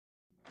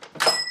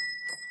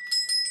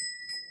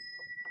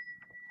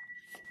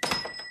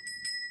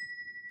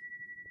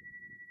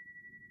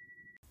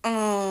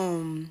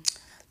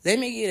Let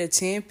me get a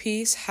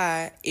 10-piece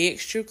hot,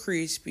 extra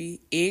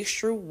crispy,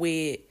 extra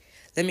wet.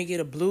 Let me get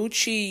a blue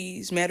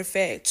cheese. Matter of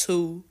fact,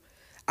 2.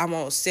 I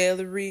want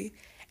celery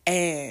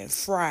and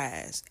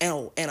fries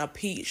and a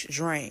peach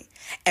drink.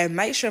 And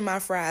make sure my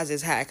fries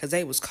is hot because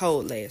they was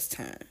cold last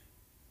time.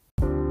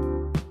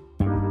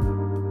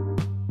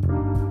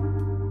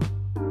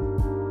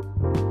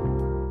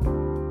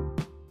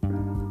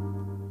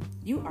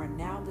 You are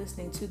now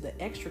listening to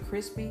the Extra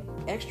Crispy,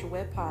 Extra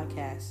Wet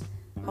podcast,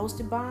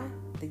 hosted by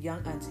the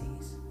Young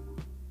Aunties.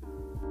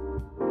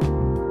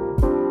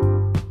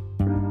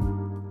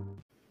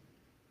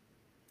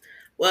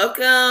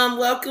 Welcome,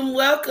 welcome,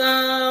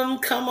 welcome.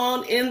 Come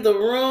on in the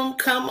room.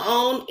 Come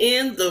on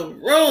in the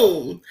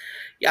room.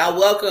 Y'all,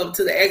 welcome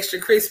to the Extra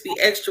Crispy,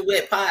 Extra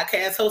Wet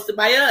podcast hosted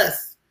by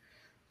us,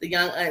 the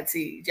Young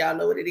Aunties. Y'all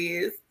know what it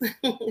is.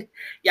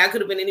 Y'all could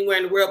have been anywhere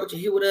in the world, but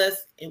you're here with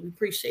us, and we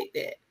appreciate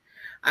that.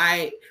 All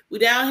right, we're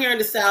down here in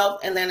the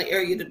South Atlanta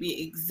area to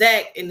be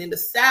exact, and in the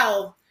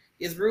South,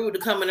 it's rude to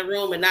come in the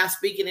room and not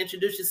speak and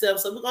introduce yourself.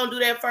 So we're going to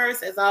do that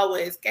first, as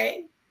always,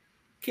 okay?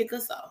 Kick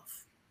us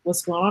off.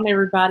 What's going on,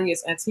 everybody?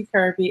 It's Auntie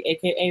Kirby,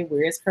 aka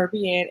Where's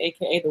Kirby Ann,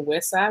 aka the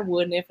West Side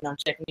Woodnyff, and I'm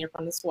checking in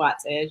from the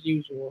SWATs as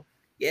usual.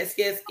 Yes.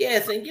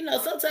 And you know,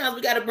 sometimes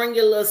we got to bring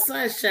you a little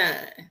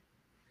sunshine.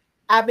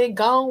 I've been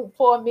gone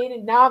for a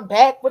minute. Now I'm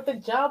back with the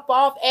jump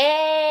off.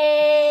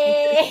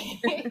 Hey,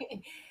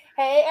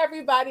 hey,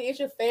 everybody! It's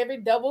your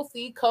favorite double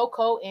C,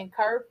 Coco and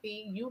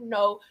Kirby. You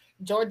know,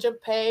 Georgia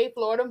paid,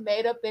 Florida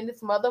made up in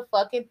this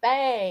motherfucking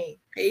thing.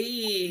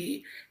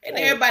 Hey, and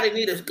everybody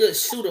need a good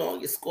shooter on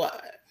your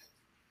squad.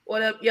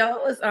 What up,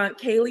 y'all? It's Aunt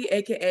Kaylee,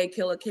 aka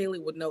Killer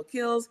Kaylee with no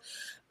kills,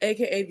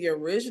 aka the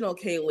original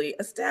Kaylee,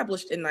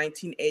 established in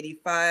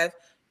 1985.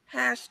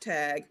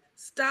 Hashtag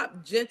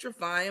stop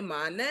gentrifying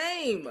my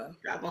name.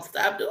 Y'all gonna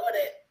stop doing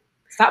it.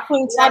 Stop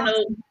putting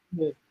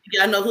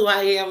y'all know who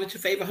I am. It's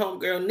your favorite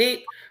homegirl,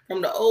 Nick,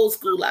 from the old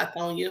school Lock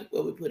on You,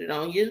 where we put it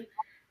on you.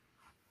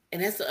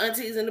 And that's the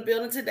aunties in the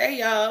building today,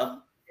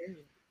 y'all.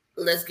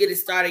 Let's get it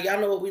started. Y'all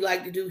know what we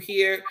like to do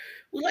here.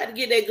 We like to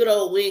get that good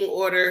old wing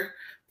order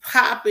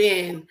pop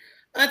in.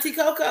 Auntie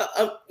Coco.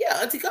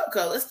 Auntie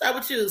Coco, let's start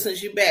with you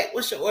since you're back.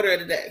 What's your order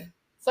of the day?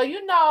 So,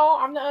 you know,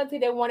 I'm the auntie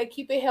that want to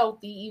keep it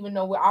healthy, even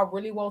though I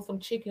really want some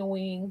chicken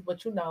wings.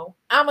 But, you know,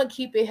 I'm going to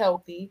keep it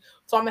healthy.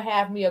 So I'm going to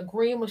have me a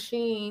Green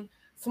Machine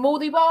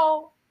smoothie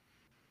bowl.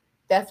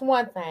 That's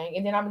one thing.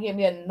 And then I'm going to get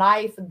me a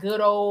nice,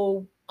 good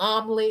old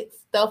omelet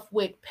stuffed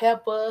with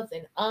peppers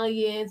and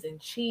onions and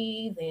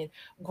cheese and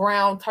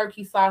ground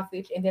turkey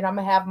sausage. And then I'm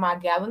going to have my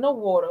gallon of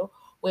water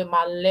with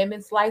my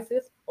lemon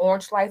slices,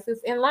 orange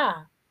slices, and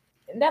lime.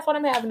 And that's what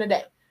I'm having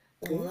today.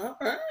 All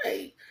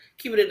right.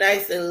 Keep it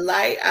nice and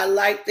light. I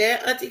like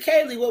that. Auntie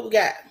Kaylee, what we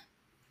got?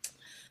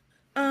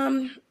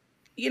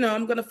 You know,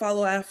 I'm gonna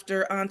follow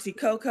after Auntie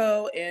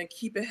Coco and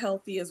keep it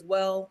healthy as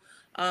well.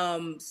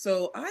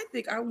 So I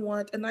think I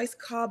want a nice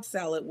Cobb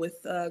salad with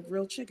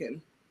grilled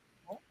chicken.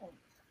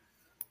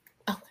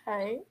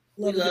 Okay.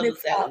 We love a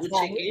salad with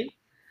chicken.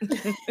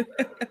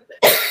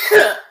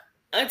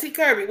 Auntie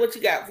Kirby, what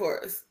you got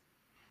for us?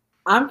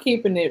 I'm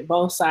keeping it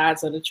both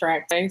sides of the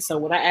track day. So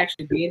what I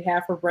actually did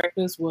have for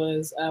breakfast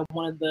was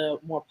one of the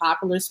more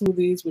popular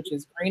smoothies, which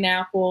is green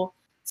apple,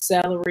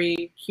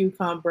 celery,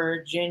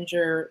 cucumber,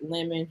 ginger,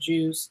 lemon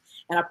juice.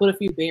 And I put a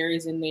few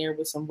berries in there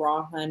with some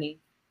raw honey.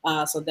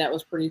 So that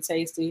was pretty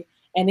tasty.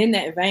 And in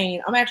that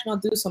vein, I'm actually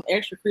going to do some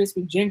extra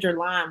crispy ginger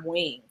lime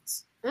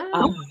wings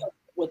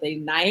with a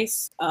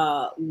nice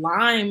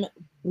lime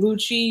blue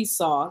cheese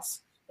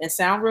sauce. That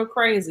sound real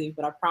crazy,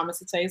 but I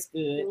promise it tastes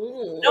good.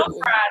 No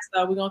fries,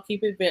 though. We're going to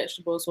keep it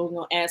vegetables. So we're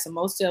going to add some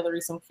more celery,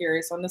 some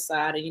carrots on the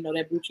side. And, you know,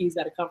 that blue cheese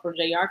got to come from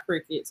JR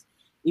Crickets.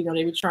 Even though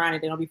they be trying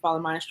it, they don't be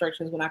following my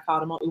instructions when I call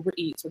them on Uber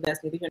Eats. So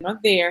that's neither here nor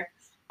there.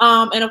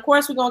 And, of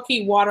course, we're going to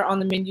keep water on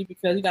the menu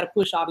because you got to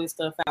push all this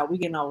stuff out. We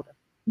getting older.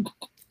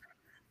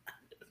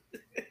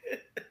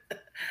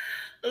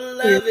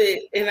 Love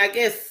it. And I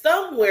guess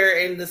somewhere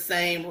in the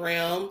same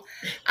realm,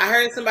 I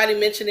heard somebody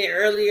mention it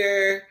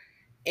earlier,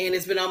 and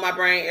it's been on my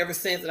brain ever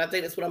since, and I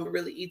think that's what I'm going to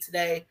really eat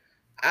today.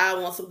 I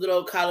want some good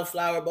old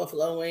cauliflower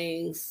buffalo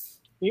wings.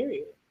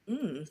 Period.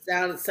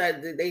 Sounded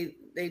excited.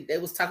 They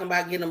was talking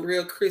about getting them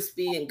real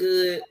crispy and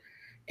good,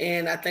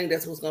 and I think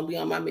that's what's going to be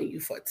on my menu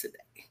for today.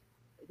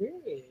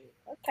 Period.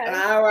 Okay.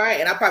 All right.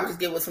 And I'll probably just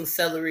get with some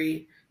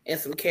celery and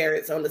some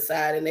carrots on the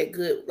side, and that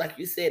good, like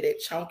you said, that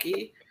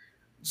chunky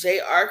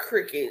JR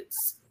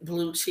Crickets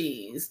blue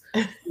cheese.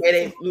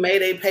 May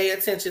they pay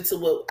attention to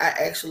what I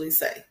actually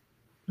say.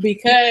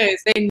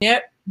 Because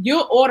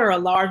you'll order a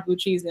large blue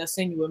cheese and they'll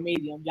send you a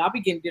medium. Y'all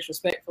be getting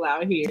disrespectful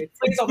out here.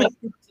 Please don't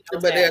make me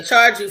but they'll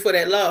charge you for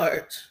that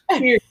large.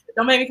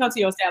 Don't make me come to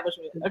your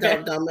establishment.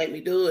 Okay? Don't make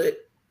me do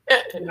it.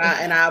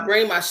 And I'll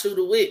bring my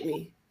shooter with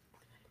me.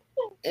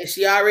 And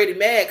she already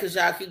mad because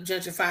y'all keep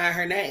gentrifying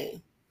her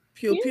name.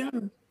 Pew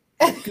pew.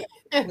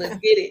 Let's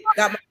get it.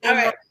 Got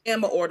my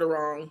Emma order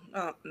wrong.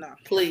 Oh, no.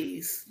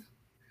 Please.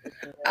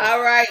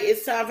 All right.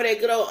 It's time for that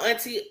good old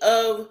auntie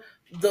of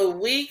the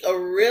week, a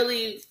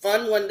really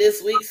fun one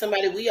this week.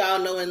 Somebody we all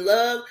know and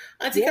love.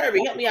 Auntie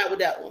Kirby, help me out with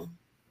that one.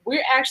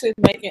 We're actually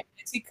making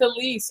Auntie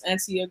Khalees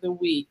Auntie of the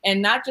Week.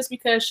 And not just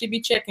because she be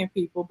checking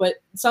people, but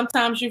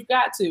sometimes you've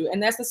got to.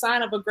 And that's the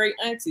sign of a great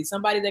auntie,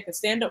 somebody that can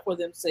stand up for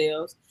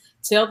themselves,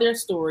 tell their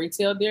story,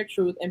 tell their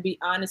truth, and be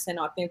honest and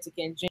authentic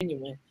and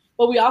genuine.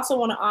 But we also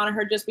want to honor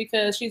her just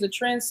because she's a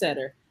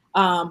trendsetter.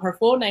 Her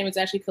full name is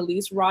actually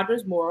Khalees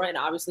Rogers Mora, and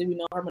obviously we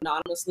know her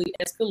anonymously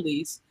as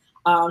Khalees.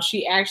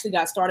 She actually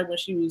got started when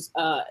she was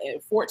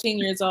 14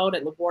 years old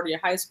at LaGuardia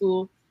High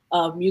School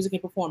of Music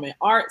and Performing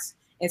Arts.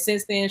 And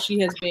since then, she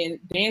has been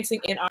dancing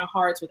in our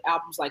hearts with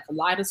albums like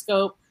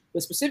Kaleidoscope,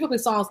 but specifically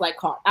songs like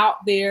Caught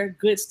Out There,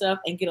 Good Stuff,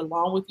 and Get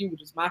Along With You,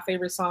 which is my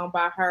favorite song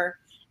by her.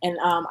 And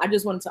I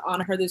just wanted to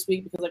honor her this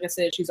week because, like I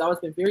said, she's always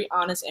been very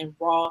honest and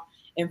raw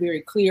and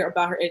very clear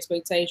about her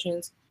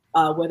expectations,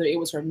 whether it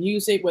was her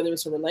music, whether it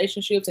was her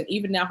relationships, and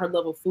even now her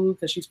love of food,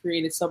 because she's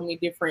created so many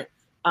different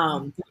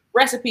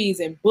recipes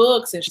and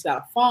books, and she's got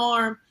a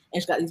farm,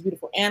 and she's got these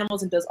beautiful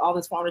animals and does all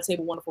this farm to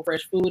table wonderful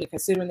fresh food. And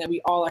considering that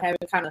we all are having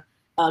kind of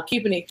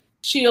keeping it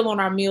chill on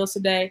our meals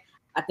today,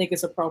 I think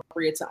it's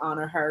appropriate to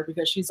honor her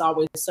because she's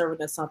always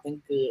serving us something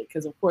good.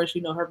 Because of course,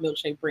 you know, her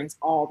milkshake brings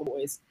all the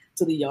boys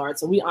to the yard.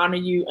 So we honor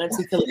you,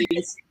 Auntie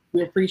Khalees.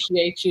 We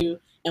appreciate you,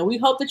 and we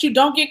hope that you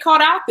don't get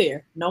caught out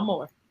there no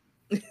more.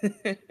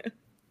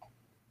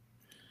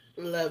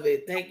 Love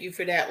it. Thank you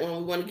for that one.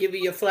 We want to give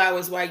you your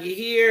flowers while you're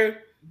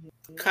here.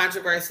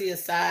 Controversy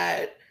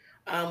aside,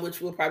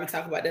 which we'll probably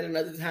talk about that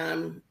another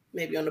time,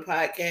 maybe on the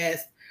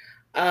podcast.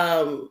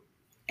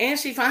 And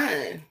she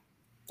fine.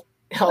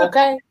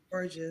 Okay.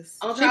 Gorgeous.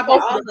 On She top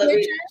of all posted of a it,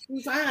 picture.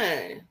 she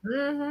fine.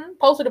 Mm-hmm.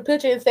 Posted a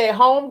picture and said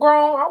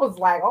homegrown. I was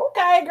like,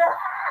 okay, girl,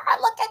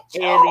 look at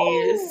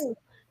you.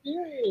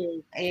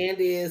 And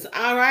is.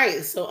 All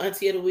right. So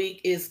Auntie of the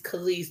Week is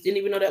Khalees. Didn't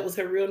even know that was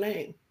her real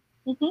name.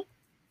 Mm-hmm.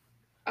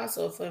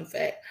 Also a fun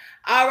fact.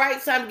 All right,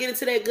 time to get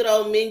into that good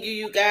old menu,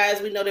 you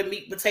guys. We know that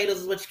meat and potatoes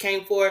is what you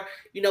came for.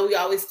 You know, we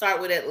always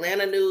start with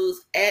Atlanta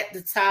news at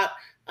the top.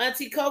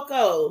 Auntie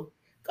Coco,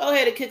 go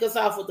ahead and kick us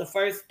off with the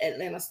first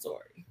Atlanta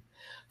story.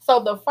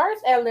 So the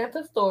first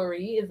Atlanta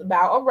story is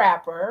about a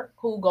rapper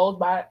who goes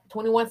by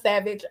 21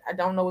 Savage. I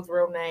don't know his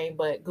real name,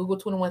 but Google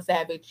 21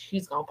 Savage,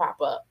 he's gonna pop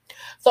up.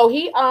 So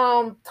he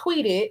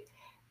tweeted,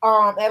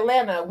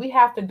 Atlanta, we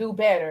have to do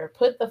better.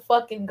 Put the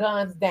fucking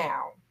guns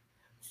down.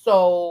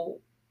 So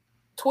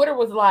Twitter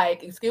was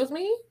like, excuse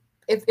me?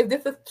 If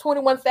this is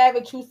 21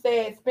 Savage who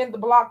said spin the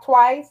block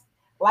twice,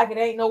 like it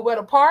ain't nowhere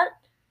to park.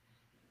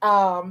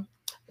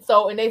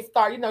 So, and they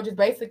start, just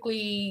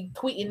basically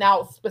tweeting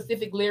out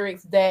specific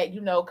lyrics that,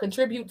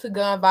 contribute to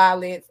gun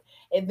violence.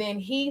 And then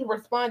he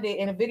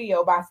responded in a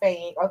video by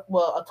saying,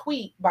 a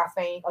tweet by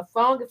saying, a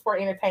song is for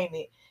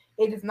entertainment.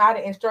 It is not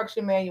an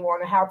instruction manual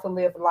on how to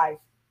live life.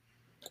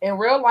 In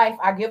real life,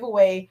 I give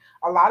away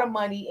a lot of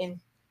money in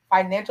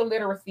financial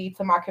literacy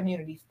to my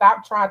community.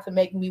 Stop trying to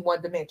make me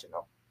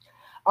one-dimensional.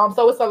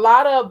 So it's a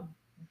lot of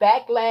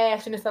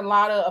backlash and it's a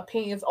lot of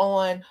opinions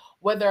on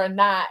whether or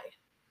not,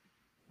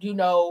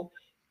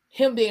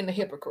 him being a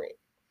hypocrite.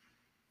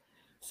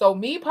 So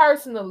me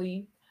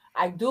personally,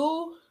 I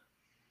do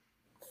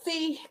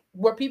see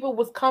where people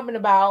was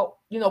commenting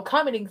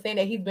saying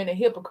that he's been a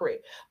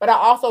hypocrite. But I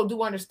also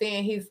do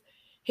understand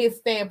his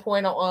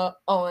standpoint on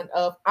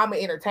of I'm an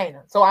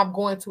entertainer, so I'm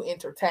going to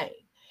entertain.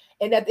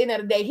 And at the end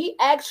of the day, he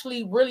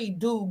actually really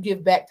do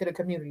give back to the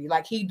community.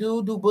 Like he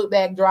do book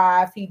bag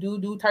drives, he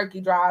do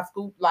turkey drives,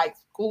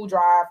 school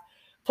drive,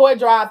 toy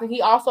drives, and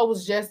he also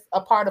was just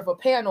a part of a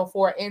panel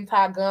for an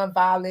anti-gun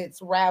violence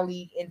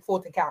rally in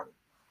Fulton County.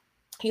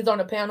 He's on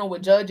a panel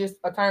with judges,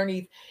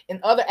 attorneys, and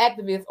other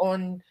activists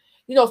on,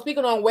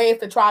 speaking on ways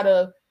to try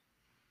to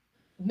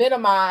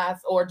minimize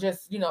or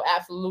just,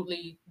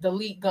 absolutely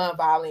delete gun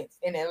violence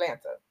in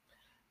Atlanta.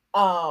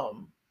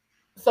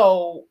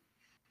 So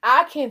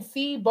I can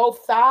see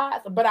both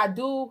sides, but I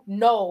do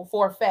know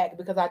for a fact,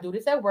 because I do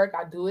this at work,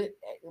 I do it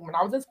when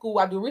I was in school,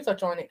 I do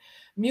research on it.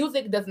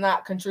 Music does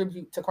not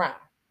contribute to crime.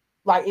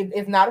 Like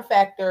it's not a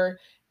factor.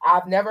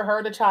 I've never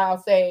heard a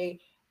child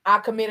say, I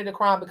committed a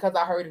crime because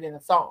I heard it in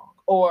a song.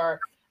 Or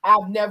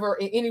I've never,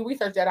 in any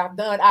research that I've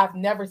done, I've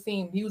never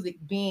seen music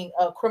being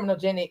a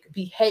criminogenic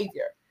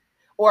behavior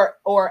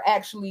or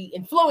actually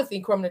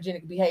influencing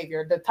criminogenic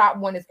behavior. The top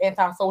one is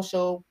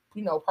antisocial,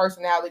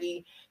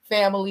 personality,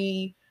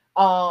 family,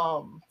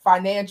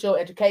 financial,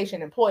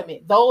 education,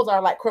 employment. Those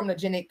are like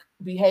criminogenic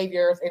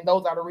behaviors, and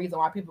those are the reason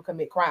why people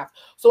commit crimes.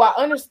 So I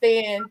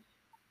understand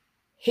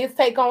his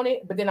take on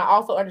it, but then I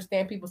also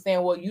understand people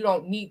saying, well, you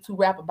don't need to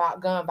rap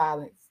about gun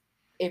violence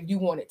if you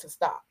want it to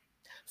stop.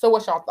 So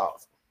what's your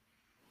thoughts?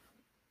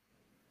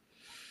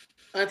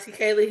 Auntie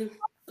Kaylee,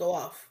 go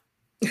off.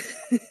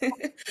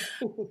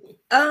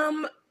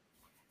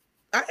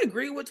 I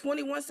agree with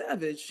 21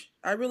 Savage.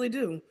 I really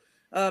do.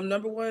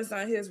 Number one, it's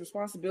not his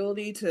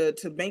responsibility to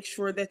make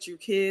sure that your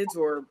kids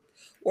or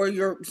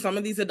some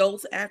of these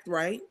adults act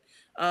right.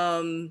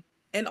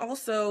 And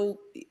also,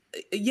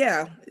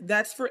 yeah,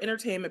 that's for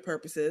entertainment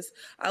purposes.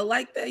 I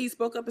like that he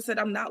spoke up and said,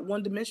 I'm not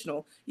one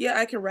dimensional. Yeah,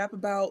 I can rap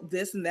about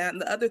this and that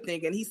and the other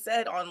thing. And he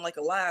said on like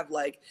a live,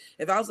 like,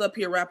 if I was up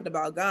here rapping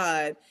about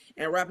God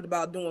and rapping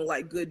about doing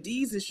like good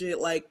deeds and shit,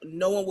 like,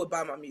 no one would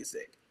buy my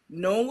music.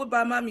 No one would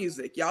buy my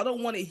music. Y'all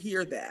don't want to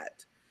hear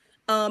that.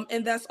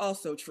 And that's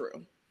also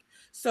true.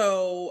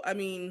 So, I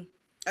mean,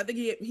 I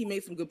think he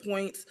made some good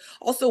points.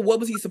 Also,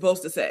 what was he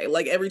supposed to say?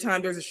 Like, every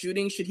time there's a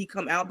shooting, should he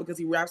come out because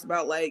he raps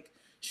about like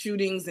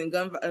shootings and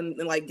gun and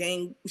like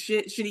gang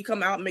shit? Should he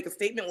come out and make a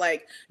statement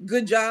like,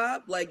 good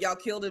job, like y'all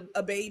killed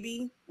a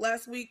baby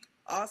last week,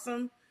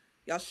 awesome,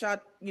 y'all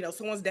shot, you know,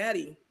 someone's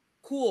daddy,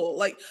 cool?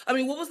 Like, I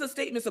mean, what was the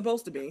statement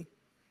supposed to be?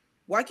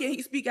 Why can't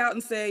he speak out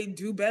and say,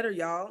 do better,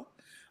 y'all?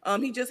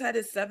 He just had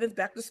his 7th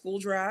back to school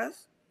drive.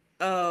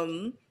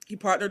 He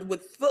partnered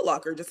with Foot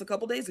Locker just a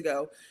couple days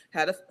ago,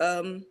 had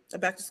a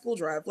back to school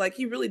drive. Like,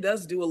 he really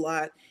does do a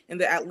lot in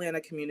the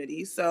Atlanta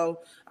community. So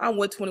I'm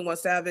with 21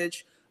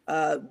 Savage.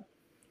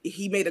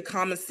 He made a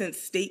common sense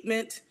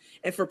statement,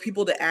 and for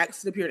people to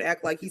appear to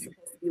act like he's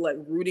supposed to be like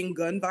rooting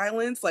gun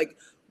violence, like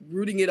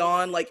rooting it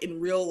on, like in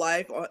real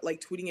life, or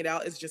like tweeting it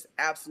out, is just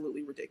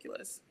absolutely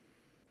ridiculous.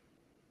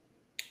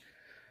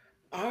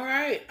 All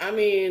right. I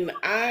mean,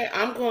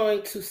 I'm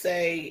going to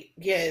say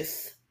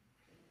yes.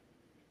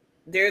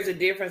 There's a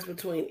difference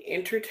between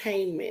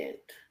entertainment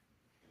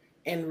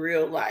and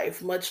real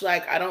life. Much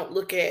like I don't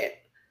look at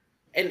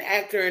an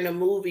actor in a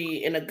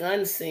movie in a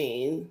gun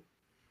scene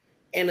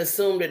and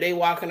assume that they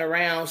walking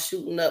around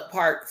shooting up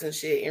parks and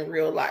shit in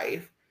real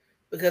life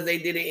because they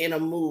did it in a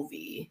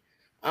movie.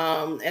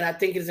 And I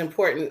think it's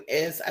important,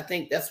 as I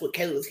think that's what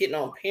Kayla was hitting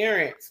on,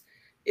 parents.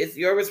 It's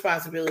your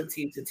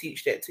responsibility to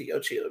teach that to your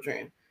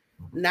children,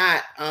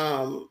 not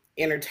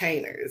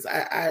entertainers.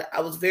 I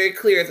was very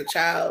clear as a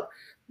child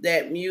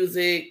that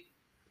music,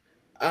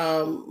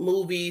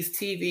 movies,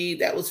 TV,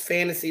 that was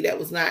fantasy, that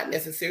was not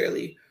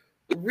necessarily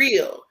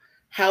real.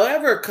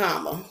 However,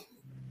 comma,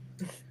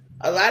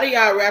 a lot of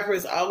y'all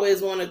rappers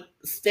always want to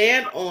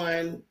stand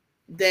on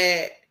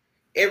that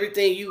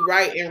everything you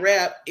write and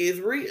rap is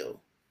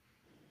real.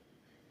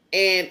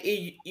 And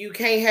you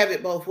can't have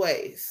it both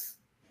ways.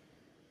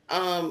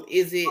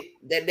 Is it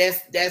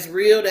that's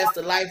real, that's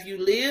the life you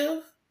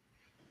live?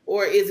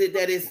 Or is it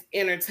that it's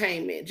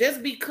entertainment?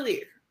 Just be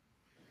clear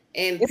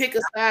and pick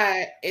a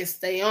side and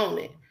stay on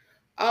it.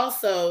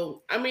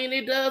 Also, I mean,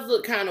 it does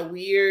look kind of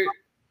weird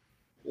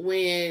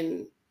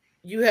when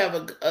you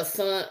have a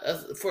song,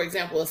 for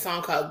example, a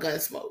song called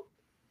Gunsmoke.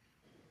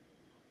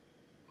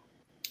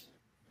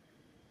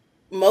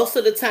 Most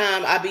of the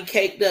time, I be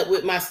caked up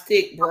with my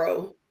stick,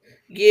 bro.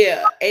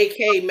 Yeah,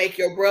 AK, make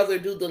your brother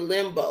do the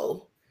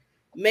limbo.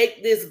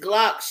 Make this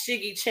Glock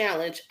Shiggy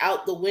challenge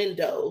out the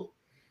window.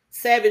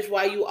 Savage,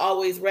 why you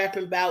always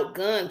rapping about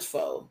guns,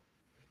 for?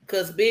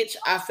 Cause bitch,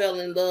 I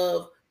fell in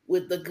love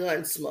with the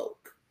gun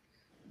smoke.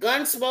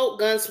 Gun smoke,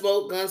 gun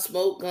smoke, gun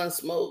smoke, gun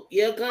smoke.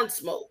 Yeah, gun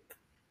smoke.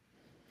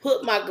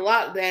 Put my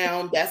Glock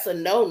down, that's a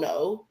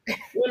no-no.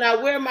 When I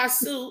wear my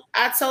suit,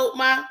 I told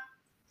my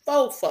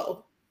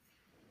fofo.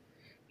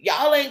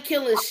 Y'all ain't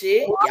killing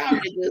shit. Y'all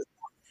niggas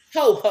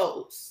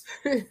ho-hos.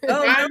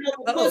 I'm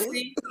a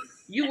pussy.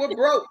 You were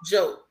broke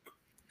joke.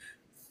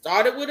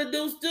 Started with a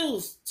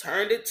deuce,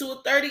 turned it to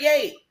a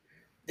 38.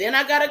 Then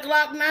I got a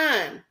Glock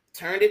 9.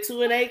 Turned it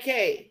to an AK.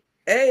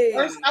 Hey.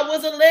 First, I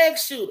was a leg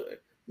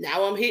shooter.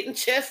 Now I'm hitting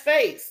chest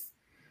face.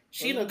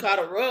 She done caught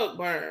a rug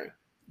burn.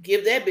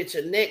 Give that bitch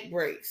a neck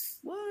brace.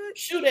 What?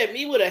 Shoot at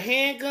me with a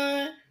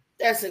handgun?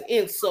 That's an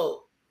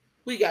insult.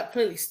 We got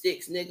plenty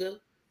sticks, nigga.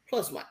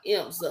 Plus my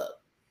M's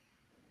up.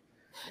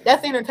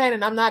 That's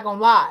entertaining. I'm not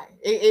gonna lie.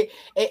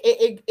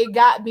 It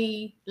got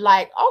me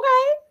like,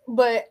 okay,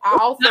 but I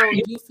also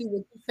do see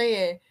what you're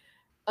saying.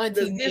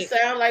 Does this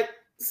sound like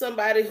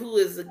somebody who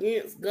is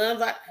against gun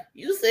violence?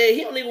 You said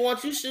he don't even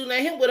want you shooting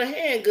at him with a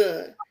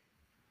handgun.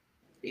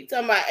 He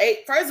talking about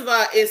first of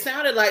all, it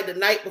sounded like the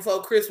night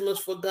before Christmas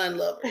for gun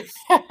lovers.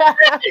 I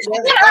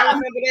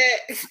remember that.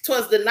 It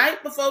was the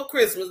night before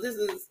Christmas. This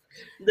is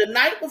the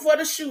night before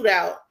the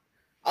shootout.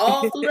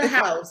 All through the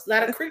house.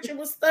 Not a creature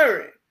was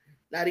stirring.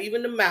 Not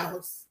even the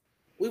mouse.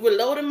 We were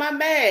loading my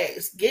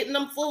mags, getting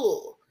them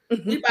full.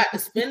 We about to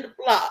spin the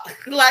block.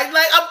 I'm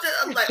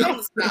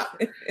gonna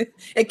stop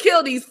and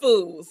kill these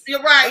fools.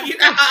 You're right. You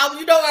know I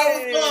was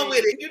going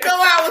with it. You know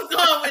I was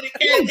going with it,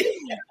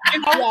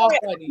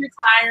 Candy.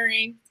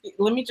 Retiring.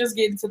 Let me just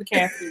get into the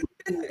cafe.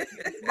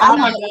 I'm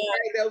not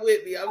that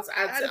with me. I'm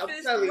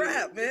telling you.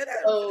 Rap, man.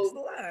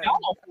 So,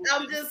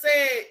 I'm just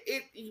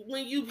saying,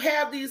 when you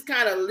have these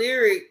kind of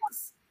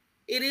lyrics,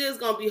 it is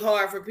gonna be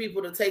hard for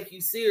people to take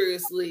you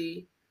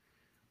seriously.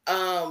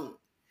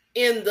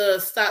 In the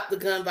stop the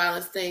gun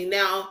violence thing.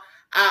 Now,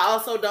 I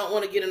also don't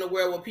want to get in a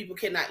world where people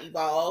cannot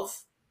evolve.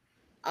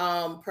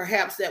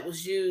 Perhaps that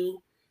was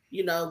you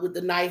with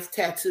the knife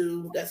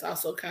tattoo. That's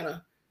also kind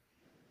of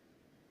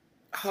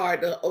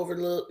hard to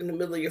overlook in the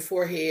middle of your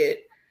forehead.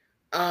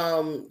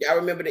 I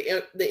remember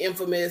the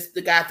infamous,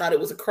 the guy thought it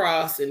was a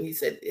cross and he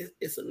said,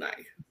 it's a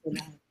knife.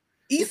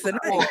 It's a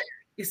knife.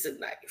 It's a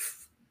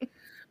knife.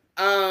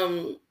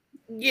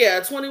 Yeah,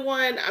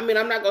 21. I mean,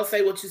 I'm not gonna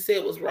say what you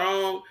said was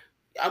wrong.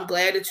 I'm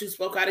glad that you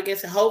spoke out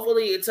against it.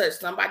 Hopefully it touched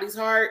somebody's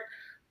heart.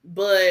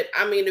 But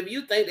I mean, if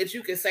you think that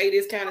you can say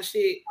this kind of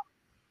shit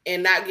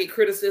and not get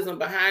criticism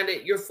behind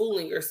it, you're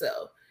fooling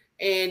yourself.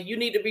 And you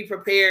need to be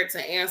prepared to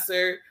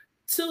answer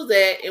to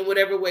that in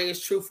whatever way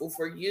is truthful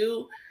for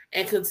you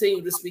and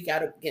continue to speak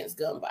out against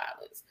gun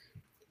violence.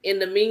 In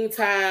the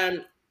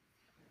meantime,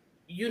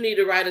 you need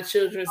to write a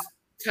children's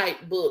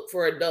type book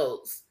for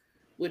adults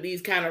with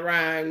these kind of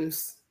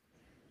rhymes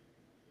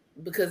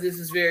because this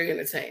is very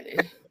entertaining.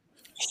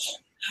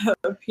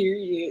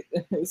 Period.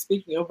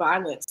 Speaking of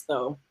violence,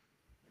 though,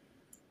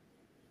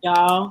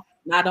 y'all,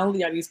 not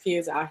only are these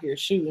kids out here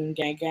shooting,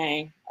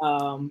 gang,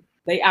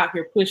 they out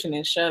here pushing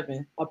and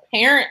shoving.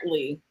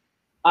 Apparently,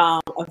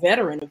 a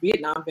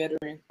Vietnam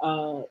veteran,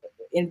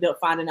 ended up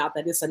finding out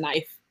that it's a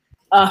knife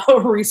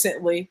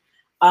recently.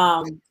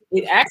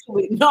 It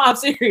actually, no, I'm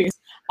serious.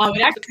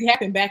 It actually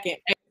happened back in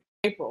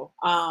April.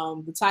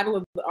 The title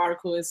of the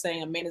article is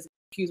saying a man is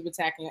accused of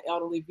attacking an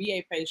elderly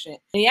VA patient,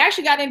 and he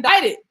actually got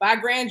indicted by a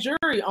grand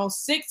jury on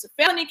 6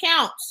 felony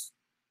counts.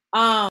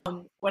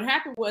 What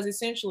happened was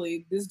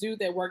essentially this dude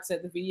that works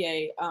at the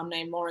VA,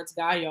 named Lawrence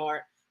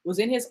Gaillard, was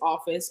in his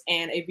office,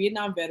 and a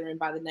Vietnam veteran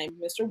by the name of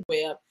Mr.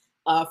 Webb,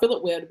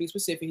 Philip Webb to be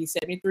specific, he's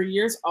 73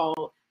 years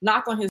old,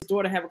 knocked on his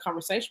door to have a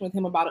conversation with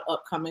him about an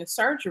upcoming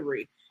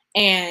surgery.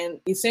 And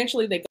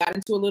essentially they got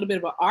into a little bit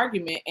of an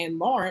argument, and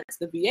Lawrence,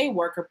 the VA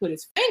worker, put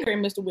his finger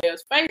in Mr.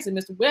 Webb's face, and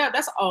Mr. Webb,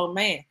 that's an old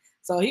man.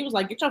 So he was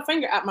like, get your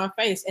finger out my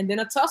face. And then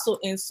a tussle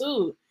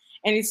ensued.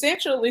 And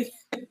essentially,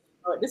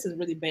 this is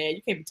really bad.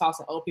 You can't be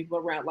tossing old people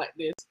around like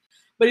this.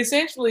 But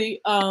essentially,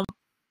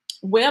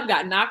 Webb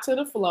got knocked to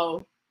the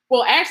floor.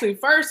 Well, actually,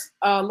 first,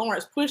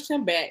 Lawrence pushed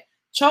him back,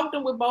 choked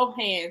him with both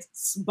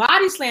hands,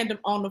 body slammed him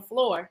on the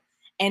floor,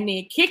 and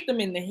then kicked him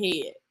in the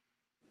head.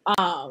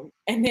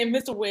 And then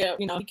Mr. Webb,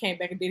 he came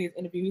back and did his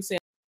interview. He said,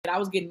 I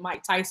was getting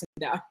Mike Tyson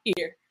down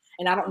here,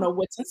 and I don't know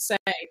what to say.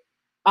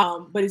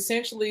 But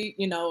essentially,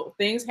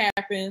 things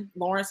happened.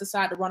 Lawrence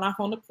decided to run off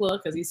on the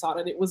plug because he saw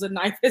that it was a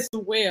knife as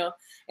well.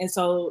 And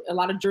so a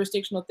lot of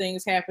jurisdictional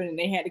things happened, and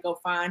they had to go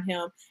find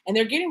him. And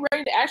they're getting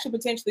ready to actually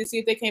potentially see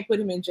if they can't put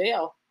him in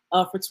jail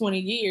for 20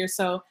 years.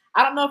 So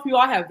I don't know if you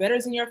all have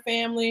veterans in your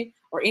family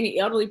or any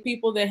elderly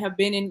people that have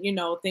been in,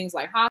 things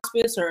like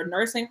hospice or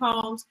nursing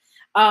homes.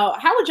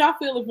 How would y'all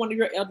feel if one of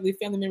your elderly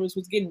family members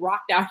was getting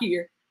rocked out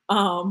here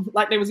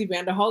like there was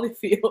Evander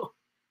Holyfield?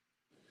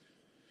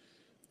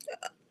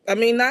 I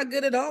mean, not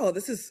good at all.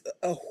 This is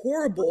a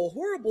horrible,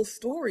 horrible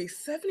story.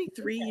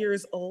 73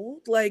 years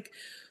old. Like,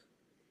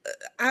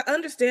 I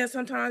understand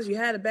sometimes you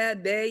had a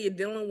bad day. You're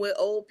dealing with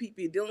old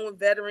people. You're dealing with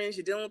veterans.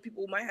 You're dealing with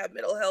people who might have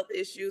mental health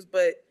issues.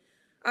 But,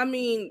 I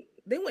mean,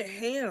 they went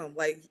ham.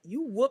 Like,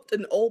 you whooped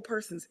an old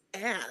person's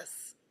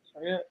ass.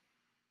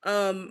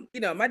 Yeah.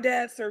 My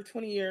dad served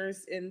 20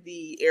 years in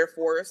the Air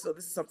Force, so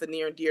this is something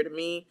near and dear to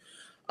me.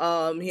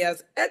 He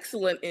has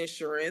excellent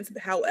insurance.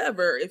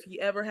 However, if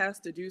he ever has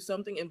to do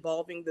something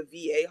involving the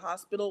VA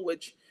hospital,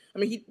 which, I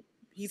mean,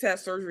 he's had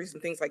surgeries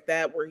and things like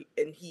that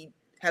and he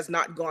has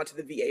not gone to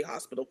the VA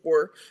hospital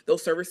for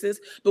those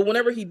services. But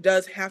whenever he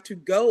does have to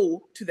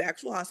go to the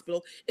actual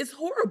hospital, it's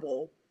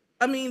horrible.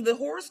 I mean, the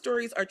horror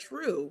stories are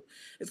true.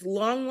 It's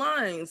long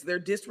lines. They're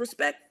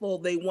disrespectful.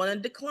 They want to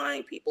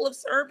decline people of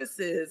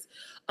services.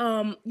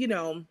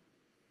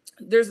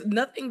 There's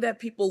nothing that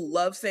people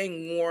love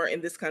saying more in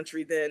this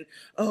country than,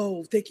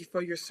 oh, thank you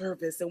for your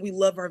service, and we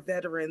love our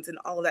veterans and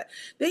all of that.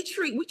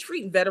 We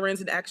treat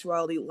veterans in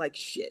actuality like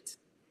shit.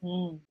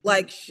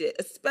 Like shit,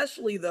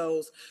 especially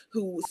those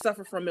who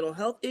suffer from mental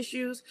health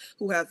issues,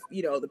 who have,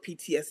 the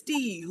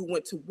PTSD, who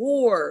went to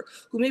war,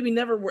 who maybe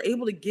never were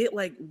able to get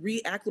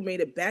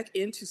reacclimated back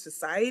into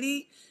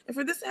society. And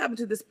for this to happen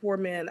to this poor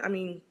man, I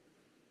mean,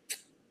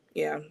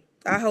 yeah,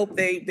 I hope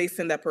they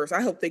send that person.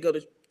 I hope they go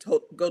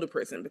to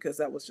prison because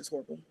that was just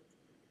horrible.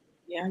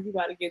 Yeah, you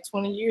got to get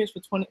 20 years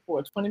for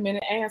a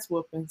 20-minute ass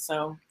whooping.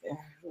 So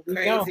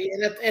crazy.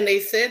 And they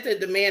said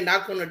that the man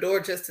knocked on the door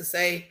just to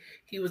say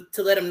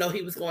to let him know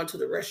he was going to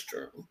the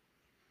restroom.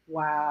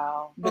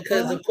 Wow.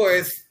 Because of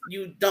course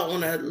you don't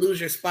want to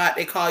lose your spot.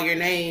 They call your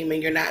name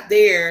and you're not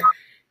there.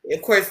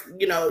 Of course,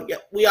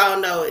 we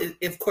all know.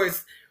 Of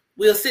course,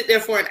 we'll sit there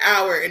for an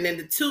hour, and then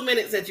the 2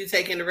 minutes that you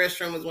take in the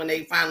restroom is when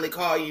they finally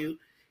call you,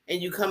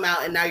 and you come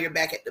out, and now you're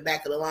back at the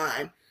back of the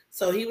line.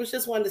 So he was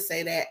just wanting to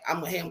say that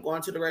I'm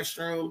going to the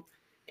restroom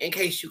in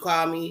case you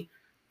call me.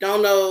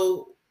 Don't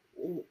know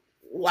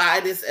why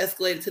this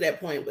escalated to that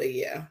point, but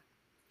yeah.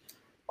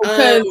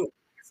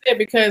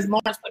 Because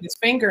Lawrence put his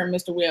finger in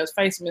Mr. Webb's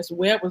face, and Mr.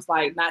 Webb was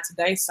like, "Not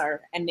today,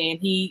 sir." And then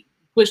he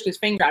pushed his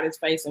finger out his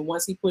face, and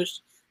once he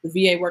pushed the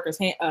VA worker's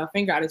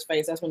finger out his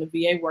face, that's when the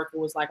VA worker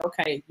was like,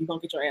 "Okay, you're gonna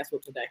get your ass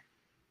whooped today."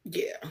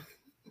 Yeah.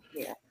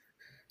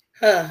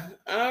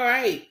 All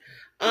right.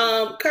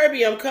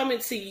 Kirby, I'm coming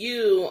to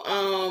you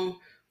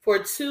for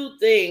 2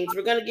 things.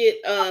 We're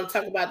gonna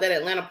talk about that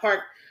Atlanta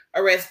Park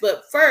arrest,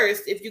 but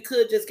first, if you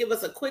could just give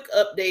us a quick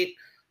update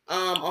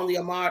on the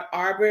Ahmaud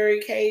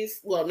Arbery case.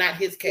 Well, not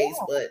his case,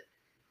 but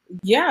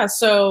Yeah,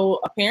 so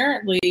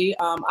apparently,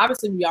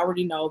 obviously, we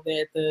already know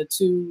that the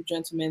two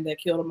gentlemen that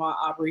killed Ahmaud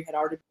Arbery had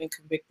already been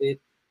convicted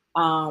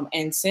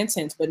and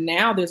sentenced, but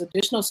now there's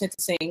additional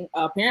sentencing.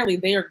 Apparently,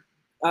 they are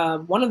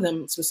one of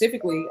them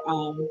specifically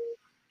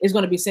is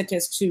going to be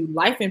sentenced to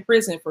life in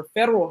prison for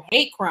federal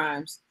hate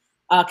crimes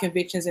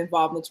convictions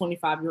involving the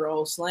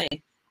 25-year-old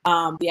slaying.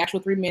 The actual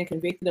three men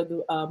convicted of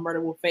the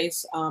murder will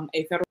face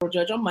a federal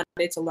judge on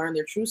Monday to learn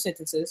their true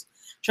sentences.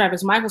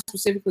 Travis Michael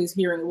specifically is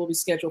hearing will be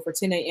scheduled for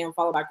 10 a.m.,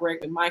 followed by Greg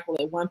McMichael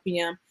at 1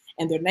 p.m.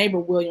 and their neighbor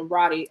William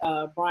Roddy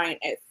Bryant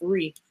at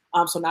 3.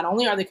 So not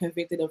only are they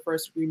convicted of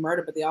first-degree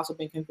murder, but they also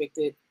been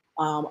convicted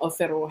of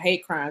federal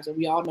hate crimes. And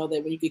we all know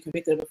that when you get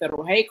convicted of a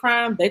federal hate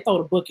crime, they throw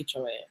the book at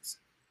your ass.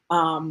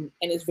 And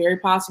it's very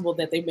possible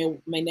that they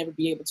may never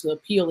be able to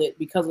appeal it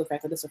because of the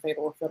fact that it's a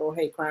federal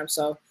hate crime.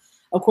 So,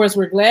 of course,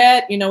 we're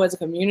glad, as a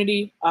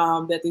community,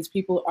 that these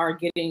people are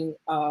getting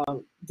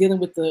dealing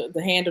with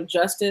the hand of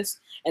justice.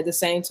 At the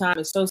same time,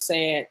 it's so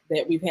sad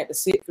that we've had to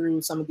sit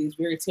through some of these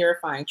very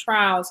terrifying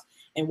trials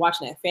and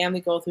watching that family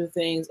go through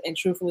things. And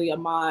truthfully,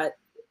 Ahmaud,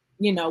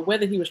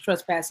 whether he was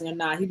trespassing or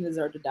not, he didn't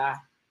deserve to die.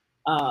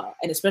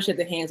 And especially at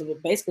the hands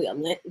of basically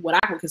what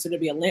I would consider to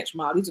be a lynch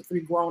mob. These are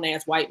three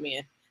grown-ass white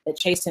men that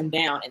chased him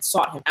down and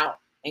sought him out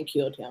and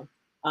killed him.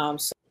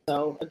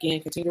 So again,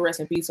 continue to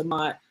rest in peace,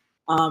 Ahmaud.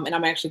 And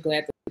I'm actually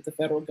glad that the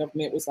federal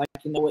government was like,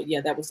 you know what?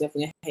 Yeah, that was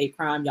definitely a hate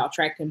crime. Y'all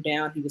tracked him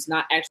down. He was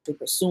not actually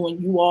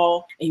pursuing you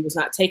all, and he was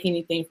not taking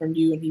anything from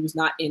you, and he was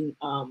not in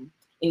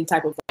any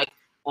type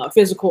of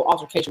physical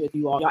altercation with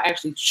you all. Y'all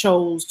actually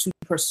chose to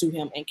pursue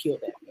him and kill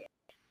that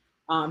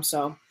man.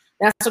 So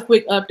that's a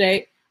quick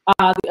update.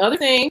 The other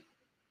thing,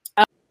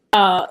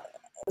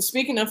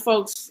 speaking of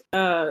folks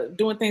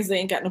doing things they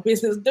ain't got no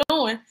business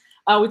doing,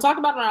 we talked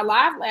about in our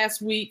live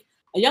last week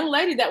a young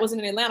lady that was in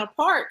an Atlanta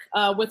park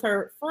with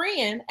her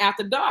friend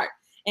after dark.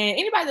 And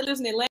anybody that lives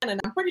in Atlanta, and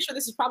I'm pretty sure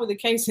this is probably the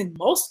case in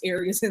most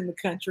areas in the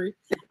country,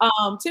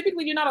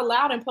 typically you're not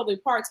allowed in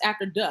public parks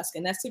after dusk.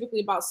 And that's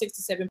typically about 6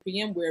 to 7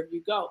 p.m. wherever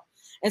you go.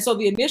 And so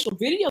the initial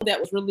video that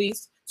was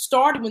released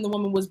started when the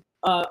woman was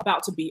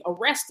about to be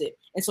arrested.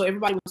 And so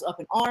everybody was up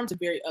in arms and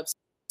very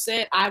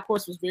upset. I, of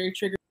course, was very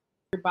triggered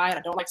by it.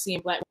 I don't like seeing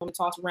Black women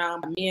tossed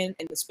around by men,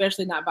 and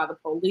especially not by the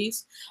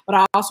police. But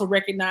I also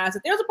recognize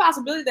that there's a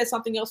possibility that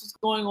something else was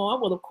going on.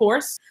 Well, of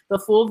course, the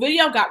full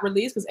video got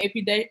released because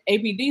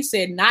APD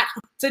said, "Not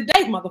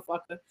today,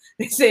 motherfucker."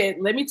 They said,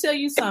 "Let me tell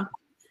you something.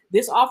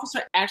 This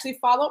officer actually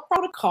followed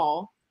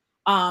protocol,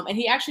 and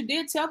he actually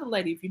did tell the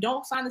lady, if you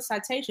don't sign the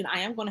citation, I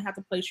am going to have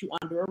to place you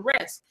under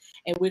arrest."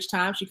 At which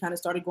time she kind of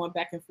started going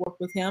back and forth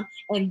with him,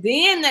 and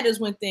then that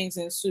is when things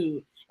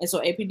ensued. And so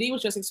APD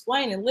was just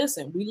explaining,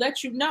 listen, we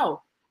let you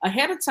know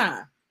ahead of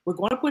time, we're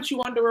going to put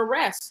you under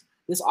arrest.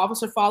 This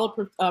officer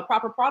followed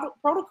proper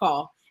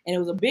protocol. And it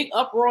was a big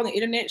uproar on the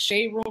internet.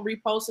 Shade Room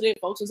reposted it.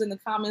 Folks was in the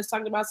comments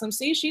talking about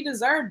she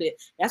deserved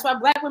it. That's why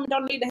Black women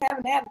don't need to have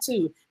an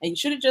attitude. And you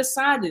should have just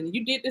signed it. And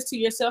you did this to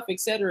yourself, et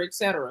cetera, et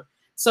cetera.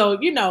 So,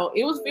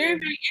 it was very,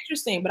 very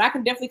interesting. But I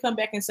can definitely come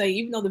back and say,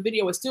 even though the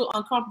video is still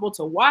uncomfortable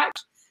to watch,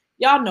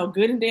 y'all know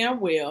good and damn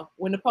well,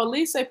 when the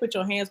police say put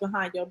your hands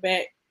behind your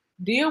back,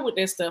 deal with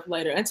that stuff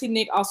later. Auntie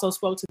Nick also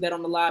spoke to that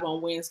on the live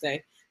on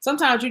Wednesday.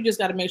 Sometimes you just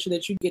got to make sure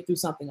that you get through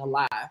something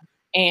alive.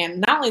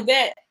 And not only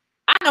that,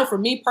 I know for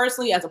me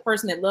personally, as a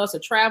person that loves to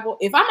travel,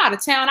 if I'm out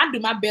of town, I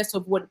do my best to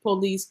avoid the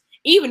police,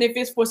 even if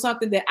it's for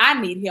something that I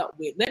need help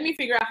with. Let me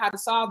figure out how to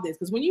solve this.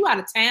 Because when you out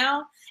of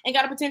town and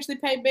got to potentially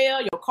pay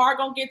bail, your car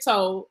going to get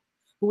towed.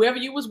 Whoever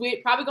you was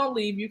with probably going to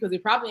leave you because they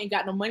probably ain't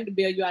got no money to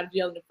bail you out of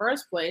jail in the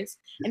first place.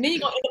 And then you're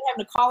going to end up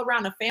having to call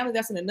around a family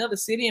that's in another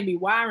city and be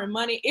wiring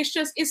money.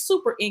 It's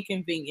super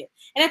inconvenient.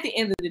 And at the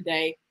end of the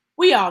day,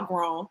 we all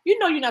grown.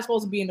 You're not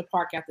supposed to be in the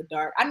park after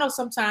dark. I know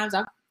sometimes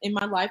in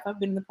my life, I've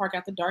been in the park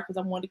after dark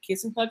because I wanted to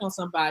kiss and hug on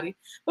somebody.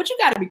 But you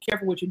got to be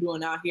careful what you're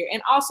doing out here.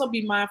 And also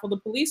be mindful the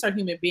police are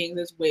human beings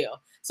as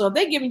well. So if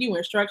they're giving you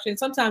instructions,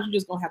 sometimes you're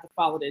just going to have to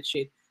follow that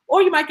shit.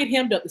 Or you might get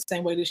hemmed up the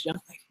same way this young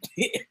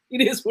lady did.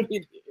 It is what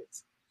it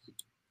is.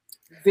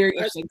 Very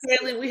interesting.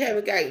 Kelly, we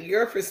haven't got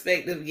your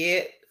perspective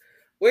yet.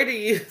 Where do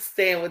you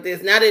stand with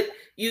this? Now that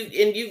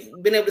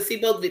you've been able to see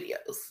both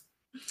videos.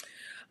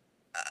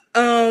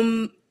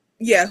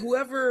 Yeah,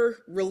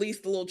 whoever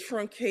released the little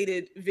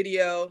truncated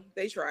video,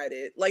 they tried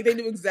it. Like, they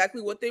knew exactly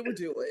what they were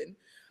doing.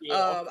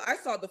 Yeah. I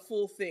saw the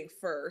full thing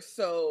first.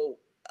 So,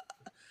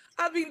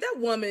 I mean, that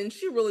woman,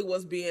 she really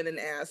was being an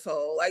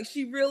asshole. Like,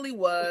 she really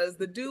was.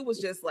 The dude was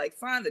just like,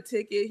 sign the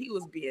ticket. He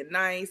was being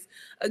nice.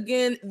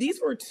 Again,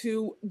 these were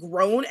two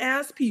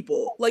grown-ass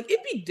people. Like,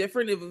 it'd be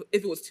different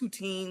if it was two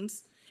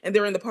teens and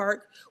they're in the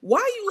park. Why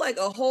are you like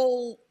a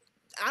whole,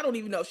 I don't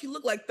even know. She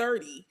looked like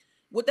 30.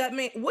 With that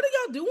man, what are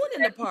y'all doing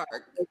in the park?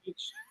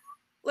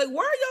 Like,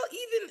 why are y'all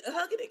even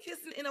hugging and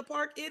kissing in a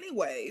park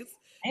anyways?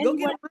 Go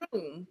get a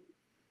room.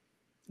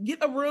 Get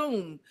a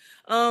room.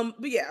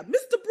 But yeah,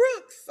 Mr.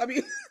 Brooks. I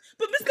mean,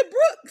 but Mr.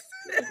 Brooks.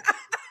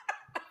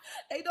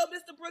 Ain't no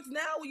Mr. Brooks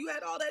now when you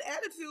had all that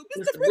attitude.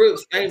 Mr.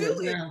 Brooks famous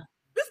now.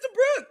 Mr.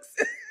 Brooks.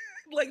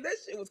 Like, that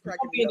shit was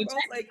cracking me up. I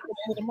was like,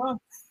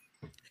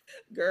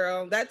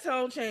 Girl, that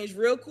tone changed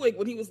real quick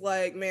when he was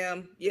like,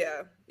 "Ma'am,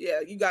 yeah,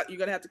 you're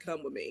gonna have to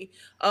come with me."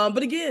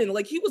 But again,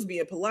 like he was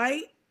being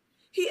polite.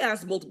 He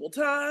asked multiple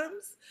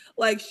times.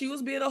 Like she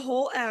was being a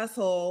whole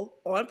asshole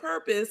on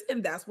purpose,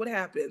 and that's what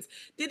happens.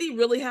 Did he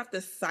really have to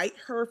cite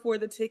her for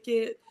the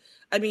ticket?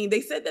 I mean,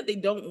 they said that they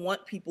don't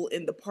want people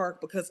in the park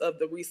because of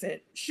the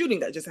recent shooting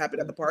that just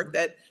happened at the park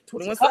that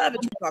 21 Savage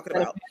was talking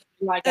about.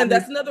 And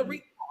that's another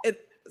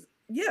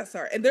yeah,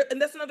 sorry. And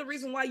that's another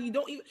reason why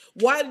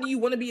why do you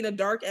want to be in a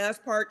dark ass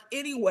park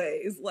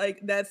anyways? Like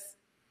that's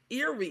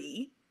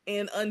eerie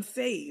and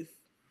unsafe.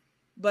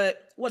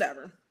 But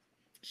whatever.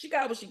 She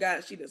got what she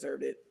got. She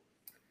deserved it.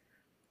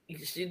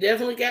 She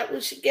definitely got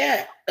what she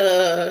got.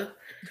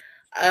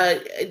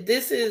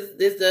 This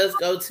does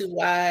go to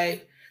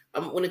why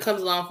when it comes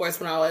to law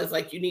enforcement, I always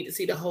like you need to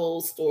see the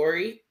whole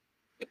story.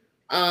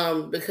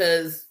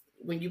 Because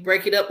when you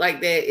break it up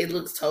like that, it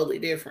looks totally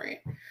different.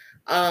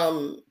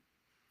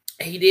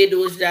 He did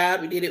do his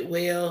job. He did it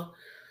well.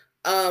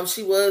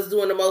 She was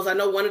doing the most. I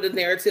know one of the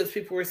narratives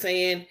people were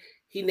saying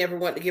he never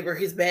wanted to give her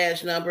his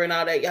badge number and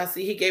all that. Y'all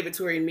see, he gave it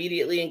to her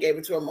immediately and gave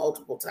it to her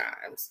multiple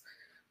times.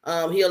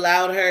 He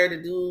allowed her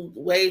to do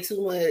way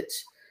too much.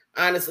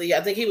 Honestly,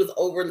 I think he was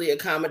overly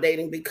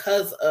accommodating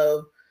because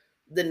of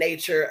the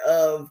nature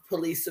of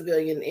police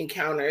civilian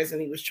encounters,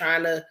 and he was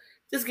trying to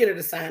just get her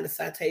to sign the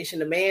citation.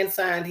 The man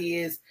signed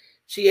his.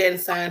 She hadn't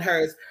signed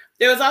hers.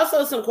 There was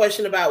also some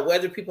question about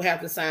whether people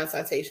have to sign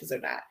citations or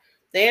not.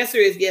 The answer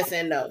is yes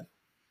and no.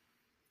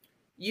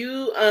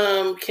 You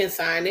can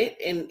sign it,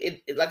 and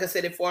it like I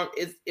said,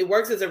 it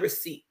works as a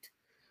receipt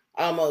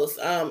almost,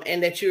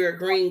 and that you're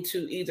agreeing to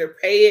either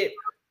pay it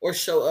or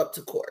show up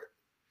to court.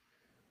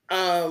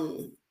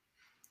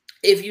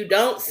 If you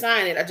don't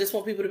sign it, I just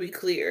want people to be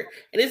clear,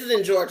 and this is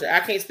in Georgia.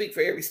 I can't speak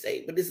for every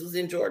state, but this is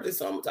in Georgia,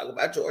 so I'm gonna talk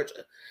about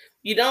Georgia.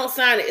 You don't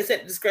sign it, it's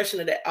at the discretion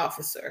of that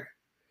officer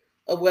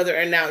of whether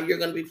or not you're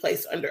going to be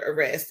placed under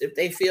arrest. If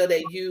they feel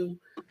that you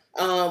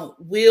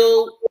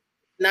will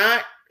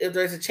not, if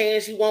there's a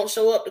chance you won't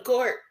show up to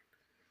court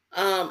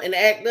and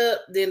act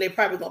up, then they're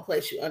probably going to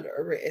place you under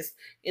arrest.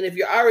 And if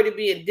you're already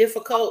being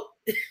difficult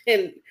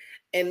and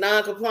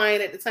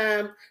non-compliant at the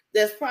time,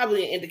 that's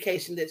probably an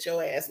indication that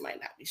your ass might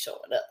not be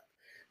showing up.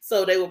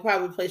 So they will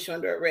probably place you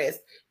under arrest.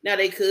 Now,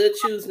 they could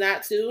choose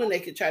not to, and they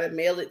could try to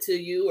mail it to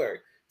you or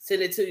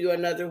send it to you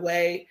another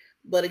way.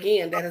 But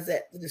again, that is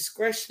at the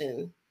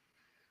discretion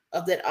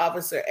of that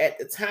officer at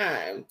the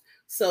time.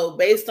 So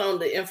based on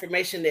the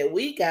information that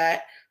we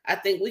got, I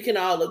think we can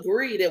all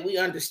agree that we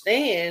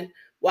understand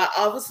why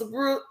Officer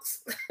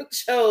Brooks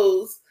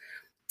chose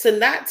to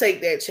not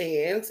take that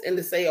chance and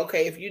to say,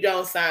 okay, if you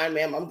don't sign,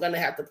 ma'am, I'm going to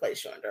have to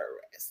place you under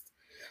arrest.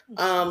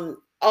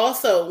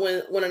 Also,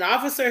 when an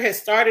officer has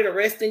started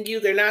arresting you,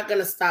 they're not going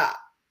to stop.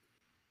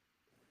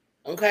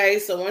 Okay,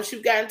 so once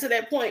you've gotten to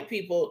that point,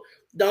 people,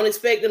 don't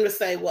expect them to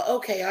say, well,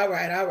 okay, all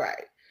right.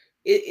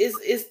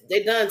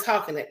 They're done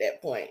talking at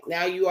that point.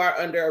 Now you are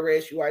under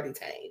arrest, you are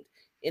detained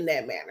in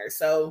that manner.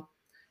 So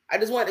I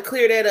just want to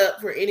clear that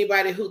up for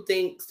anybody who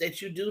thinks that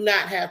you do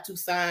not have to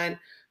sign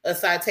a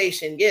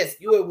citation. Yes,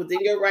 you are within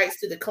your rights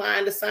to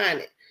decline to sign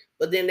it,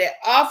 but then that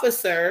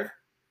officer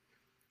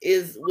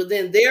is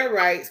within their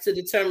rights to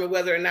determine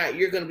whether or not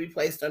you're going to be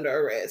placed under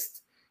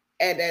arrest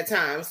at that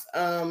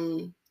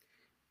time.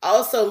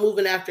 Also,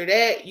 moving after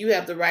that, you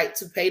have the right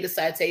to pay the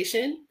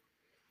citation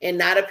and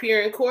not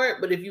appear in court.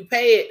 But if you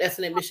pay it, that's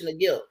an admission of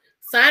guilt.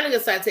 Signing a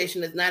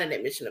citation is not an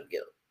admission of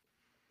guilt.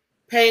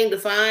 Paying the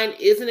fine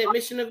is an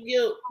admission of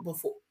guilt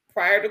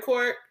prior to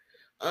court.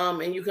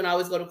 And you can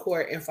always go to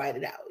court and fight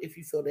it out if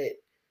you feel that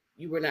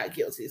you were not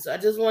guilty. So I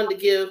just wanted to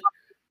give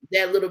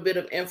that little bit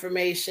of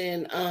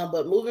information.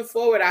 But moving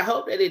forward, I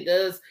hope that it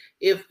does.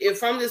 If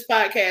from this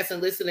podcast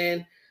and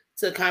listening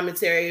to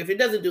commentary, if it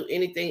doesn't do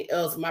anything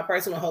else, my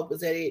personal hope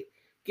is that it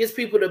gets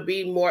people to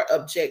be more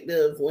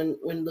objective when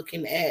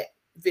looking at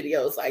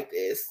videos like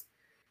this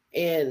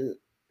and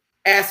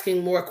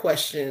asking more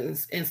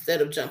questions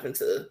instead of jumping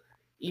to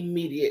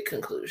immediate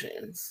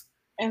conclusions.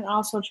 And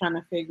also trying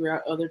to figure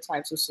out other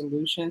types of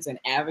solutions and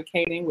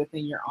advocating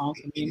within your own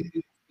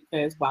community.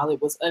 Because while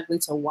it was ugly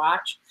to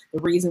watch, the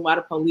reason why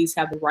the police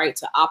have the right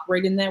to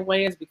operate in that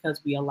way is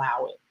because we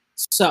allow it.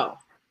 So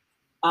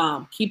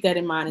keep that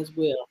in mind as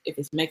well. If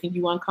it's making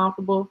you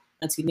uncomfortable,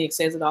 Auntie Nick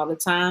says it all the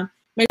time,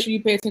 make sure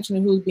you pay attention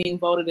to who's being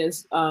voted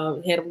as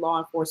head of law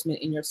enforcement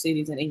in your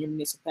cities and in your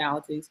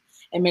municipalities,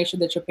 and make sure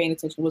that you're paying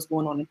attention to what's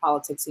going on in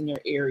politics in your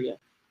area.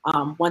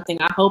 One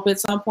thing I hope at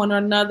some point or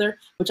another,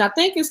 which I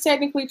think is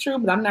technically true,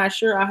 but I'm not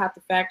sure, I'll have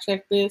to fact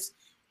check this,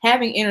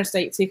 having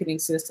interstate ticketing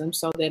systems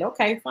so that,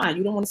 okay, fine,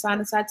 you don't want to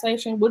sign a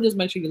citation, we'll just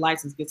make sure your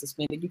license gets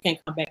suspended. You can't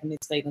come back in this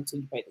state until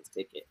you pay this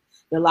ticket.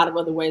 There are a lot of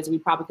other ways we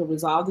probably could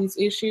resolve these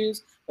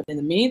issues, but in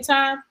the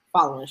meantime,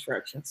 follow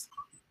instructions.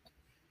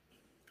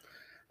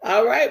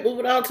 All right,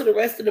 moving on to the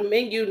rest of the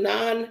menu.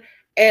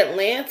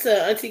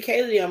 Non-Atlanta, Auntie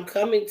Kaylee, I'm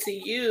coming to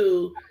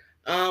you.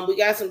 We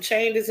got some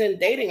changes in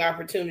dating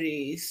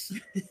opportunities.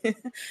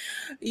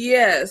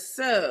 Yes,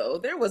 so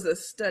there was a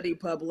study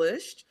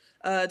published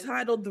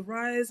titled "The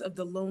Rise of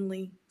the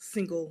Lonely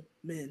Single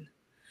Men."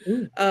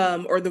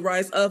 or the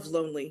rise of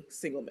lonely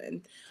single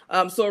men.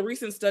 So a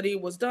recent study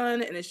was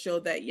done, and it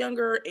showed that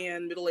younger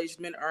and middle-aged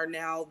men are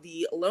now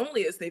the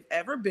loneliest they've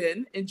ever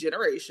been in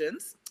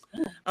generations.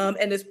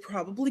 And it's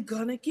probably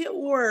gonna get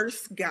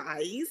worse,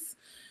 guys.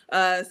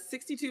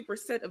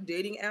 62% of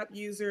dating app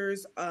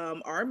users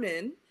are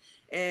men.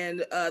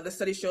 And the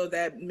study showed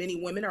that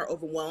many women are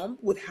overwhelmed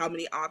with how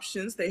many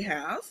options they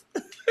have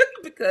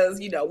because,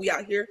 we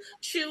out here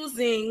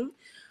choosing.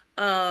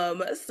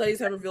 Studies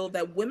have revealed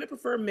that women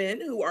prefer men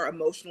who are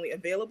emotionally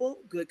available,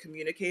 good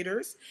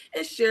communicators,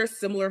 and share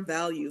similar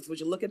values. Would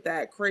you look at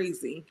that?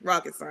 Crazy.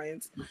 Rocket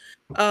science.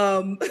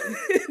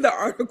 The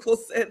article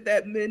said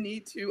that men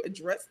need to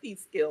address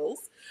these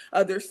skills,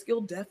 their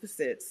skill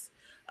deficits,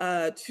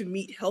 to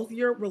meet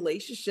healthier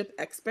relationship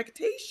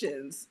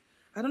expectations.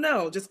 I don't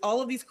know, just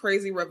all of these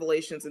crazy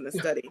revelations in the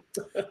study.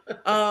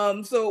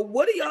 So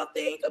what do y'all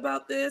think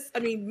about this? I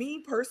mean, me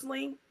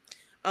personally,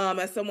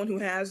 as someone who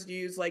has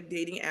used like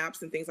dating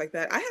apps and things like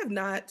that, I have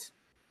not.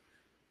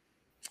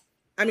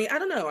 I mean, I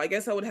don't know. I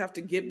guess I would have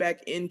to get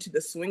back into the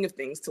swing of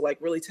things to like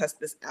really test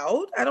this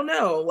out. I don't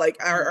know. Like,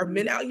 are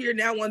men out here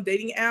now on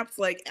dating apps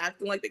like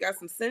acting like they got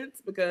some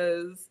sense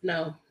because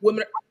no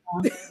women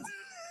are...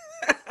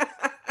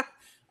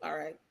 All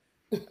right.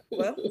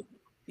 Well,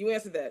 you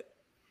answered that.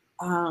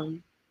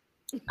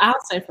 I'll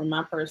say from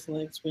my personal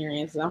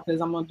experience,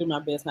 because I'm going to do my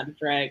best not to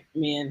drag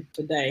men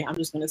today. I'm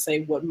just going to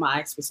say what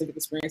my specific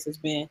experience has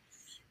been.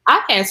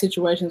 I've had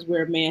situations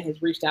where a man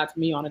has reached out to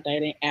me on a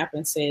dating app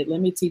and said, let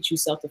me teach you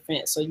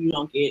self-defense so you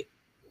don't get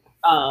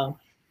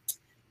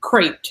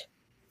craped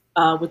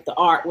with the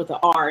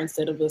R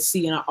instead of a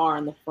C and an R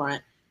in the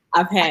front.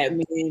 I've had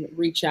men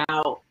reach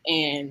out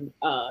and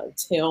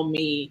tell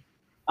me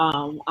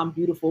I'm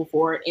beautiful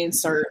for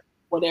insert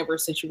whatever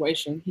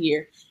situation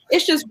here.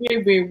 It's just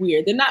very, very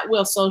weird. They're not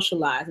well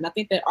socialized. And I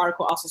think that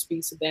article also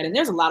speaks to that. And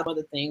there's a lot of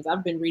other things.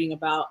 I've been reading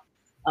about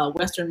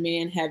Western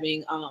men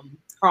having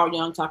Carl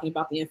Jung talking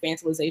about the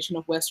infantilization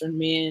of Western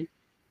men.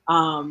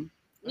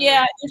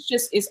 Yeah,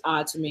 it's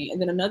odd to me.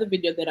 And then another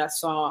video that I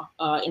saw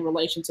in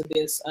relation to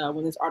this,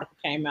 when this article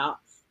came out,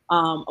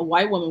 a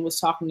white woman was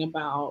talking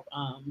about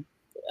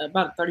a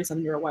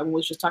 30-something-year-old white woman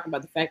was just talking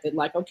about the fact that,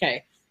 like,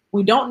 okay,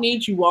 we don't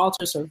need you all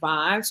to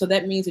survive. So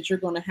that means that you're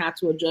going to have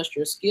to adjust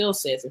your skill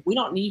sets. If we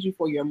don't need you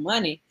for your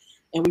money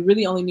and we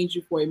really only need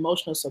you for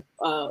emotional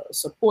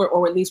support,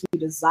 or at least we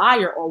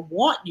desire or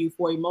want you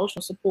for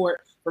emotional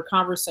support, for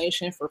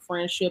conversation, for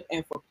friendship,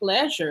 and for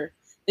pleasure,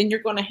 then you're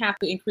going to have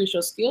to increase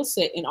your skill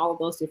set in all of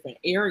those different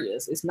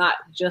areas. It's not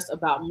just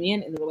about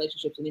men in the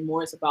relationships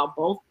anymore. It's about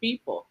both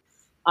people.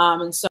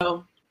 And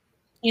so,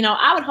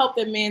 I would hope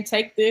that men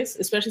take this,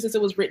 especially since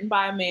it was written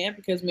by a man,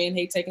 because men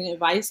hate taking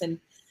advice and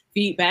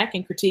feedback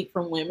and critique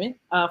from women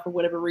for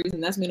whatever reason.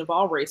 That's men of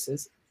all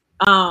races.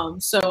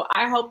 So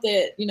I hope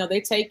that, they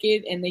take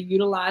it and they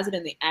utilize it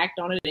and they act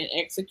on it and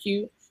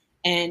execute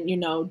and,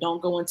 don't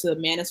go into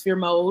manosphere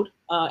mode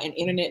and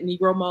internet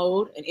Negro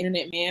mode and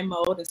internet man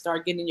mode and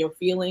start getting in your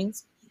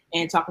feelings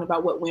and talking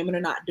about what women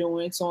are not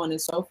doing, so on and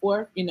so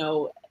forth.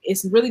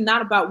 It's really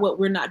not about what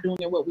we're not doing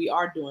and what we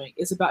are doing.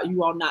 It's about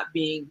you all not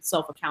being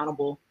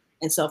self-accountable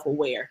and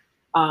self-aware.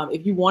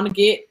 If you want to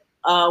get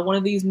one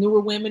of these newer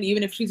women,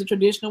 even if she's a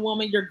traditional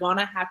woman, you're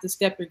gonna have to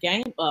step your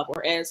game up,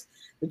 or as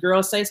the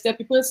girls say, step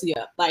your pussy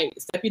up, like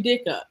step your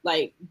dick up,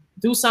 like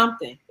do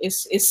something.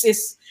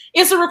 It's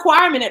a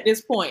requirement at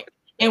this point.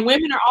 And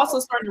women are also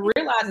starting to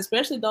realize,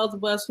 especially those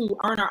of us who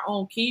earn our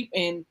own keep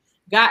and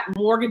got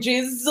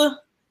mortgages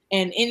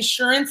and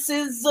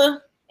insurances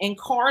and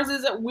cars,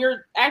 is that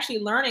we're actually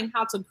learning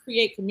how to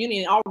create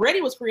community, and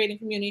already was creating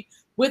community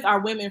with our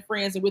women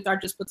friends and with our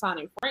just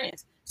platonic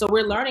friends. So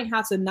we're learning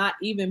how to not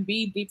even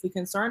be deeply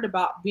concerned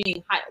about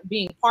being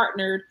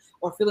partnered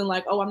or feeling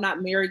like, oh, I'm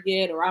not married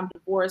yet or I'm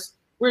divorced.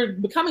 We're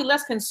becoming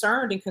less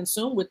concerned and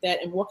consumed with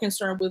that and more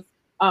concerned with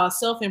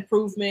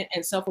self-improvement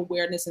and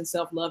self-awareness and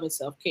self-love and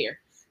self-care.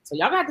 So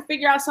y'all got to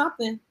figure out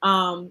something.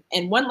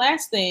 And one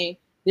last thing,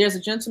 there's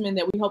a gentleman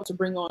that we hope to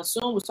bring on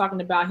soon was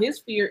talking about his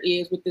fear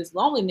is with this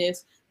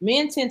loneliness,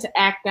 men tend to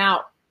act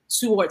out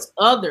towards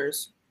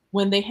others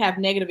when they have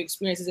negative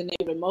experiences and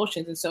negative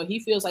emotions. And so he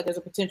feels like there's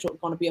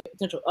going to be a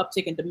potential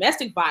uptick in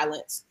domestic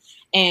violence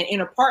and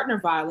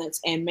interpartner violence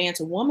and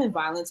man-to-woman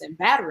violence and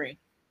battering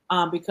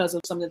because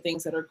of some of the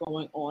things that are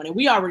going on. And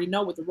we already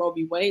know with the Roe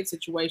v. Wade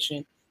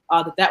situation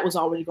that was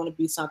already going to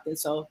be something.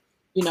 So,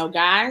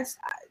 guys,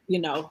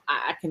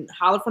 I can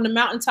holler from the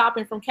mountaintop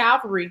and from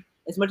Calvary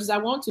as much as I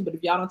want to, but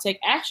if y'all don't take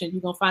action,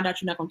 you're going to find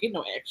out you're not going to get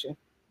no action.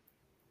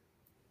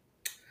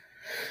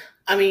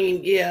 I mean,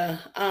 yeah.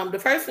 The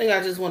first thing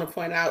I just want to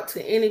point out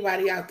to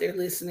anybody out there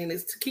listening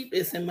is to keep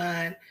this in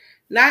mind.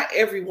 Not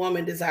every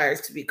woman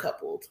desires to be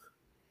coupled.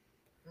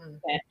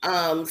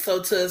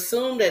 So to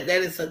assume that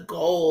is a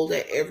goal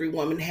that every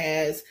woman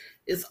has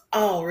is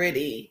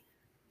already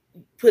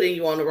putting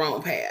you on the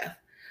wrong path.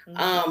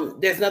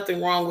 There's nothing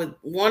wrong with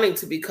wanting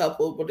to be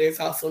coupled, but there's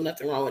also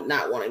nothing wrong with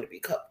not wanting to be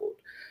coupled.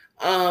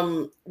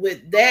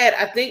 With that,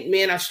 I think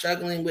men are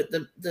struggling with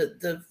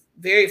the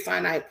very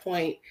finite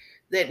point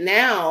that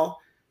now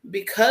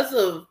because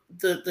of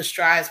the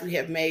strides we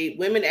have made,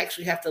 women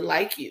actually have to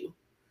like you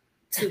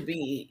to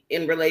be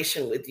in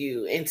relation with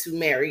you and to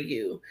marry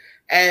you,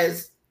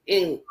 as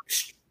in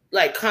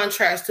like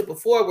contrast to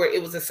before where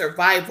it was a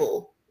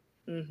survival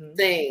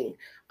thing.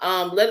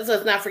 Let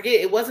us not forget,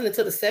 it wasn't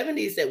until the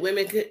 70s that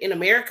women in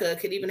America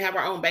could even have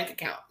our own bank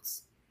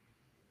accounts.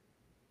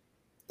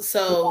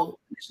 So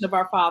of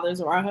our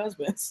fathers or our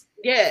husbands.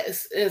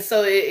 Yes, and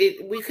so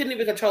we couldn't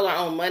even control our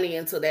own money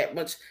until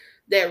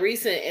that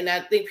recent. And I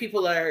think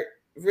people are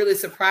really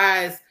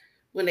surprised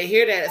when they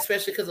hear that,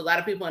 especially because a lot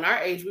of people in our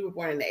age, we were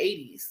born in the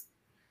 80s,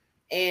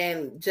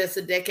 and just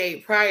a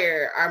decade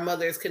prior, our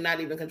mothers could not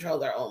even control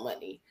their own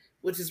money,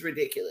 which is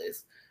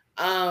ridiculous.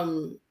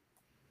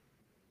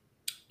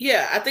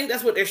 Yeah, I think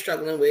that's what they're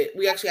struggling with.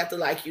 We actually have to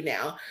like you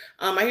now.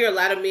 I hear a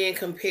lot of men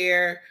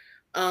compare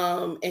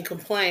and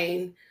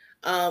complain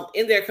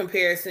in their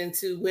comparison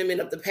to women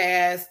of the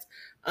past,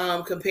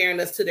 comparing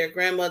us to their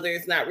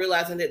grandmothers, not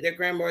realizing that their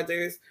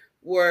grandmothers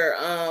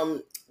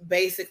were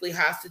basically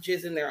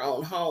hostages in their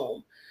own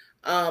home.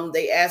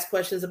 They ask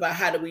questions about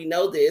how do we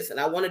know this, and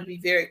I wanted to be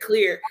very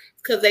clear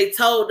because they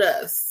told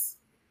us.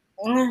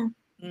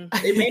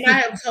 They may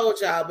not have told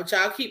y'all, but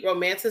y'all keep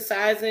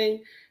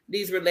romanticizing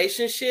these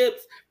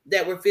relationships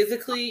that were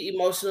physically,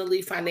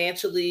 emotionally,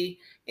 financially,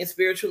 and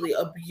spiritually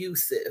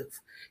abusive.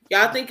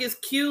 Y'all think it's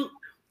cute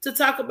to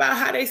talk about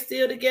how they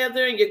still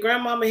together and your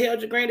grandmama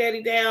held your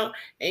granddaddy down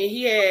and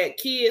he had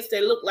kids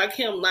that looked like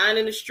him lying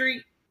in the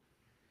street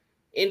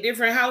in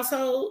different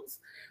households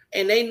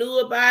and they knew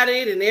about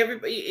it, and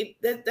everybody,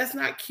 that's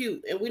not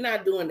cute, and we're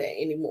not doing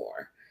that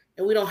anymore,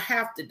 and we don't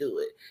have to do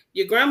it.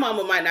 Your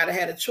grandmama might not have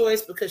had a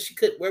choice because she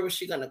could, where was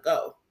she going to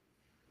go?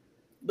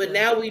 But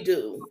now we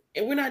do,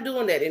 and we're not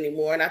doing that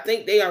anymore. And I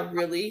think they are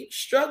really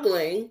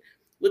struggling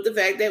with the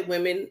fact that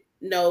women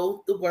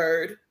know the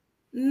word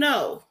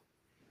no,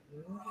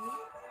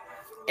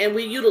 and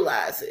we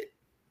utilize it.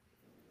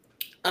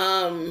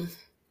 And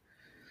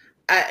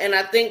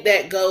I think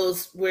that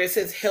goes where it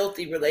says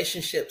healthy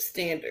relationship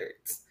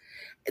standards.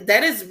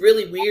 That is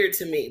really weird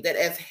to me, that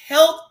as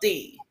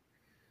healthy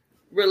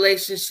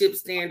relationship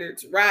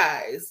standards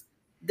rise,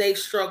 they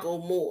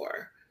struggle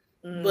more.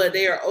 But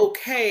they are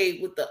okay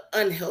with the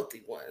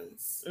unhealthy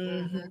ones.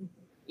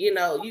 You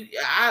know,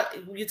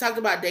 you talked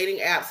about dating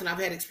apps, and I've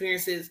had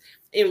experiences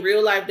in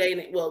real life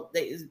dating. Well,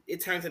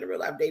 it turns into real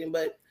life dating,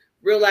 but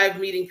real life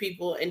meeting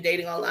people and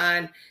dating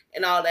online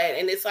and all that.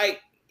 And it's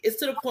like, it's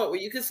to the point where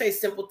you can say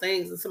simple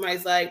things and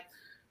somebody's like,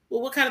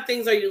 well, what kind of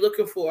things are you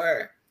looking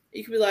for?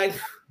 You can be like,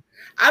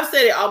 I've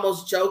said it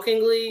almost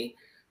jokingly,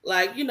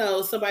 like, you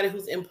know, somebody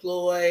who's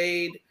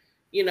employed,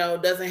 you know,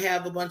 doesn't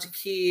have a bunch of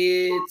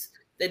kids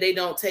that they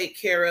don't take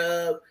care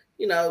of,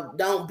 you know,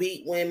 don't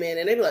beat women.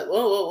 And they be like,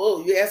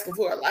 whoa, you're asking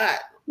for a lot.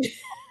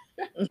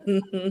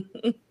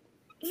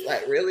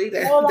 Like, really?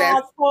 That's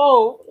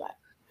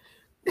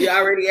you're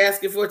already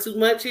asking for too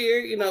much here,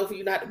 you know, for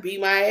you not to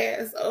beat my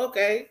ass.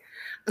 Okay.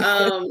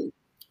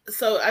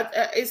 So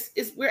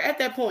we're at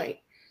that point.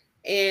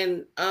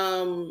 And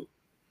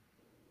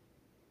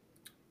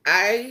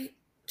I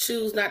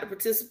choose not to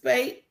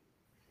participate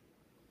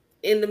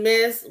in the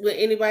mess with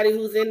anybody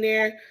who's in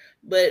there.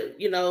 But,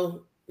 you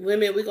know,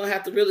 women, we're going to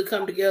have to really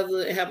come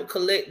together and have a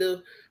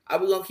collective. Are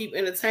we going to keep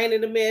entertaining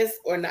the mess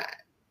or not?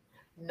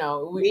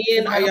 No.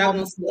 Men, are y'all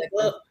going to step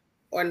up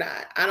or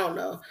not? I don't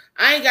know.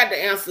 I ain't got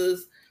the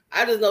answers.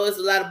 I just know it's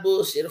a lot of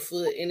bullshit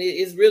afoot, and it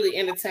is really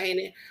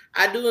entertaining.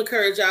 I do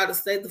encourage y'all to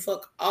stay the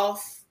fuck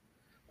off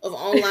of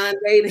online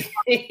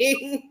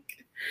dating.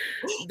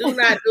 Do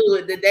not do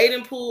it. The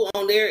dating pool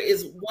on there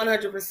is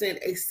 100%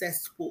 a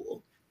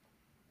cesspool.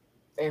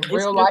 In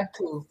real life,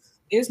 too.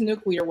 It's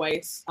nuclear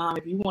waste.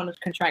 If you want to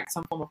contract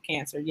some form of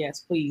cancer, yes,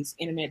 please,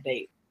 internet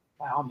date,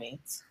 by all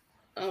means.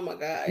 Oh my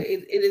God.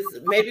 It is,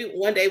 maybe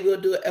one day we'll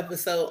do an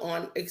episode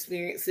on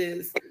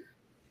experiences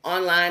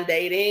online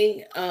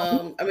dating.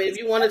 I mean, if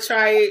you want to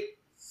try it.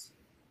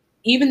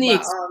 Even the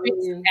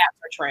experiences apps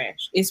are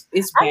trash. It's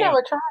bad. I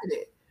never tried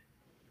it.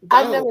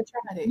 I've never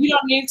tried it. You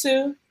don't need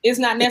to. It's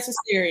not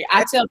necessary.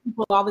 I tell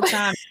people all the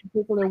time,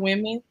 particular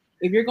women,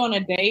 if you're going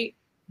to date,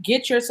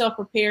 get yourself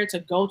prepared to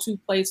go to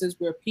places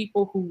where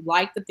people who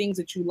like the things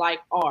that you like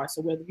are.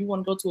 So whether you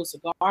want to go to a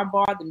cigar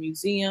bar, the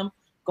museum,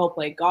 go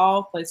play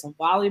golf, play some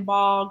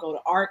volleyball, go to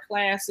art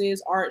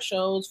classes, art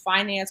shows,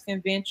 finance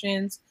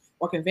conventions,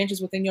 or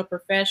conventions within your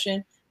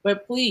profession.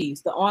 But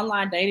please, the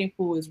online dating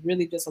pool is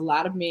really just a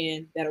lot of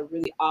men that are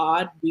really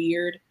odd,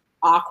 weird,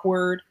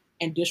 awkward,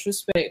 and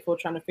disrespectful,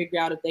 trying to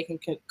figure out if they can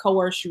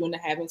coerce you into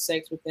having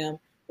sex with them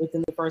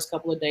within the first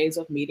couple of days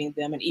of meeting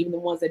them. And even the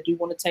ones that do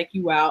want to take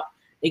you out,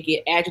 they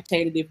get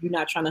agitated if you're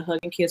not trying to hug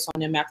and kiss on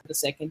them after the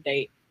second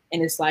date.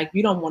 And it's like,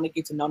 you don't want to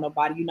get to know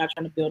nobody. You're not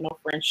trying to build no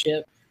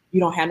friendship. You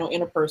don't have no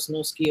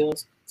interpersonal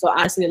skills. So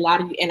honestly, a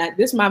lot of you, and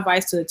this is my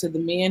advice to the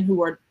men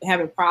who are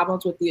having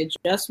problems with the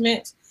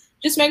adjustments,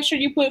 just make sure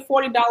you put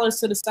 $40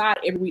 to the side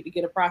every week to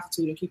get a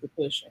prostitute and keep it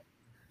pushing.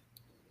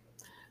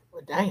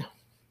 Well, damn.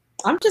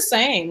 I'm just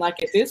saying,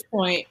 like, at this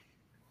point,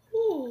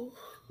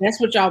 that's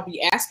what y'all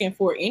be asking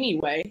for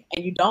anyway.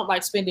 And you don't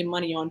like spending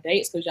money on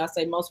dates because y'all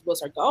say most of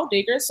us are gold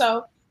diggers.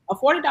 So a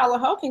 $40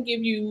 hoe can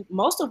give you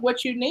most of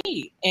what you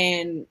need.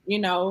 And, you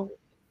know,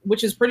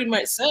 which is pretty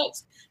much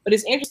sex. But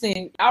it's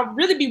interesting. I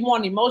really be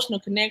wanting emotional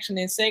connection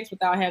and sex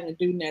without having to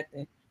do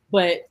nothing.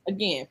 But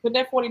again, put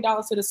that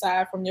 $40 to the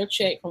side from your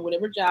check from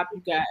whatever job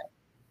you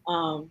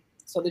got,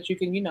 so that you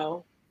can, you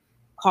know,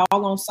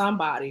 call on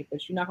somebody.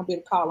 But you're not gonna be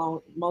able to call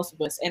on most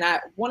of us. And I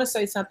want to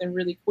say something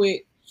really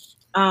quick.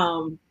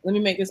 Let me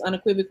make this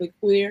unequivocally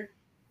clear.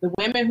 The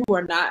women who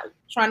are not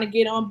trying to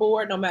get on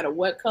board, no matter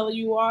what color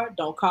you are,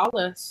 don't call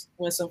us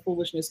when some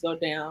foolishness go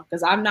down.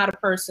 Because I'm not a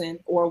person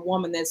or a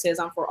woman that says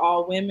I'm for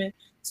all women.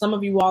 Some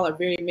of you all are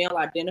very male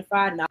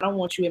identified, and I don't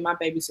want you in my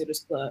babysitter's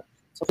club.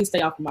 So please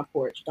stay off of my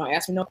porch. Don't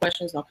ask me no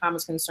questions, no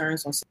comments,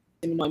 concerns. Don't send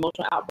me no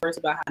emotional outbursts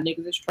about how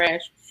niggas is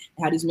trash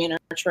and how these men are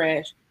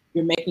trash.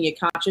 You're making a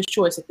conscious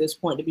choice at this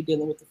point to be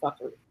dealing with the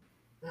fuckery.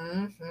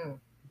 Mm-hmm.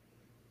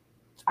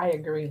 I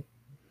agree.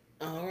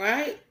 All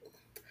right.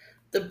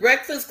 The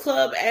Breakfast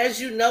Club, as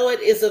you know it,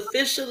 is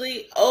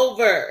officially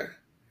over.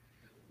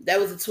 That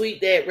was a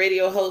tweet that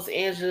radio host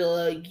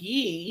Angela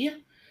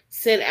Yee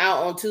sent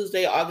out on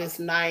Tuesday, August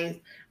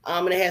 9th.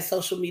 And it had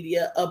social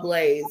media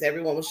ablaze.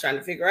 Everyone was trying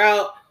to figure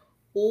out,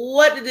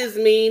 what did this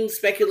mean?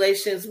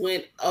 Speculations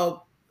went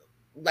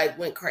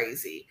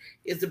crazy.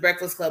 Is the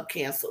Breakfast Club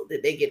canceled?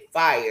 Did they get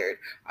fired?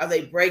 Are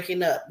they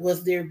breaking up?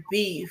 Was there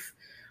beef?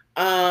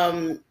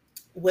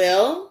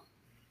 Well,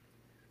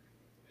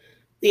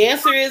 the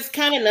answer is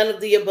kind of none of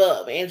the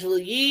above.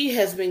 Angela Yee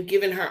has been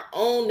given her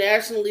own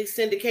nationally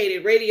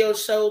syndicated radio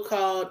show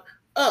called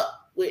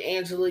Up with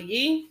Angela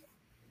Yee.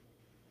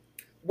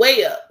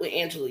 Way Up with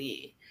Angela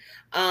Yee.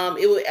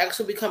 It will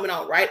actually be coming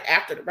out right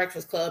after the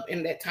Breakfast Club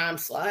in that time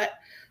slot.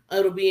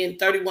 It'll be in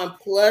 31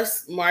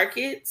 plus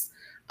markets.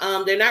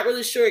 They're not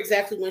really sure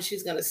exactly when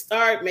she's going to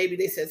start. Maybe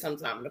they said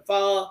sometime in the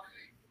fall.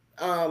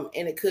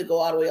 And it could go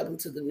all the way up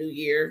into the new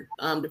year,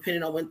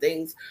 depending on when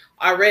things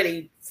are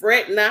ready.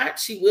 Fret not,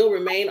 she will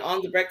remain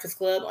on the Breakfast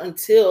Club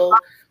until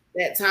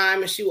that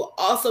time, and she will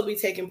also be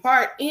taking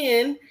part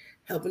in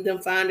helping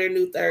them find their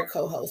new third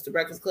co-host. The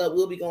Breakfast Club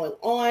will be going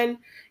on,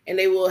 and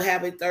they will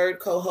have a third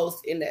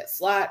co-host in that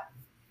slot.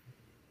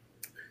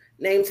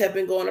 Names have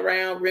been going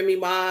around. Remy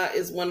Ma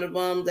is one of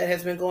them that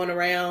has been going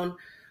around,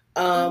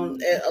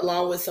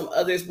 along with some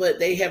others, but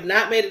they have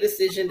not made a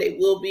decision. They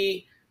will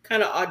be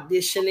kind of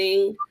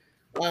auditioning,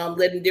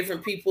 letting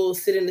different people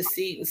sit in the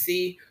seat and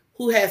see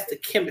who has the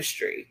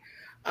chemistry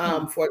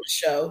for the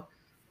show.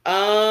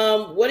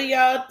 What do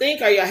y'all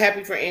think? Are y'all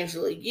happy for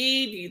Angela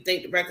Yee? Do you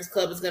think the Breakfast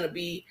Club is going to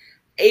be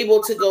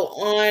able to go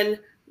on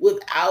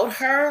without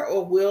her,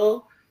 or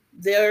will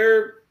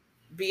there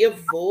be a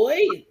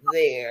void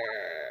there?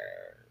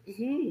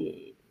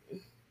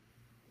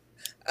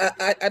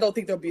 I don't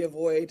think there'll be a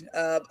void.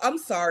 I'm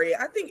sorry.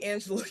 I think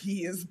Angela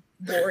Yee is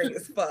boring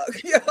as fuck.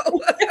 You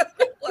know?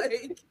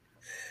 Like,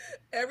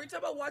 every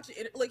time I watch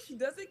it, like, she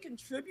doesn't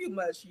contribute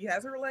much. She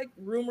has her, like,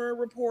 rumor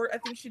report. I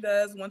think she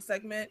does one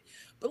segment.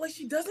 But, like,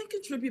 she doesn't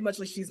contribute much.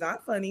 Like, she's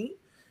not funny.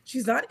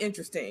 She's not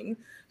interesting.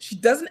 She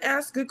doesn't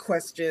ask good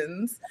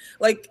questions.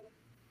 Like,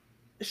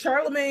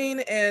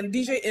 Charlamagne and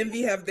DJ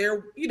Envy have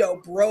their, you know,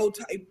 bro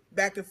type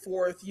back and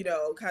forth, you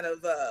know, kind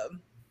of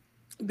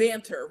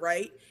banter,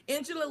 right?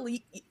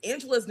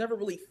 Angela's never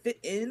really fit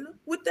in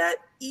with that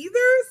either.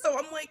 So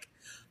I'm like,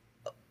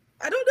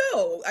 I don't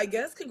know. I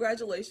guess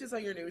congratulations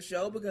on your new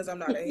show, because I'm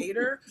not a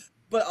hater,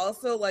 but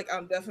also, like,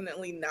 I'm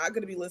definitely not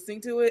going to be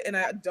listening to it. And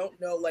I don't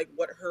know, like,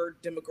 what her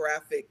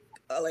demographic,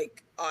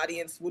 like,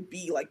 audience would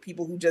be. Like,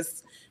 people who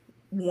just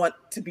want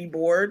to be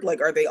bored.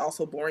 Like, are they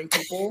also boring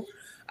people?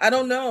 I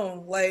don't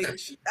know. Like,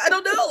 I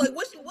don't know. Like,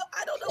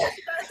 I don't know what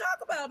you guys talk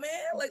about, man.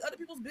 Like, other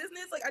people's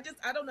business. Like,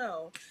 I don't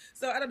know.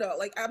 So I don't know.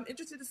 Like, I'm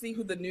interested to see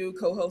who the new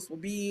co-host will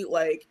be.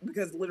 Like,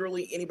 because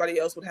literally anybody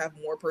else would have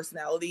more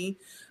personality.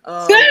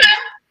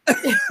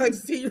 I've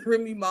seen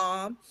Remy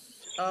Ma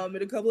in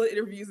a couple of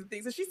interviews and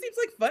things, and she seems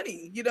like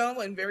funny, you know,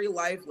 and very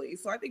lively.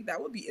 So I think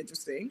that would be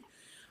interesting.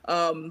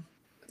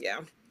 Yeah,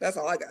 that's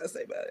all I gotta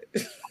say about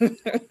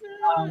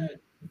it.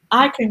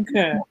 I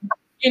concur.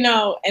 You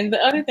know, and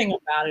the other thing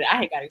about it, I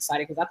had got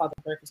excited because I thought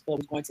the Breakfast Club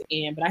was going to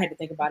end, but I had to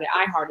think about it.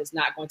 iHeart is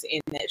not going to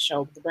end that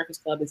show. The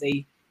Breakfast Club is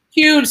a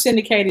huge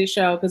syndicated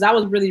show, because I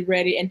was really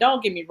ready. And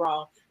don't get me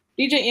wrong,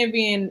 DJ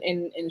Envy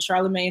and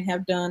Charlamagne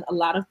have done a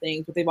lot of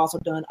things, but they've also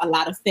done a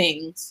lot of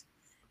things.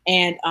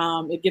 And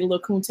it get a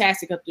little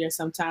coontastic up there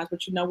sometimes,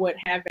 but you know what?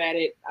 Have at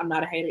it. I'm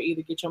not a hater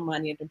either. Get your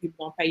money, and then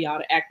people gonna pay y'all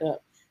to act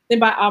up. Then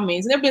by all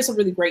means, and there have been some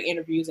really great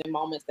interviews and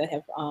moments that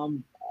have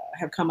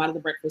come out of the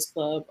Breakfast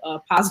Club,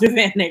 positive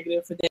and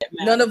negative for that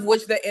matter. None of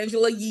which that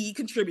Angela Yee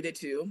contributed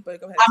to.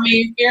 But go ahead. I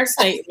mean, fair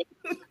statement.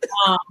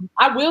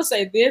 I will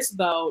say this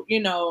though,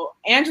 you know,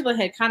 Angela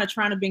had kind of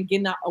trying to been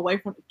getting away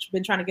from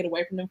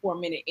them for a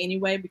minute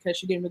anyway, because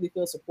she didn't really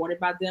feel supported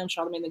by them,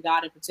 Charlamagne the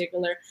God in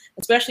particular,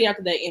 especially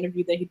after that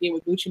interview that he did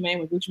with Gucci Mane,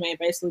 when Gucci Mane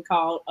basically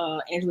called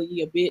Angela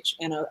Yee a bitch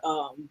and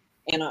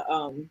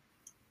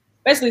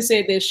basically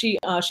said that she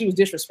was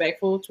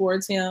disrespectful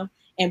towards him.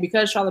 And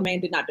because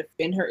Charlamagne did not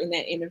defend her in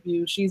that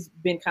interview, she's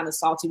been kind of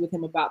salty with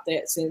him about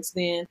that since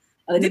then.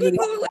 Did he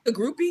call her like a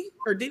groupie,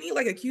 or didn't he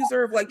like accuse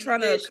her of like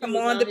trying to come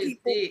on to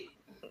people?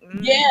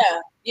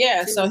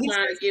 Yeah. So he's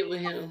trying to get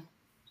with him.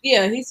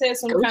 Yeah, he said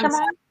some kind of.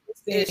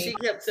 And she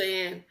kept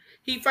saying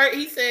he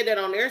said that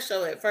on their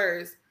show at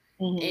first,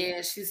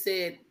 and she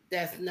said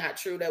that's not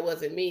true. That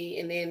wasn't me.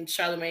 And then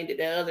Charlamagne did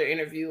that other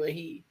interview, and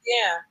he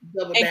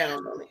doubled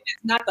down on it.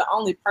 It's not the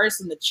only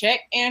person to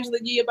check Angela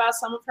Yee about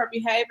some of her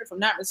behavior. If I'm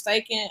not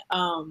mistaken,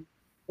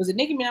 was it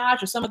Nicki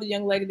Minaj or some other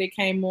young lady that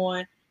came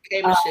on?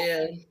 K.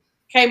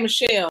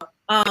 Michelle.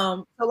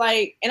 So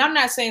like, and I'm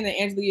not saying that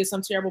Angela Yee is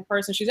some terrible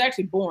person. She's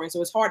actually boring,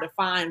 so it's hard to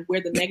find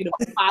where the negative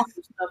and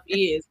positive stuff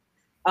is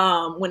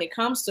when it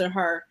comes to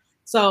her.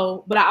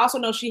 So, but I also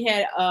know she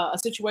had a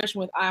situation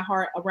with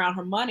iHeart around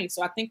her money.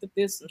 So I think that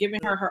this giving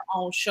her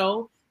own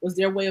show was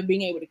their way of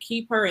being able to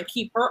keep her and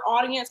keep her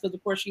audience, because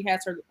of course she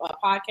has her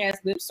podcast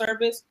Lip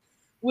Service,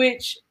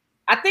 which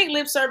I think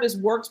Lip Service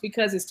works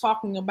because it's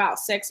talking about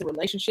sex and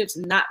relationships,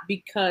 not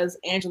because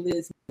Angela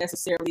is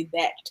necessarily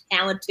that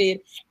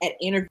talented at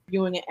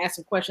interviewing and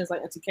asking questions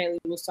like Auntie Kaylee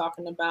was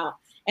talking about.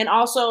 And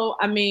also,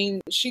 I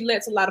mean, she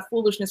lets a lot of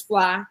foolishness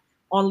fly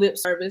on Lip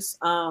Service.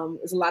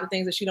 There's a lot of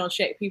things that she don't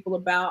check people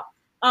about.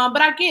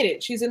 But I get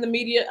it. She's in the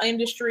media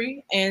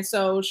industry, and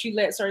so she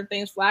lets certain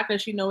things fly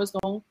because she knows it's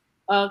going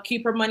to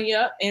keep her money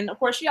up. And of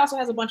course, she also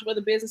has a bunch of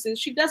other businesses.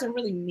 She doesn't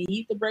really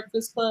need the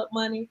Breakfast Club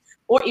money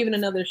or even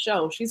another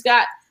show. She's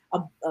got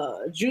a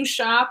juice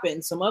shop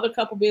and some other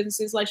couple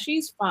businesses. Like,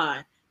 she's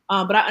fine.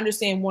 But I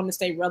understand wanting to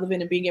stay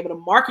relevant and being able to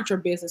market your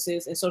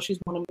businesses, and so she's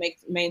going to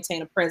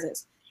maintain a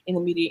presence in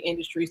the media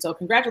industry. So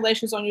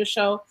congratulations on your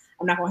show.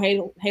 I'm not going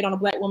to hate on a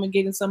Black woman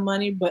getting some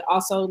money, but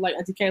also, like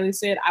Auntie Kaylee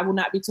said, I will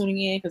not be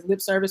tuning in because Lip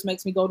Service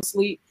makes me go to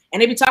sleep.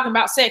 And they be talking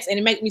about sex and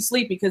it makes me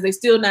sleepy because they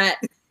still not.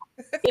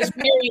 It's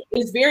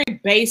very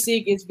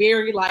basic. It's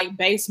very like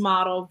base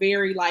model,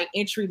 very like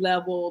entry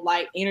level,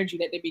 like energy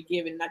that they be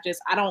giving. And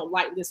I don't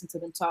like listening to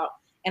them talk.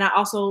 And I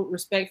also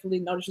respectfully,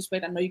 no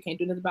disrespect, I know you can't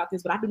do nothing about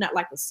this, but I do not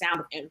like the sound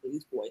of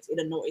Angela's voice. It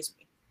annoys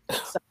me.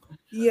 So,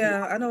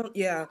 I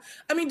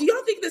mean, do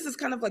y'all think this is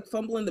kind of like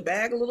fumbling the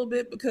bag a little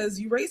bit?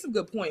 Because you raised some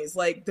good points.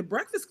 Like, the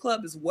Breakfast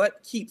Club is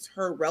what keeps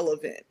her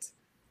relevant.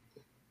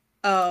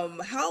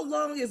 How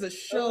long is a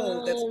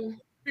show that's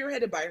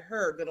spearheaded by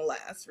her gonna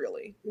last,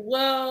 really?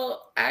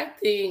 Well, I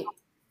think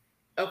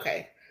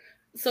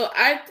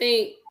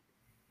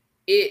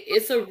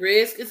it's a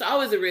risk. It's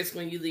always a risk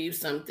when you leave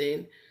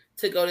something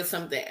to go to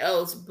something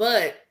else.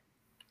 But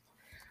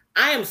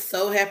I am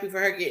so happy for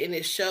her getting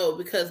this show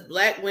because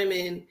Black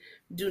women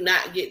do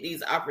not get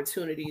these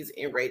opportunities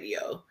in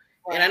radio.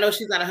 Right. And I know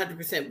she's not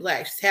 100%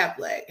 Black. She's half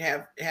Black,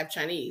 half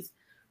Chinese.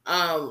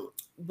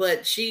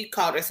 But she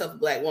called herself a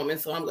Black woman,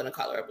 so I'm going to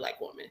call her a Black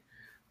woman.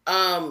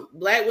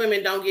 Black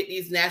women don't get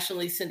these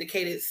nationally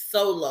syndicated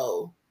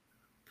solo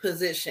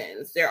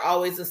positions. They're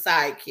always a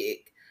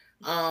sidekick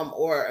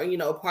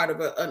or, part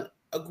of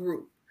a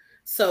group.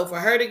 So for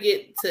her to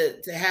get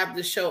to have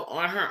the show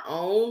on her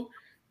own,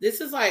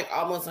 this is like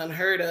almost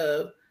unheard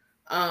of.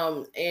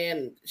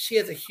 And she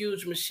has a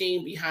huge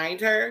machine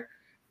behind her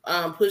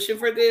pushing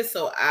for this.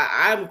 So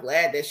I'm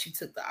glad that she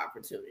took the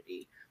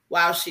opportunity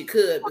while she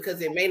could,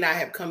 because it may not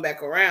have come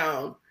back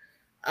around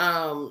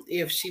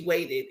if she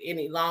waited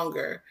any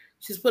longer.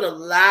 She's put a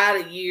lot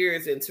of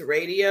years into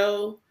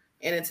radio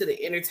and into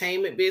the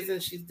entertainment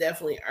business. She's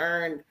definitely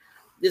earned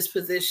this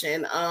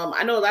position.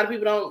 I know a lot of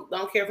people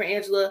don't care for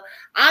Angela.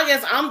 I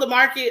guess I'm the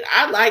market.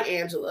 I like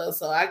Angela,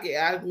 so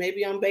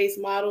maybe I'm base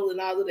model and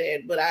all of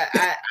that, but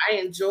I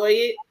enjoy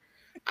it.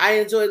 I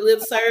enjoy Lip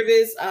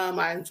Service.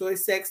 I enjoy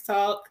Sex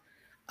Talk,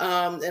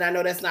 and I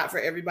know that's not for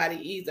everybody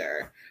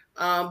either.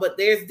 But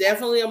there's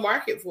definitely a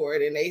market for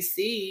it, and they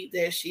see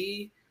that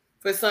she,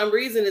 for some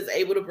reason, is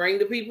able to bring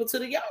the people to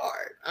the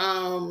yard.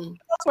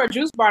 That's where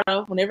Juice Bar,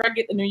 though. Whenever I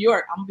get to New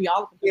York, I'm gonna be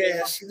all up.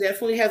 Yeah, she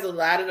definitely has a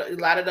lot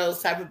of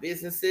those type of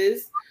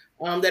businesses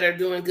that are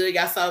doing good.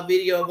 Y'all saw a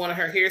video of one of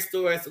her hair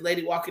stores, the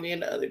lady walking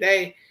in the other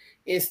day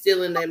and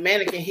stealing that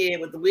mannequin head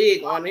with the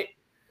wig on it.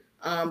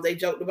 They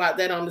joked about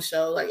that on the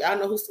show. Like, y'all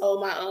know who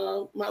stole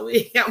my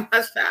wig out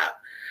my shop.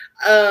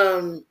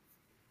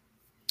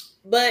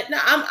 But no,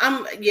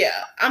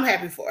 I'm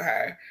happy for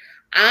her.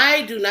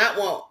 I do not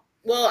want.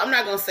 Well, I'm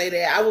not gonna say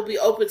that. I will be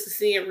open to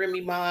seeing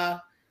Remy Ma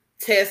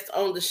test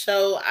on the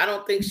show. I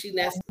don't think she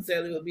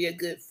necessarily would be a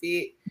good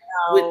fit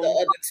with the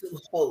other two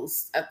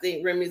hosts. I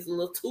think Remy's a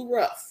little too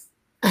rough.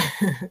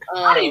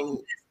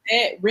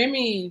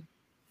 Remy,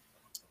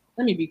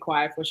 let me be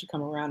quiet before she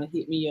come around and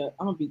hit me up.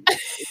 I'm gonna be.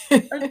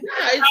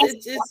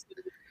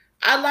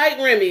 I like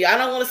Remy. I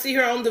don't want to see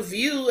her on The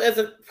View as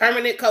a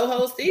permanent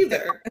co-host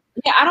either.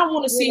 Yeah, I don't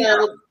want to see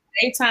her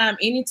daytime.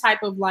 Any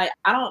type of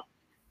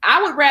I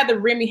would rather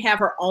Remy have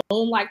her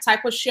own like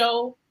type of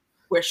show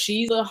where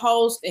she's a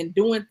host and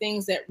doing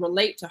things that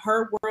relate to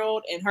her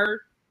world and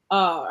her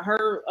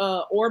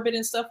orbit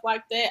and stuff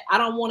like that. I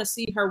don't want to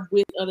see her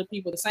with other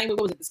people. The same way,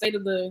 what was it, the State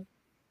of the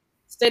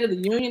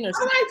Union or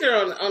something? I liked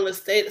her on the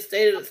State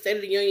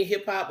of the Union,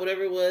 hip hop,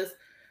 whatever it was.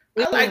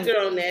 I liked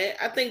her on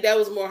that. I think that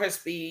was more her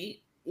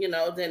speed,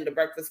 than the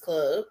Breakfast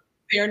Club.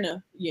 Fair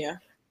enough, yeah.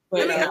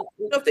 But I don't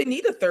know if they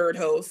need a third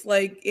host.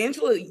 Like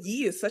Angela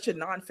Yee is such a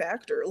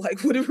non-factor.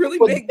 Like, would it really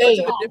make much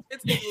of a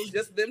difference if it was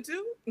just them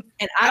two?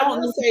 And I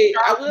will say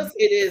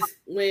this: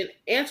 when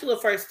Angela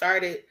first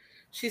started,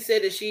 she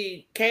said that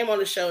she came on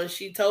the show and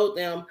she told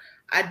them,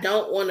 "I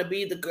don't want to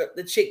be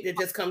the chick that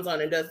just comes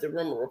on and does the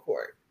rumor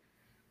report,"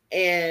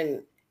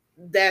 and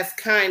that's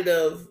kind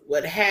of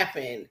what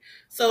happened.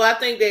 So I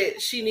think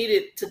that she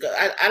needed to go.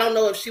 I don't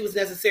know if she was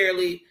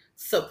necessarily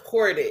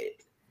supported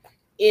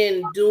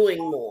in doing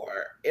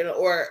more,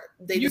 or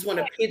they just want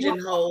to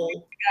pigeonhole. You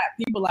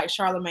got people like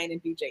Charlamagne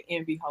and DJ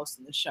Envy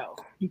hosting the show.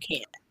 You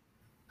can't.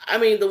 I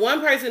mean, the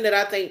one person that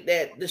I think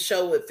that the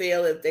show would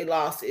fail if they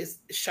lost is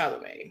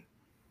Charlamagne.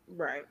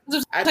 Right.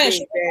 I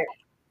think that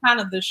kind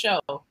of the show,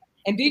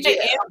 and DJ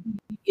Envy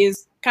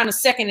is kind of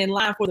second in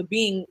line for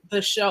being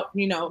the show.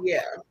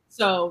 Yeah.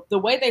 So the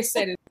way they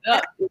set it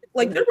up,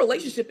 like their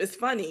relationship is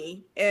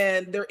funny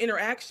and their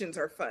interactions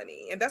are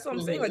funny, and that's what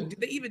I'm saying. Like, do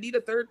they even need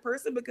a third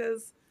person?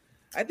 Because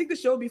I think the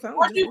show would be fine.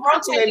 They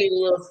need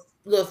a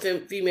little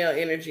female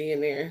energy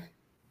in there.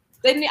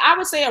 I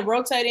would say a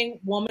rotating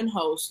woman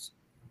host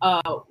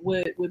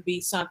would be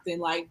something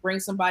like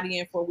bring somebody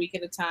in for a week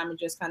at a time and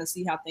just kind of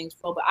see how things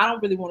flow. But I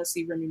don't really want to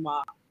see Remy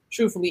Ma,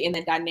 truthfully, in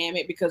that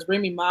dynamic, because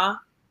Remy Ma,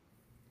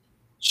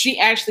 she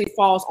actually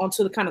falls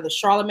onto the kind of the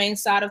Charlamagne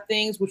side of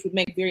things, which would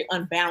make very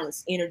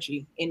unbalanced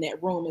energy in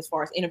that room as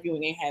far as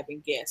interviewing and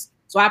having guests.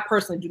 So I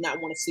personally do not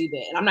want to see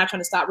that. And I'm not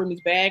trying to stop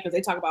Remy's bag because they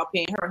talk about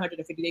paying her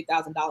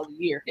 $158,000 a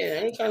year. Yeah,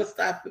 I ain't trying to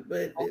stop it,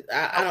 but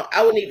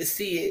I would need to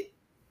see it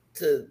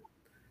to.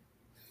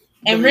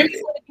 And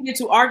Remy's going to get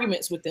into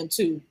arguments with them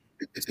too.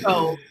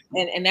 So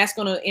and that's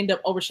going to end up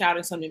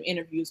overshadowing some of them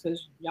interviews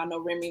because y'all know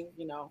Remy,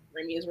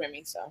 Remy is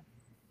Remy. So.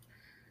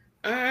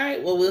 All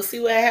right. Well, we'll see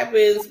what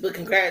happens. But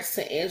congrats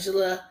to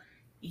Angela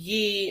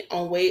Yee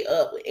on Way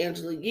Up with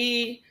Angela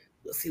Yee.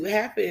 We'll see what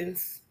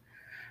happens.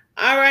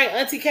 All right,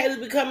 Auntie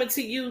Kaylee, be coming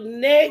to you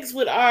next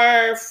with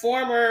our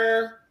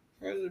former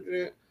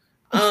president,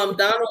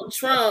 Donald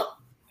Trump.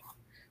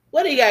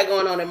 What do you got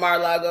going on in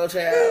Mar-a-Lago,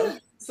 child?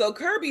 So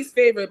Kirby's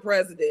favorite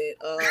president,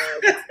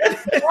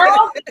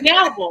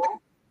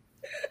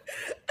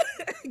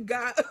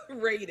 got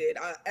raided,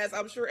 as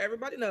I'm sure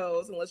everybody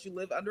knows, unless you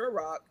live under a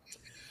rock.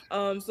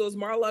 So his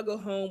Mar-a-Lago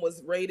home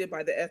was raided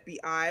by the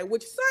FBI,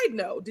 which, side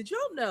note, did y'all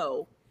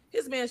know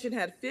his mansion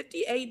had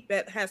 58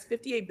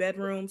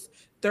 bedrooms,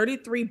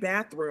 33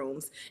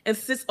 bathrooms, and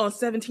sits on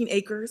 17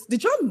 acres?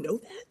 Did y'all know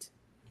that?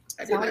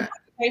 I did not.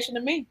 Patient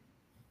to me.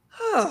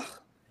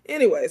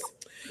 Anyways,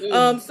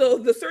 so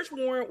the search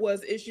warrant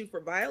was issued for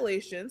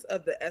violations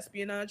of the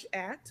Espionage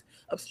Act,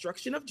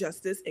 obstruction of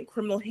justice, and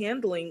criminal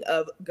handling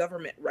of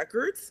government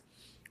records.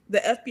 The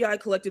FBI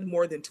collected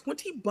more than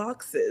 20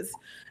 boxes,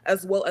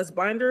 as well as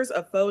binders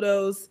of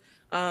photos,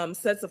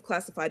 sets of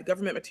classified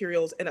government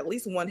materials, and at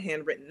least one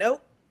handwritten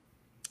note.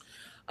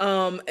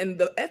 And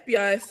the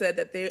FBI said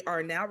that they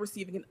are now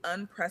receiving an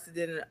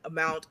unprecedented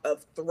amount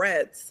of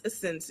threats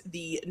since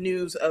the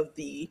news of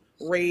the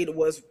raid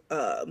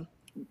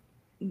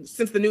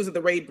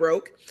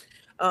broke.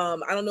 I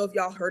don't know if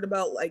y'all heard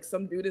about, like,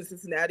 some dude in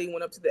Cincinnati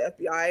went up to the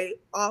FBI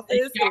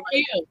office.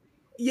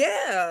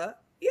 Yeah.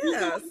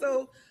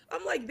 So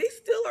I'm like, they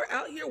still are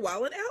out here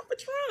wilding out for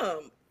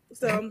Trump.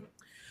 So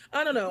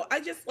I don't know.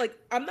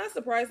 I'm not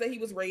surprised that he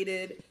was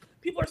raided.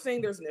 People are saying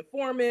there's an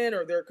informant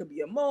or there could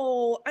be a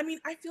mole. I mean,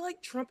 I feel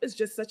like Trump is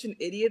just such an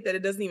idiot that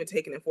it doesn't even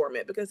take an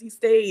informant because he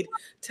stayed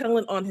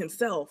telling on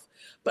himself.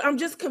 But I'm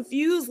just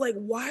confused. Like,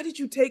 why did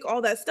you take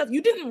all that stuff?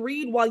 You didn't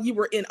read while you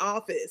were in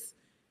office.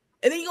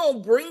 And then you're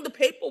going to bring the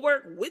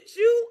paperwork with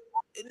you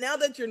now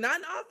that you're not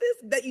in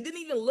office that you didn't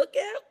even look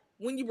at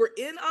when you were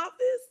in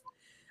office?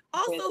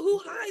 Also, who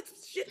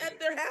hides shit at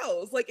their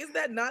house? Like, is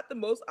that not the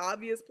most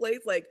obvious place?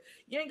 Like,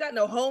 you ain't got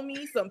no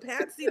homie, some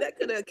patsy that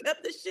could have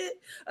kept the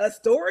shit, a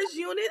storage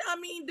unit? I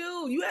mean,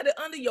 dude, you had it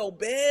under your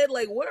bed.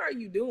 Like, what are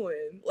you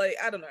doing? Like,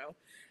 I don't know.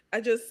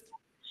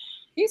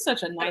 He's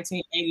such a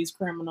 1980s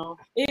criminal.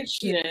 It's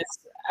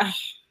just,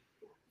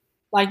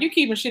 like, you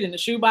keeping shit in the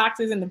shoe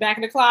boxes in the back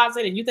of the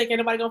closet and you think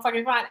anybody gonna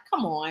fucking find it?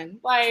 Come on,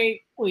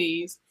 like,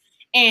 please.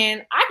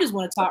 And I just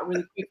want to talk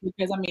really quickly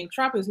because, I mean,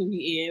 Trump is who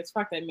he is.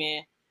 Fuck that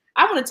man.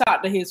 I want to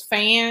talk to his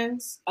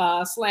fans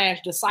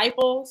 /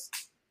 disciples.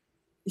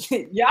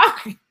 Y'all,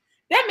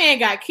 that man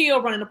got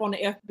killed running up on the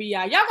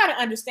FBI. Y'all got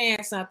to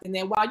understand something,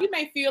 that while you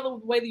may feel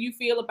the way that you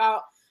feel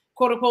about,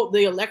 quote unquote,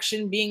 the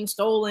election being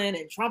stolen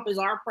and Trump is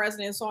our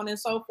president and so on and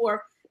so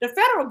forth, the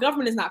federal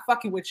government is not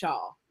fucking with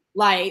y'all.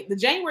 Like, the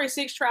January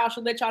 6th trial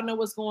should let y'all know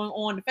what's going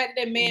on. The fact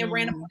that man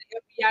ran up on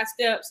the FBI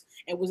steps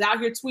and was out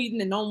here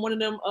tweeting and on one of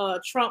them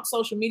Trump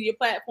social media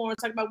platforms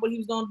talking about what he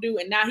was going to do,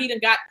 and now he done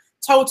got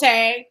toe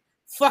tagged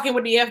fucking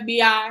with the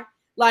FBI.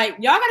 Like,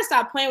 y'all got to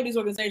stop playing with these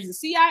organizations. The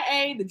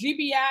CIA, the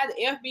GBI,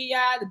 the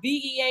FBI, the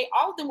DEA,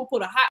 all of them will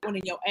put a hot one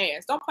in your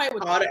ass. Don't play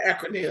with all the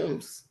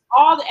acronyms.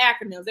 all the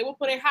acronyms. They will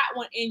put a hot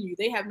one in you.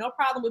 They have no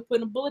problem with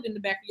putting a bullet in the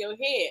back of your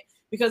head,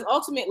 because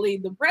ultimately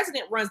the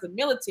president runs the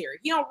military.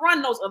 He don't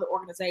run those other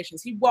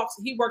organizations. He works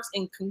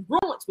in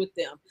congruence with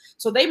them.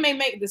 So they may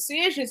make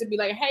decisions and be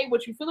like, hey,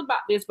 what you feel about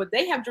this? But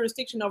they have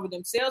jurisdiction over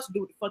themselves to do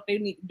what the fuck they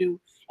need to do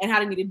and how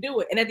they need to do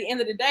it. And at the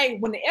end of the day,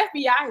 when the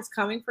FBI is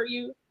coming for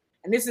you,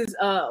 and this is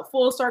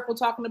full circle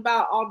talking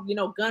about all,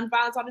 gun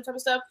violence, all this type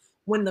of stuff.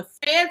 When the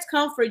feds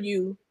come for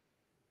you,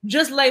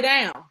 just lay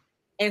down.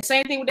 And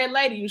same thing with that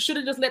lady. You should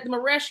have just let them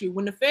arrest you.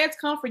 When the feds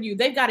come for you,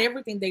 they've got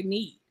everything they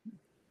need.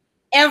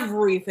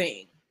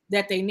 Everything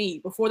that they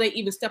need before they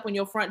even step on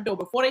your front door.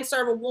 Before they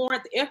serve a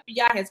warrant, the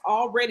FBI has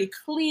already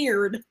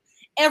cleared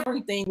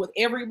everything with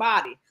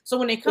everybody. So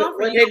when they come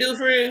for you, they do,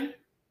 friend?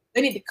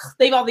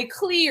 They've already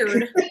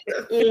cleared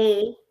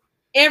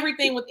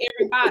everything with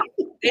everybody.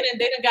 They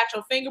done got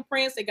your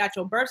fingerprints, they got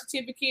your birth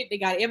certificate, they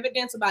got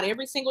evidence about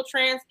every single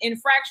trans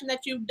infraction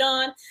that you've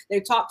done.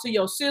 They've talked to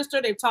your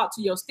sister, they've talked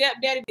to your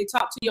stepdaddy, they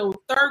talked to your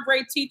third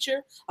grade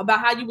teacher about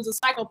how you was a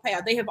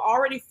psychopath. They have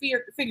already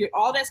figured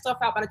all that stuff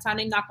out by the time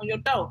they knock on your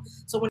door.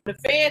 So when the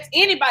feds,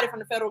 anybody from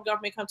the federal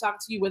government come talking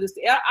to you, whether it's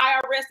the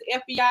IRS, the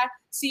FBI,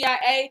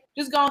 CIA,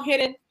 just go ahead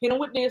and hit them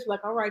with this,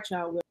 like, all right,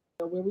 y'all,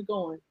 where we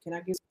going? Can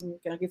I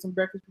get some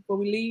breakfast before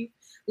we leave?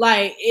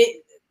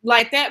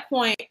 Like that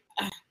point.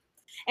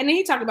 And then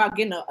he talked about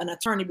getting an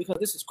attorney because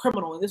this is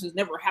criminal and this has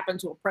never happened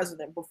to a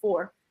president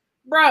before.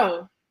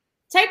 Bro,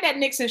 take that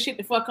Nixon shit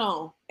the fuck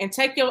on and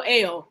take your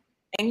L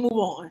and move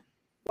on.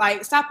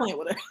 Like, stop playing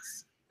with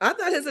us. I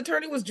thought his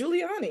attorney was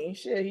Giuliani.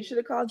 Shit, he should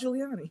have called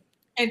Giuliani.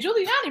 And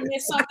Giuliani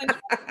meant something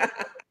here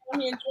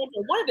in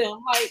Georgia. One of them,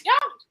 like,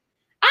 y'all,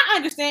 I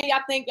understand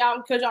y'all think y'all,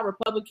 because y'all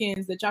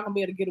Republicans, that y'all gonna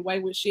be able to get away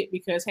with shit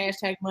because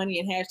hashtag money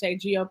and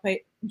hashtag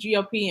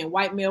GOP and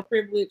white male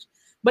privilege.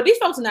 But these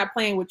folks are not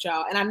playing with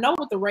y'all. And I know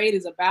what the raid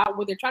is about.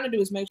 What they're trying to do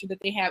is make sure that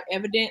they have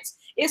evidence.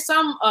 It's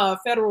some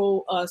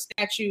federal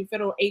statute,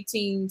 federal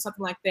 18,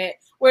 something like that,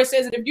 where it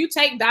says that if you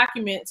take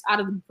documents out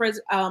of the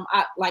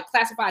like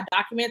classified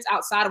documents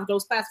outside of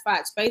those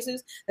classified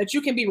spaces, that you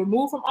can be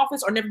removed from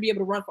office or never be able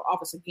to run for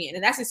office again.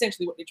 And that's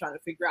essentially what they're trying to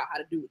figure out how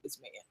to do with this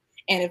man.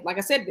 And if, like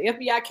I said, the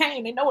FBI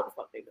came, they know what the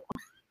fuck they're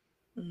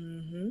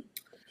doing.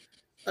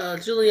 Mm-hmm.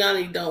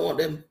 Giuliani don't want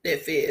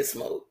that Fed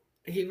smoke.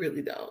 He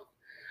really don't.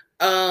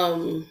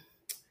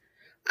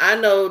 I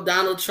know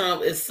Donald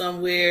Trump is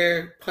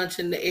somewhere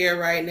punching the air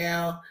right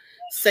now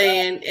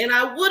saying, and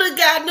I would have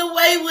gotten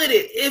away with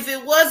it if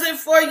it wasn't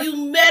for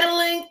you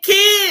meddling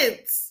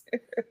kids.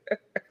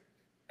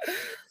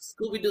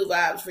 Scooby-Doo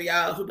vibes for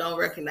y'all who don't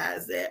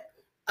recognize that.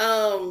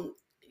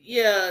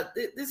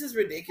 This is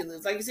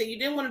ridiculous. Like you said, you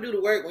didn't want to do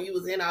the work when you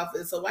was in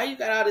office. So why you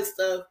got all this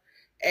stuff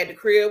at the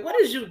crib?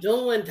 What is you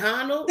doing,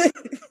 Donald?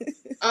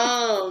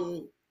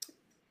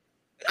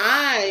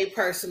 I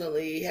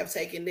personally have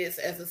taken this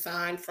as a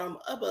sign from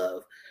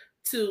above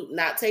to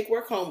not take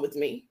work home with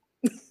me.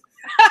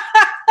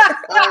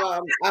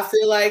 I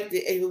feel like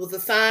it was a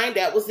sign.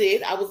 That was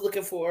it. I was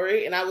looking for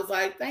it. And I was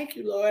like, thank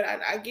you, Lord.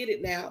 I get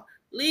it now.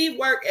 Leave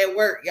work at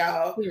work,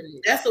 y'all.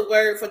 That's the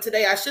word for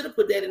today. I should have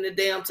put that in the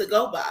damn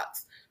to-go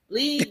box.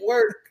 Leave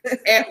work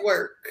at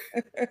work.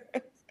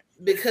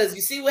 Because you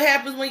see what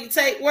happens when you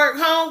take work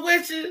home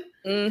with you?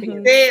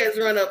 Mm-hmm. Bears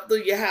run up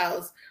through your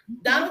house.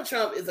 Donald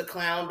Trump is a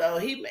clown, though.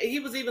 He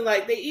was even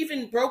like, they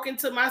even broke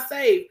into my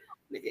safe.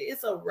 Nigga,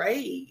 it's a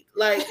raid.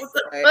 Like, what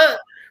the fuck?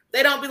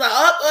 They don't be like,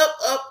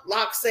 up,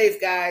 lock safe,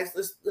 guys.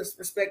 Let's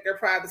respect their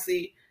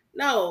privacy.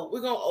 No,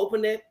 we're gonna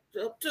open it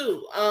up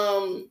too.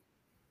 I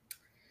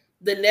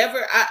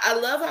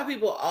love how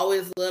people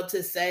always love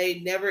to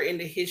say never in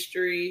the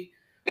history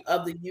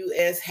of the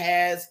U.S.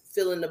 has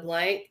fill in the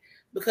blank,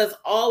 because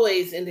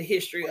always in the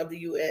history of the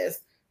U.S.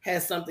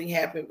 has something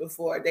happened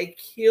before. They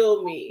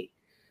kill me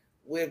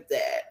with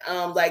that.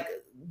 Like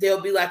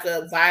there'll be like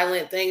a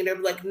violent thing and they'll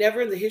be like,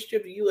 never in the history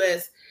of the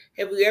U.S.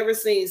 have we ever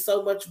seen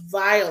so much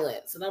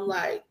violence. And I'm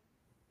like,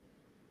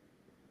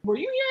 were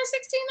you here in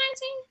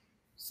 1619?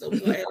 So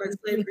like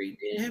slavery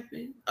didn't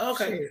happen.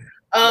 Okay.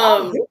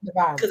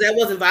 Because that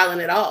wasn't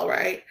violent at all,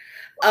 right?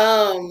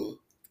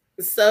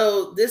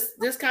 So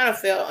this kind of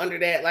fell under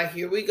that, like,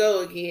 here we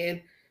go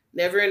again.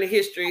 Never in the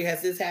history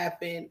has this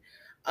happened.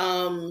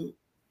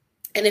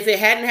 And if it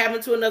hadn't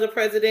happened to another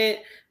president,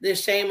 then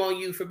shame on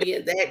you for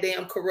being that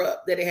damn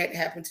corrupt that it had to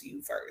happen to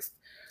you first.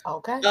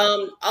 Okay.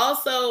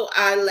 Also,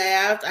 I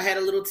laughed. I had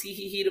a little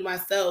tee-hee-hee to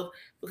myself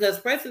because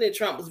President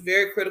Trump was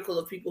very critical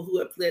of people who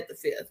have pled the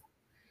Fifth,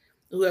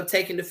 who have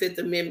taken the Fifth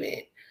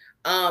Amendment.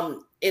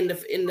 In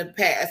the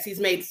past, he's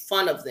made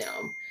fun of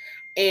them.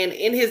 And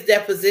in his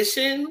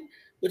deposition,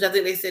 which I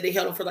think they said they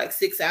held him for like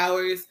 6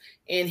 hours,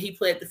 and he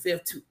pled the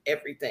Fifth to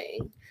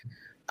everything.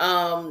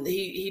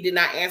 He did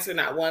not answer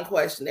not one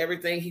question.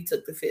 Everything he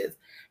took the Fifth.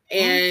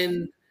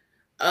 And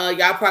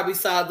y'all probably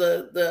saw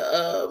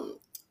the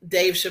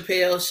Dave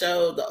Chappelle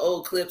show, the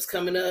old clips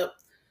coming up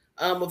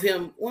of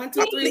him 1,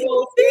 2, 3,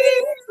 4.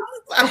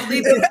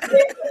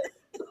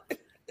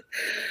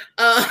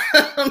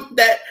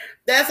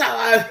 That's how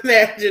I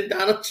imagine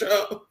Donald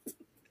Trump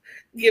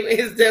giving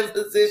his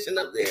deposition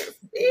up there.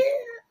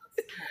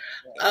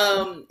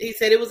 He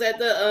said it was at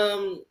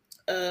the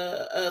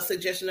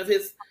suggestion of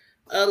his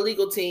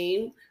legal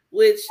team,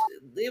 which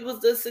it was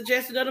the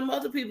suggestion of the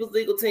other people's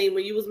legal team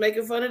when you was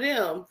making fun of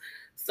them.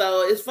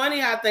 So it's funny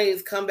how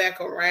things come back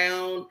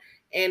around,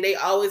 and they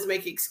always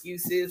make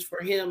excuses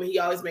for him, and he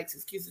always makes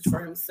excuses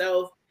for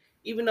himself,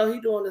 even though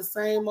he's doing the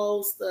same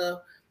old stuff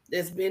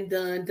that's been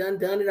done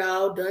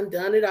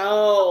it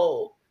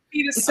all.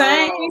 Be the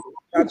same.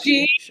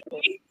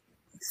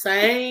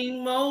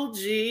 Same OG.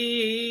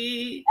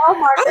 Oh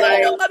my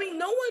God! I mean,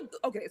 no one.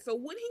 Okay, so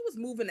when he was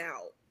moving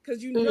out,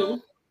 because you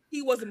know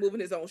he wasn't moving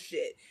his own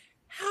shit.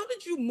 How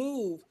did you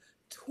move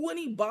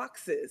 20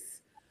 boxes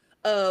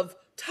of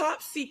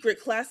top secret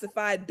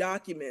classified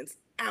documents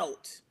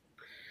out?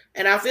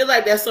 And I feel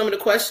like that's some of the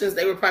questions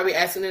they were probably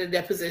asking in the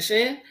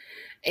deposition,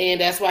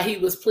 and that's why he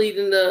was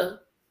pleading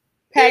to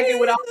pack it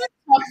with all the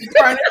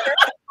furniture.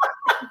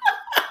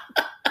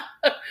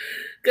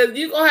 Because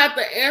you're going to have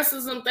to answer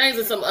some things,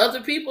 and some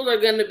other people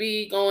are going to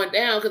be going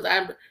down, because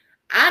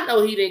I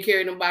know he didn't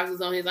carry them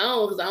boxes on his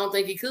own, because I don't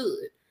think he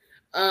could.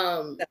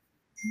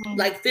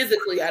 Like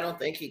physically, I don't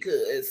think he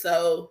could.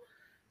 So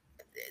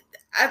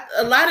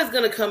a lot is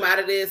going to come out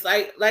of this.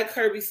 Like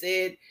Kirby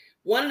said,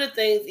 one of the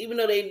things, even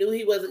though they knew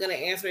he wasn't going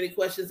to answer any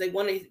questions, they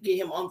wanted to get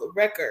him on the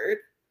record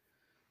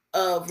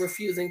of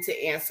refusing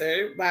to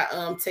answer by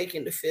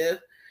taking the fifth.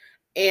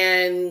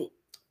 And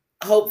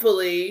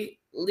hopefully,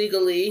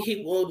 legally,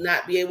 he will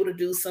not be able to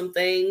do some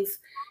things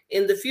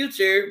in the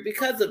future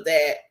because of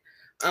that.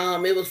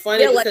 It was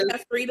funny because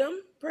like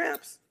freedom,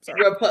 perhaps.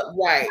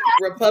 Right.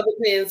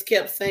 Republicans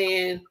kept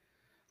saying,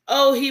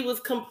 "Oh, he was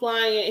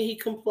compliant. He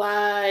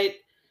complied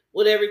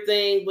with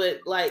everything,"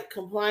 but like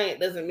compliant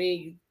doesn't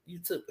mean you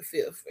took the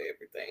fifth for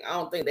everything. I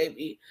don't think they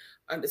be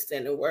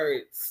understanding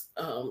words,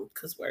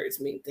 because words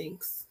mean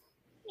things.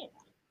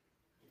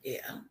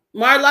 Yeah.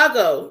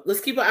 Mar-a-Lago, let's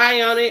keep an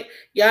eye on it.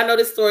 Y'all know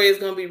this story is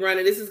going to be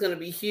running. This is going to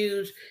be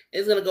huge.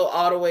 It's going to go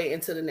all the way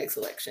into the next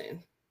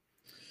election.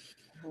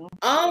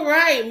 All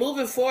right.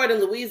 Moving forward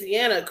in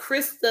Louisiana,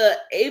 Krista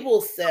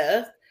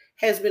Abelseth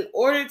has been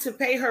ordered to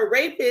pay her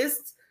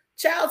rapist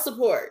child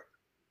support.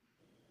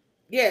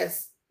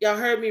 Yes, y'all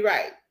heard me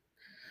right.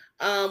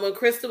 When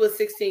Krista was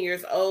 16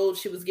 years old,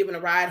 she was given a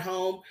ride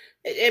home,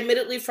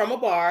 admittedly from a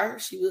bar.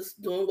 She was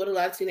doing what a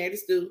lot of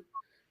teenagers do,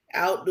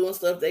 out doing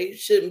stuff they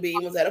shouldn't be,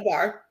 was at a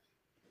bar.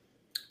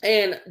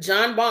 And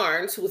John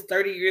Barnes, who was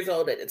 30 years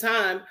old at the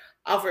time,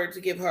 offered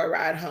to give her a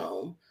ride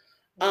home.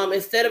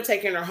 Instead of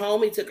taking her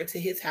home, he took her to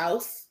his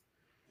house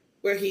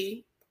where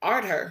he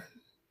arred her.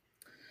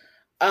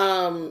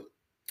 And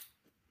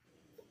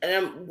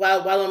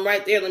while I'm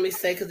right there, let me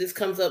say, because this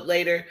comes up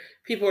later,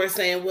 people are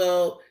saying,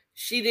 well,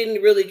 she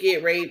didn't really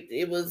get raped.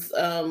 It was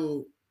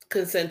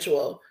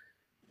consensual.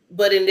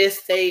 But in this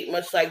state,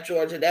 much like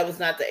Georgia, that was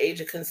not the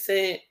age of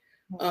consent.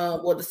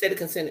 Well, the state of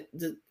consent,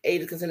 the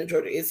age of consent in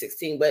Georgia is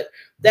 16, but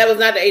that was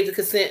not the age of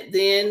consent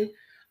then.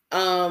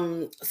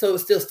 So it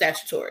was still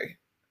statutory,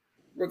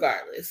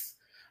 regardless.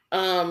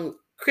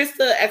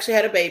 Krista actually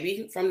had a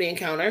baby from the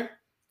encounter.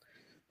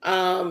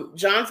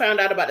 John found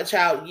out about the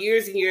child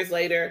years and years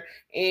later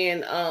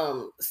and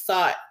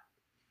sought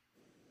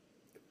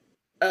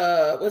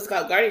what's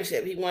called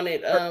guardianship. He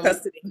wanted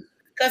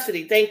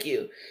custody. Thank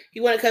you. He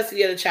wanted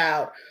custody of the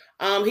child.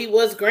 He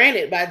was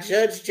granted by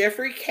Judge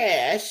Jeffrey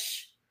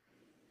Cash.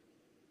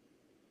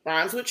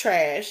 Rhymes with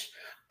trash.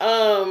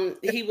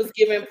 He was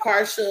given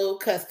partial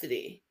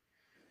custody.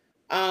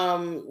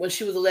 When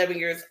she was 11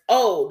 years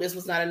old, this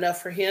was not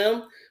enough for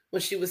him.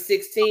 When she was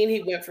 16,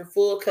 he went for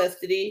full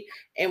custody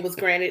and was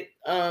granted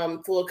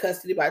full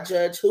custody by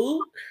Judge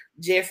who?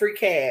 Jeffrey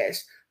Cash.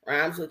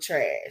 Rhymes with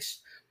trash.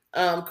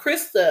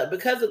 Krista,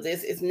 because of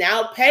this, is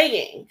now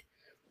paying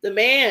the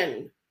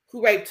man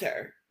who raped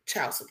her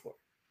child support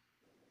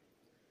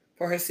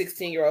for her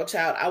 16-year-old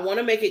child. I want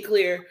to make it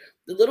clear,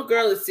 the little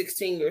girl is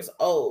 16 years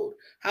old.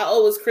 How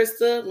old was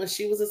Krista when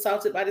she was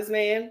assaulted by this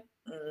man?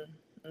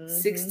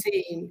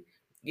 16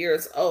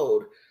 years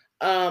old.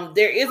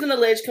 There is an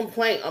alleged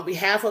complaint on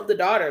behalf of the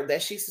daughter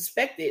that she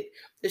suspected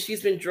that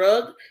she's been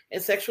drugged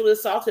and sexually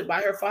assaulted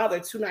by her father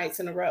 2 nights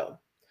in a row.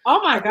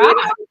 Oh my God.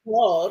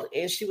 Called,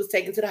 and she was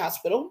taken to the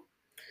hospital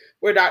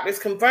where doctors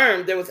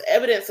confirmed there was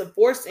evidence of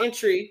forced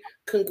entry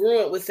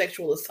congruent with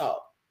sexual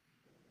assault.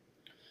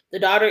 The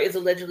daughter is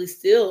allegedly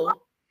still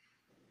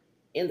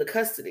in the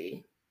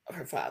custody of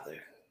her father.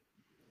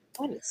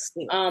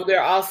 There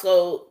are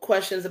also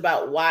questions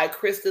about why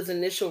Krista's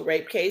initial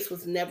rape case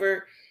was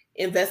never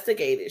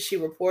investigated. She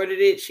reported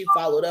it. She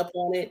followed up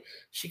on it.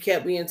 She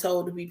kept being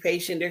told to be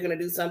patient. They're going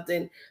to do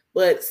something.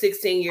 But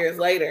 16 years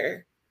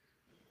later,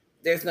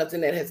 there's nothing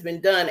that has been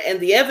done. And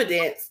the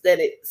evidence that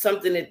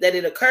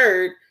it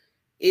occurred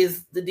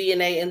is the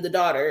DNA in the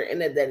daughter, and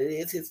that it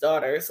is his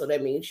daughter. So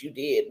that means you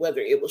did,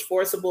 whether it was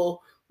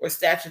forcible or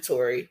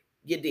statutory,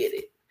 you did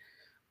it.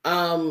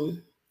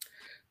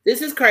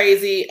 This is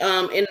crazy.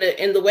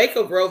 In the wake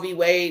of Roe v.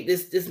 Wade,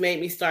 this made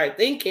me start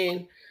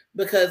thinking,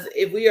 because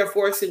if we are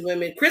forcing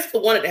women,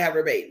 Krista wanted to have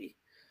her baby.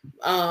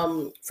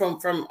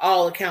 From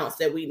all accounts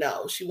that we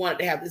know, she wanted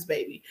to have this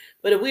baby.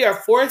 But if we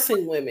are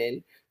forcing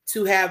women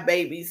to have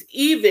babies,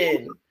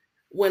 even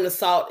when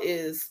assault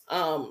is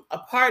a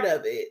part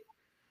of it.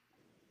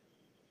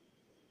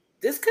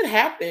 This could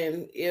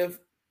happen if,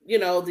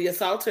 the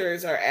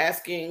assaulters are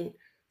asking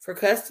for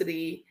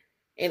custody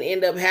and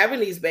end up having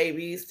these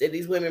babies that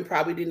these women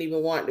probably didn't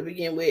even want to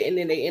begin with, and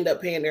then they end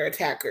up paying their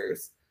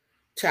attackers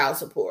child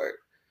support.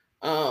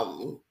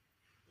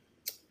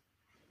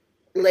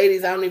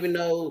 Ladies, I don't even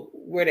know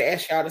where to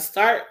ask y'all to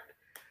start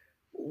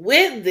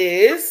with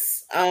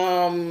this.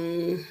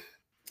 Does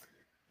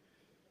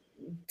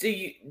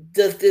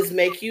this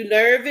make you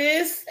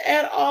nervous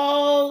at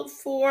all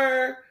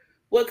for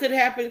what could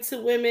happen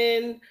to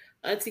women,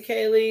 Auntie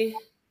Kaylee?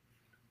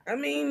 I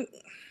mean,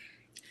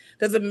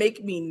 does it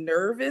make me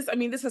nervous? I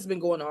mean, this has been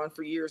going on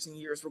for years and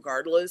years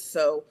regardless.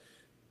 So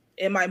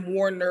am I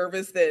more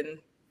nervous than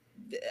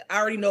I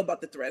already know about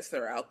the threats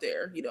that are out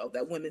there,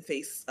 that women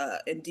face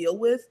and deal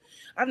with.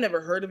 I've never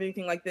heard of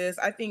anything like this.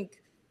 I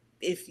think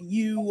if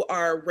you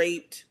are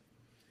raped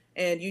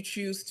and you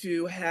choose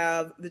to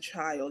have the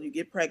child, you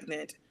get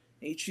pregnant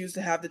and you choose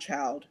to have the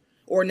child,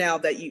 or now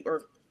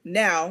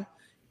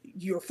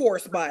you're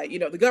forced by,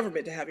 the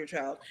government to have your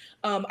child.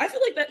 I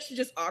feel like that should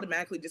just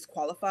automatically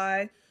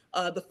disqualify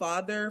the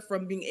father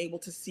from being able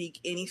to seek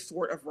any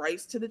sort of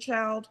rights to the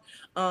child.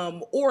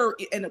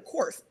 And of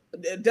course,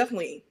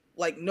 definitely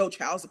like no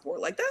child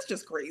support. Like, that's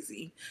just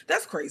crazy.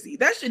 That's crazy.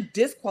 That should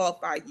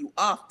disqualify you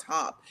off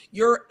top.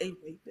 You're a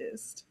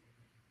rapist.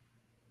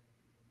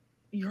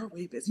 You're a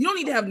rapist. You don't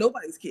need to have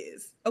nobody's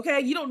kids.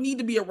 Okay. You don't need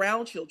to be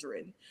around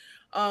children.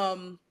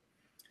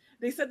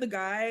 They said the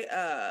guy,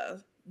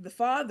 the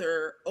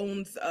father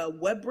owns a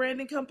web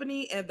branding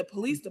company, and the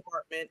police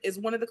department is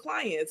one of the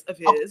clients of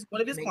his,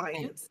 one of his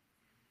clients.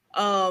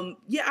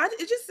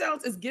 It just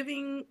sounds, it's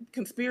giving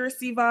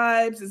conspiracy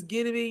vibes, it's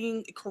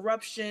giving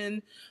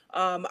corruption.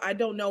 I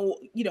don't know,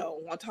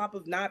 on top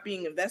of not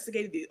being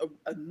investigated, the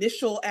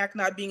initial act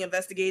not being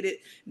investigated,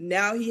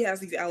 now he has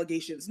these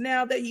allegations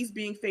now that he's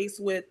being faced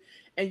with,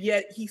 and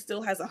yet he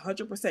still has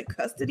 100%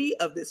 custody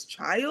of this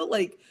child.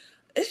 Like,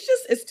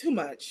 it's too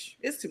much.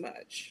 It's too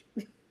much.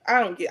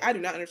 I do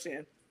not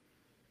understand.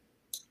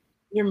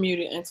 You're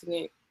muted,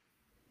 Antoinette.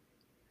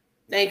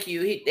 Thank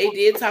you. They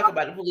did talk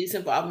about the police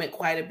involvement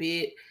quite a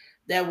bit.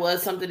 That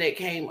was something that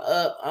came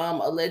up.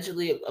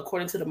 Allegedly,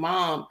 according to the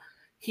mom,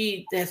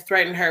 he has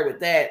threatened her with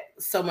that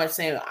so much,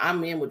 saying,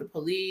 I'm in with the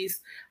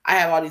police. I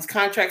have all these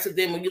contracts with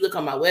them. When you look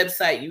on my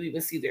website, you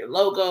even see their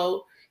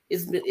logo.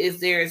 It's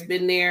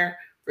been there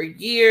for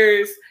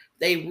years.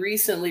 They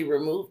recently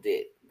removed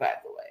it, by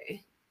the way.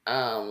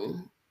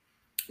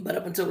 But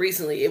up until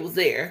recently, it was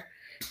there,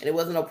 and it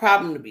wasn't no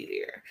problem to be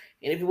there.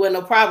 And if it wasn't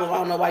no problem, I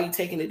don't know why you're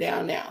taking it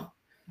down now.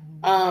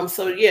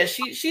 So yeah,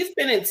 she's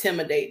been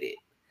intimidated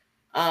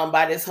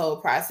by this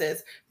whole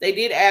process. They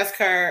did ask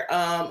her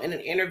in an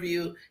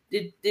interview,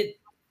 did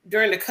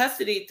during the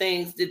custody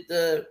things, did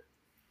the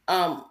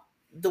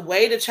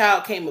way the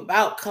child came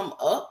about come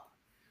up?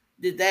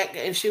 Did that?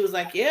 And she was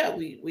like, yeah,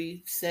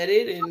 we said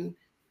it, and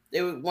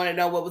they want to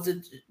know what was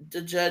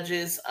the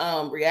judge's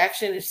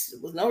reaction. It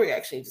was no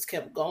reaction. He just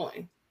kept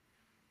going,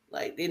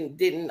 like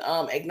didn't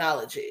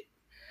acknowledge it.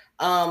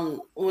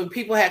 When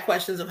people had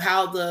questions of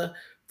how the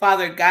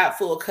father got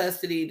full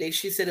custody,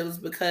 she said it was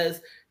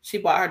because she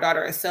bought her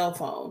daughter a cell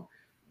phone.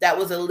 That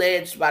was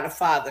alleged by the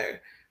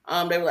father.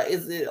 They were like,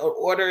 is it an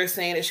order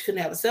saying that she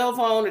couldn't have a cell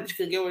phone, or she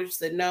couldn't get one? She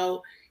said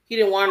no, he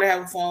didn't want her to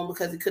have a phone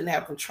because he couldn't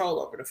have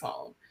control over the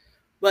phone.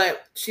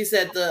 But she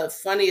said the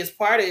funniest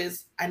part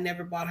is, I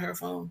never bought her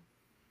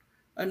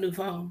a new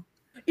phone.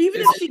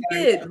 Even if she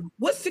did,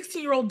 what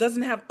 16-year-old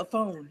doesn't have a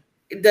phone?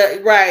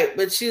 Right,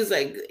 but she was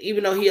like,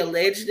 even though he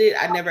alleged it,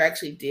 I never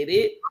actually did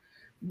it.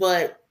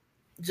 But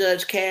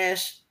Judge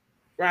Cash,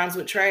 rhymes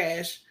with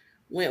trash,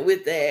 went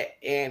with that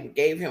and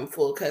gave him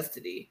full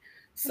custody.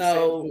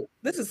 So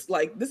this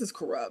is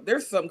corrupt.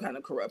 There's some kind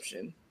of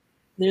corruption.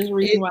 There's a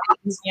reason why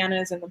Louisiana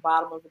is in the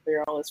bottom of the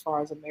barrel as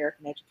far as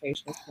American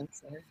education is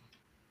concerned.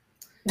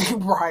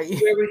 Right.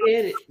 Where we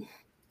headed.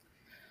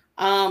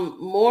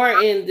 More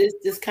in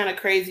this kind of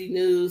crazy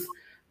news.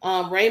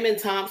 Raymond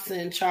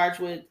Thompson,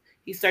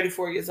 he's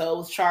 34 years old,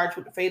 was charged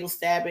with the fatal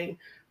stabbing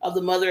of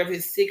the mother of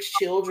his 6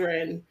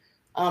 children.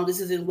 This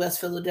is in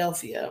West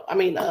Philadelphia.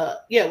 Might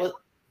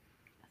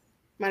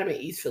have been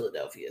East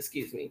Philadelphia,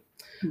 excuse me.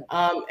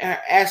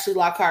 Ashley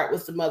Lockhart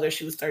was the mother.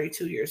 She was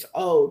 32 years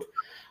old.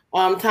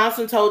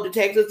 Thompson told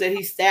detectives that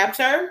he stabbed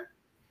her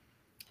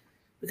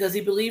because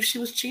he believed she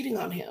was cheating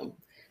on him.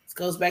 This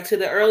goes back to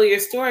the earlier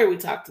story we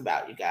talked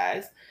about, you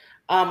guys.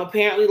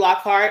 Apparently,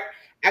 Lockhart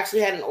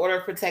actually had an order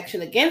of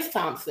protection against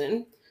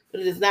Thompson,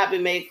 but it has not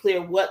been made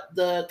clear what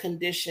the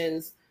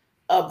conditions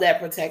of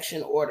that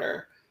protection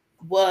order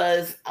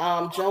was.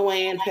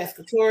 Joanne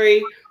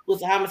Pescatori, who was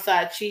the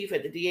homicide chief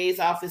at the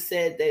DA's office,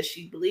 said that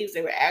she believes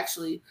they were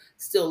actually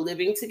still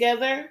living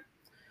together,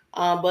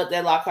 but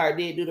that Lockhart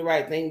did do the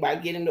right thing by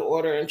getting the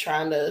order and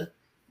trying to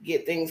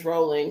get things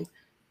rolling.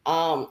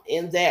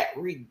 In that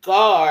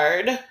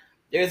regard,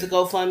 there's a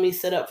GoFundMe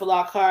set up for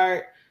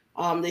Lockhart.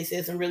 They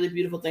said some really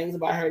beautiful things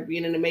about her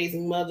being an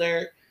amazing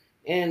mother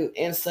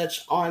and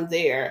such on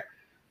there.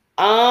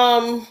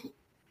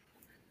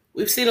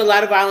 We've seen a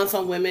lot of violence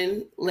on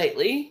women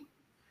lately,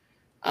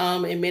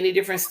 in many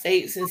different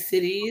states and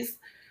cities,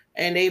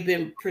 and they've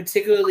been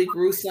particularly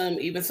gruesome,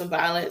 even some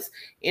violence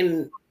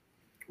in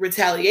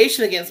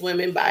retaliation against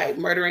women by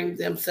murdering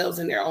themselves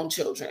and their own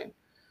children.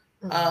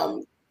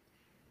 Mhm.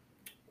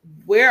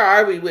 Where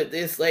are we with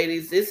this,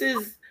 ladies? This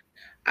is,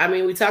 I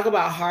mean, we talk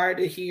about hard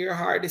to hear,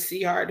 hard to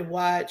see, hard to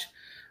watch.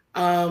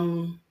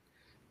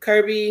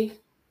 Kirby,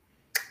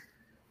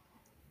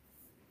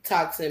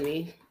 talk to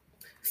me.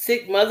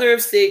 Sick mother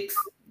of six,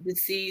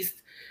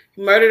 deceased,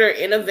 murdered her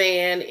in a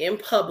van in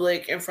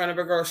public in front of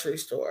a grocery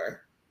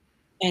store.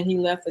 And he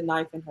left the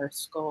knife in her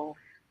skull.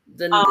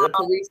 The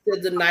police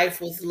said the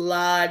knife was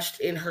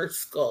lodged in her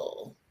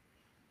skull.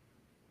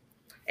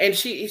 And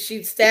he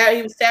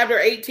stabbed her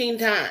 18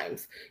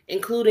 times,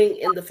 including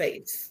in the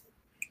face.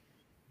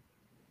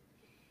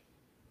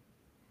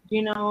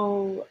 You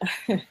know,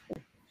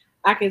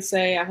 I could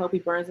say I hope he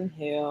burns in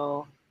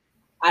hell.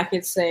 I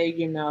could say,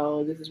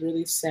 this is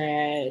really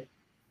sad.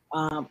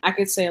 I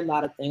could say a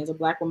lot of things. A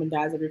black woman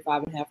dies every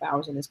 5.5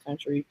 hours in this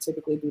country,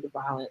 typically due to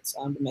violence,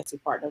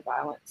 domestic partner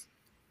violence.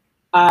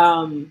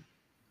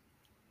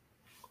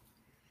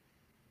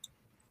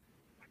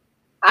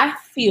 I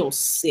feel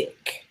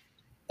sick.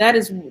 That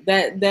is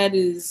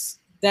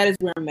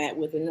where I'm at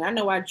with it. And I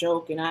know I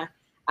joke and I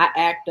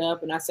act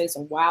up and I say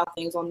some wild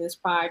things on this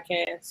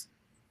podcast.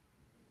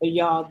 But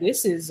y'all,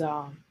 this is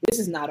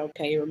not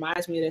okay. It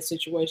reminds me of that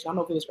situation. I don't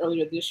know if it was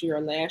earlier this year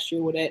or last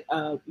year where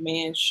that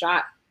man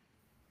shot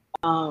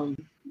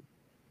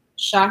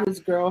his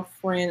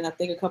girlfriend and I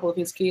think a couple of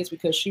his kids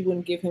because she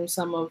wouldn't give him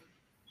some of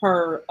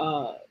her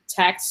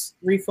tax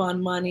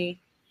refund money.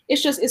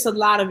 It's a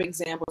lot of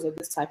examples of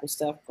this type of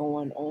stuff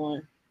going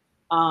on.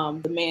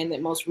 The man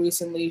that most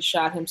recently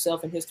shot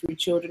himself and his 3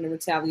 children in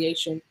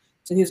retaliation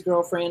to his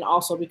girlfriend,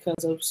 also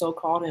because of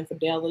so-called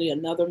infidelity.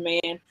 Another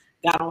man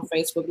got on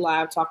Facebook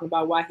Live talking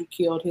about why he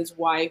killed his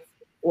wife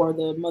or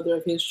the mother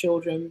of his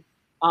children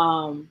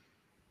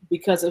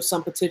because of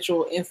some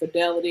potential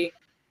infidelity.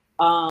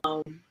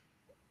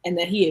 And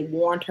that he had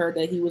warned her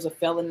that he was a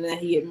felon and that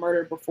he had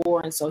murdered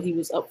before. And so he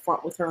was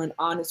upfront with her and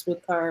honest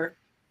with her.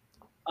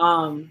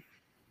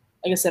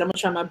 Like I said, I'm going to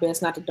try my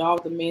best not to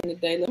dog the men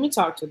today. Let me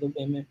talk to the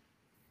women.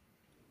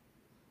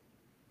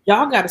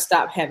 Y'all got to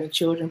stop having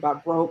children by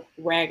broke,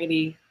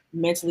 raggedy,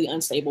 mentally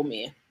unstable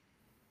men.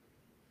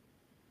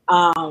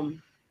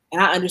 And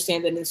I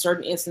understand that in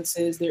certain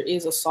instances there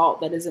is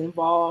assault that is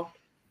involved.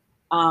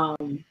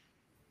 And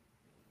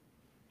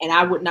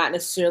I would not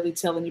necessarily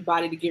tell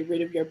anybody to get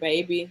rid of your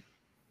baby.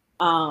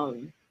 But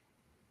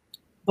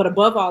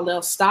above all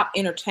else, stop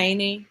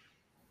entertaining,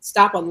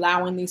 stop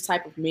allowing these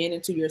type of men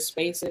into your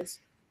spaces.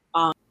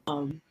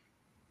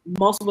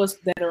 Most of us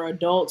that are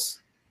adults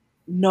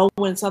know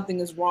when something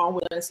is wrong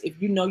with us.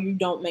 If you know you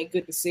don't make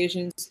good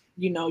decisions,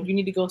 you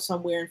need to go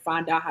somewhere and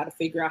find out how to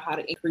figure out how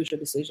to increase your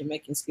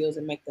decision-making skills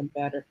and make them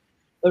better.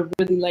 But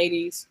really,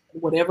 ladies,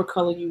 whatever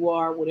color you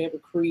are, whatever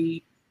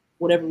creed,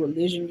 whatever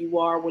religion you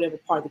are, whatever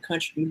part of the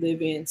country you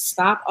live in,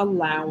 stop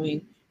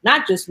allowing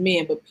not just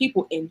men, but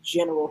people in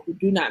general who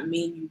do not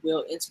mean you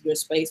well into your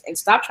space, and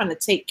stop trying to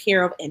take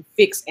care of and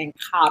fix and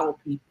coddle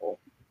people.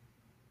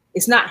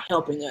 It's not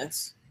helping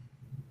us.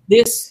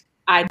 This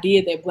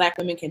idea that Black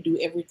women can do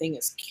everything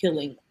is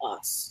killing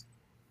us.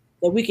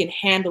 That we can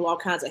handle all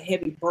kinds of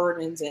heavy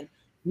burdens and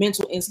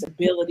mental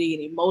instability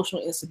and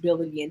emotional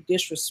instability and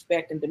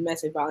disrespect and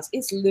domestic violence.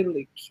 It's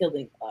literally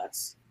killing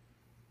us.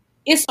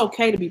 It's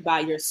okay to be by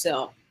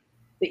yourself.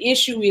 The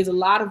issue is a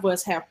lot of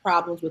us have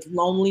problems with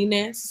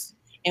loneliness,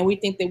 and we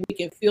think that we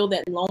can fill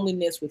that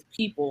loneliness with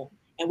people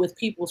and with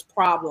people's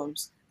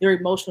problems, their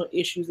emotional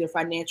issues, their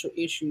financial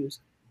issues.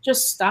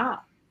 Just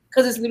stop,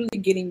 because it's literally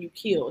getting you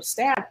killed.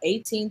 Stab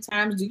 18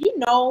 times. Do you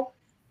know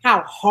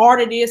how hard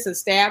it is to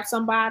stab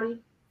somebody,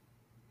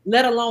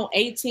 let alone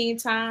 18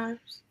 times?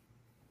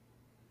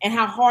 And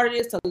how hard it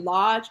is to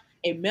lodge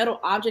a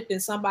metal object in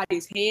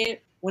somebody's head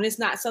when it's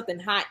not something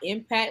high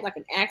impact like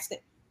an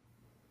accident?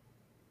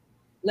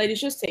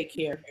 Ladies, just take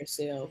care of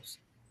yourselves.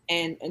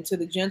 And to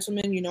the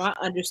gentlemen, I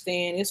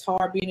understand it's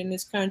hard being in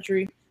this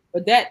country,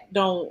 but that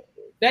don't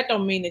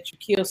mean that you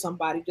kill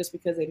somebody just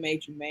because they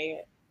made you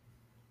mad.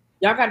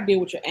 Y'all got to deal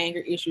with your anger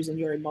issues and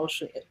your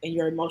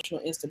emotional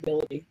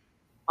instability.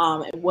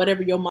 And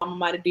whatever your mama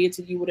might have did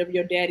to you, whatever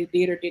your daddy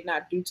did or did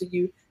not do to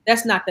you,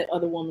 that's not that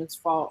other woman's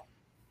fault.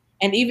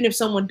 And even if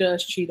someone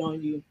does cheat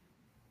on you,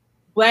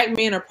 Black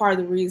men are part of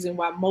the reason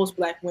why most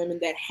Black women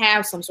that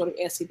have some sort of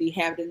STD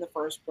have it in the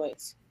first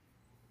place.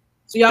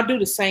 So y'all do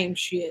the same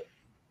shit,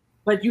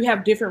 but you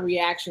have different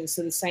reactions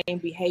to the same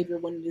behavior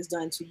when it is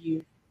done to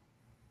you.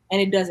 And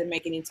it doesn't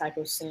make any type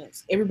of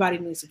sense. Everybody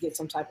needs to get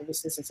some type of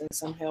assistance and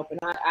some help. And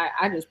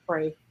I just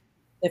pray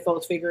that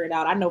folks figure it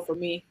out. I know for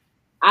me,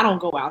 I don't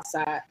go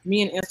outside.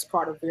 Me and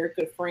Instacart are very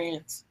good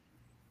friends.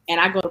 And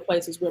I go to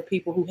places where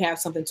people who have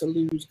something to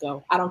lose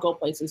go. I don't go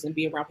places and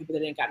be around people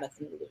that ain't got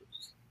nothing to lose.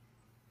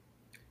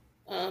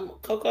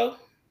 Coco?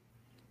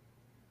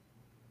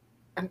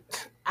 I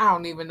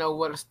don't even know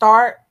where to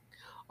start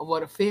or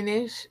where to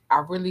finish. I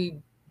really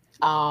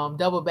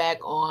double back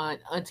on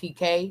Auntie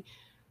K.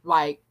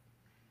 Like,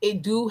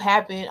 it do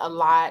happen a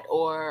lot,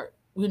 or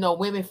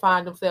women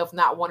find themselves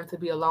not wanting to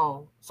be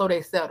alone, so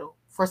they settle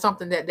for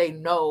something that they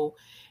know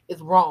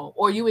is wrong,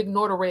 or you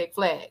ignore the red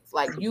flags.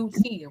 Like, you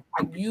see them,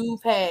 like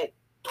you've had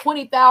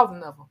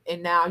 20,000 of them,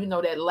 and now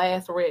that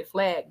last red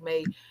flag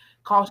may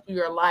cost you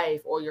your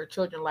life or your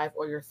children's life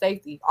or your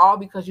safety, all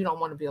because you don't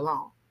want to be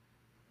alone.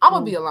 I'm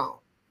gonna be alone.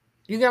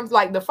 You get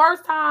like the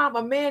first time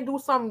a man do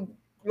something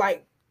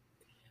like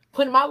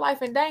putting my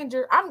life in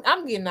danger,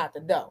 I'm getting out the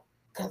door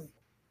because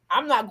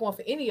I'm not going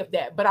for any of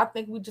that. But I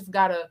think we just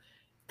gotta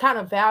kind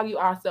of value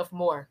ourselves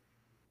more.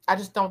 I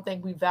just don't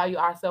think we value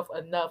ourselves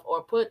enough,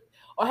 or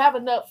have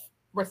enough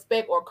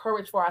respect or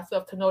courage for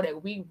ourselves to know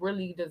that we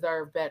really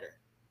deserve better.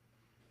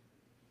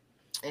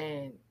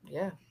 And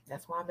yeah,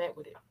 that's why I'm at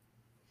with it.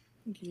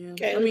 Yeah,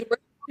 okay. I mean,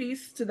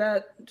 peace to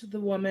the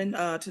woman,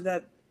 to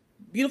that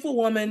beautiful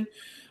woman.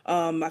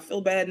 I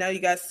feel bad now. You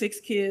got 6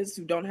 kids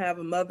who don't have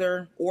a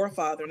mother or a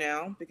father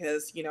now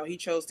because he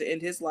chose to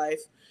end his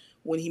life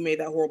when he made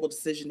that horrible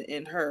decision to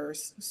end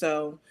hers.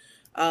 So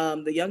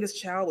the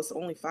youngest child was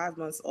only 5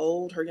 months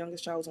old. Her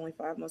youngest child was only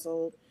 5 months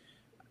old.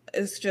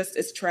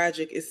 It's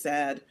tragic. It's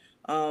sad.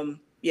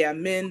 Yeah,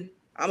 men.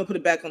 I'm gonna put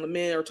it back on the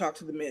men, or talk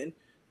to the men.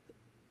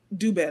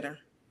 Do better.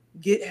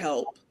 Get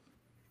help.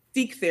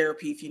 Seek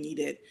therapy if you need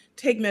it.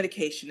 Take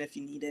medication if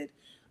you need it.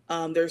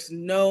 There's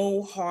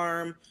no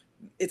harm.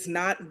 It's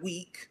not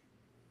weak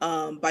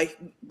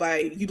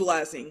by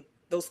utilizing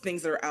those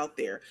things that are out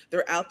there.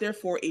 They're out there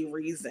for a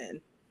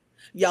reason.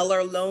 Y'all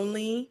are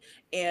lonely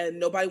and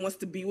nobody wants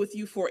to be with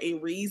you for a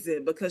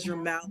reason, because you're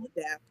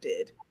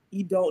maladapted.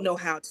 You don't know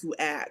how to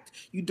act.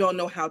 You don't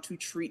know how to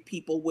treat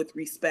people with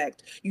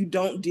respect. You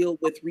don't deal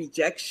with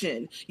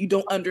rejection. You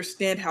don't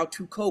understand how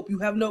to cope. You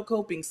have no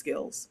coping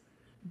skills.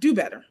 Do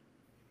better.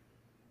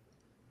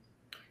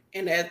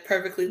 And that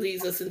perfectly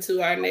leads us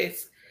into our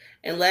next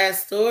and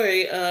last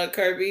story,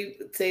 Kirby,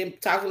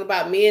 talking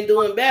about men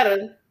doing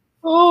better.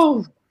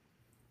 Oh,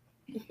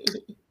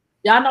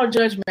 y'all know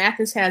Judge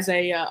Mathis has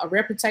a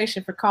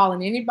reputation for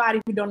calling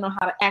anybody who don't know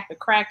how to act a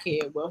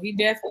crackhead. Well, he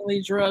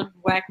definitely drugged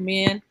Black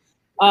men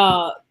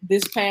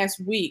this past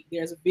week.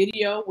 There's a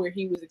video where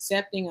he was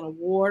accepting an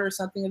award or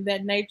something of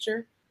that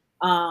nature.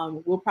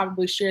 We'll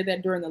probably share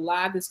that during the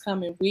live this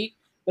coming week.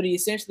 But he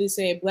essentially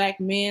said, Black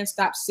men,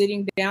 stop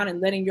sitting down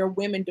and letting your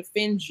women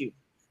defend you.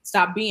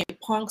 Stop being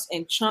punks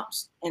and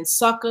chumps and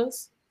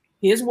suckers.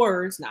 His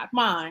words, not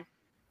mine.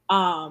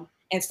 And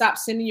stop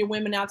sending your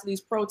women out to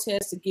these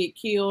protests to get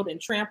killed and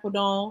trampled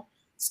on.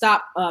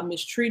 Stop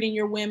mistreating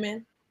your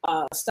women.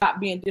 Stop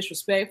being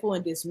disrespectful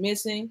and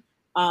dismissing.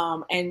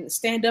 And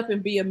stand up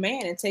and be a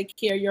man and take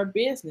care of your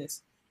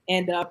business.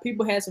 And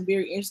people had some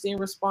very interesting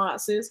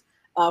responses.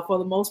 For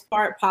the most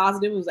part,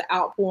 positive. It was an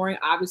outpouring,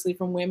 obviously,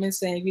 from women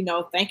saying,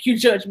 thank you,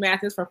 Judge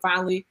Mathis, for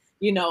finally,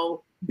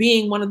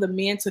 being one of the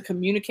men to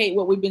communicate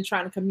what we've been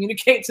trying to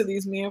communicate to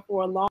these men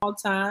for a long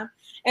time.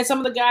 And some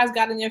of the guys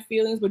got in their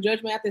feelings, but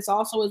Judge Mathis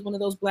also is one of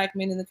those Black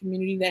men in the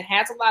community that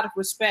has a lot of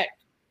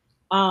respect,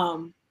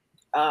 and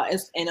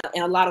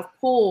a lot of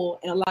pull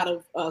and a lot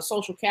of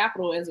social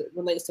capital as it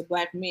relates to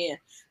Black men.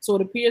 So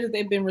it appears that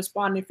they've been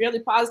responding fairly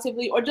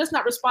positively, or just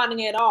not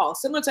responding at all.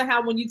 Similar to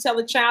how when you tell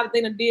a child that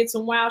they done did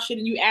some wild shit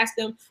and you ask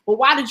them, well,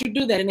 why did you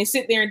do that? And they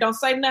sit there and don't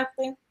say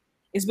nothing.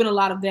 It's been a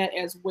lot of that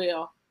as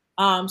well.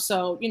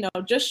 So,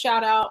 just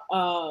shout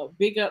out,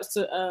 big ups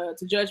to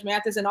Judge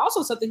Mathis. And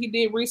also something he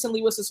did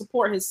recently was to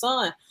support his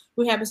son,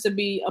 who happens to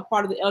be a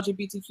part of the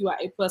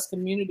LGBTQIA+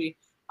 community.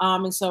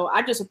 And so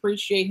I just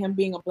appreciate him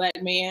being a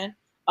Black man,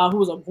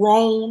 who is a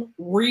grown,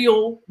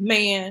 real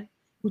man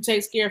who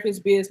takes care of his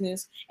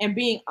business and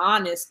being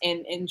honest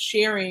and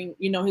sharing,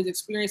 his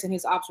experience and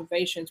his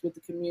observations with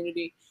the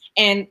community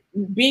and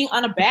being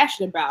unabashed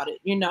about it.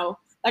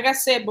 Like I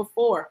said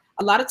before,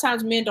 a lot of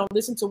times men don't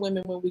listen to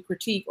women when we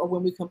critique or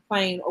when we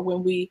complain or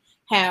when we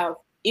have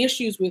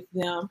issues with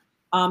them.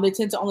 They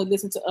tend to only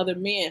listen to other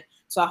men.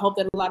 So I hope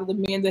that a lot of the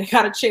men that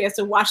got a chance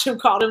to watch him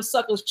call them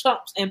suckers,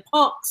 chumps, and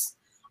punks,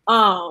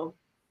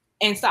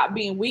 and stop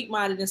being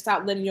weak-minded and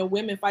stop letting your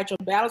women fight your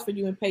battles for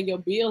you and pay your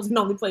bills and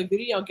only play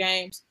video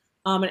games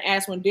and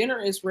ask when dinner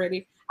is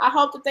ready. I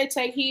hope that they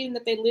take heed and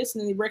that they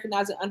listen and they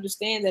recognize and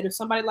understand that if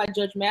somebody like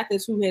Judge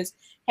Mathis, who has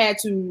had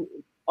to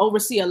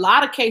oversee a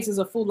lot of cases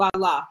of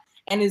foo-la-la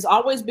and has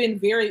always been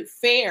very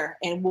fair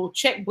and will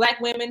check Black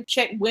women,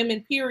 check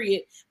women,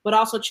 period, but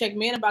also check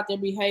men about their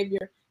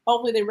behavior,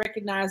 hopefully they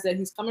recognize that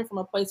he's coming from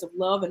a place of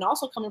love and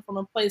also coming from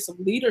a place of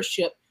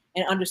leadership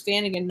and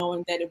understanding and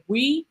knowing that if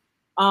we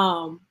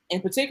and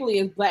particularly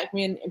as Black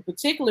men in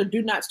particular,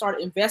 do not start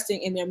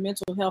investing in their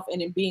mental health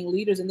and in being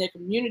leaders in their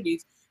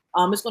communities,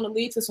 it's going to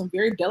lead to some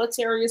very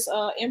deleterious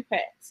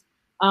impacts.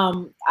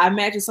 I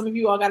imagine some of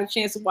you all got a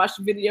chance to watch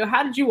the video.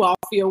 How did you all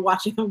feel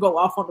watching him go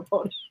off on the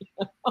podium?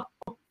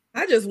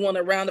 I just want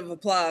a round of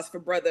applause for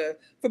brother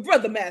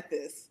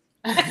Mathis.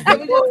 That's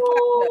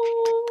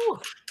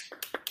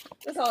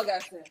all I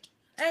got to say.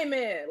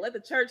 Amen. Let the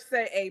church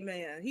say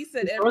amen. He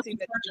said everything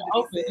that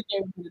he said. He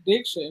gave a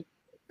benediction.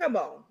 Come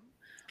on.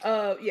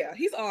 Yeah,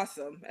 he's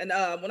awesome. And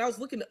when I was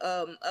looking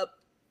up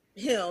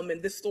him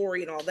and this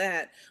story and all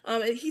that,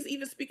 and he's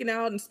even speaking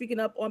out and speaking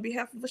up on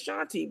behalf of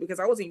Ashanti,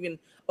 because I wasn't even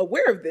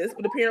aware of this,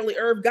 but apparently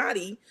Irv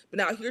Gotti been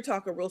out here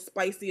talking real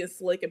spicy and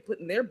slick and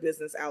putting their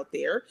business out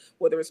there,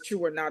 whether it's true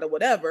or not or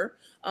whatever.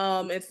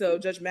 And so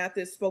Judge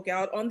Mathis spoke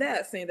out on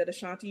that, saying that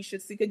Ashanti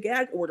should seek a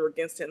gag order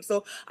against him.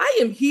 So I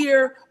am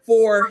here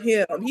for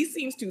him. He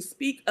seems to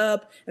speak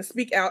up and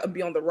speak out and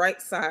be on the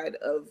right side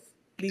of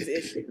these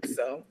issues.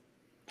 So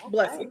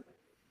bless him.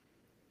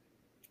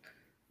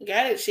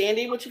 Got it,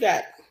 Shandy. What you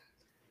got?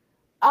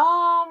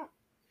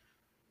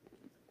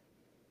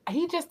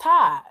 He just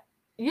tired.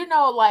 You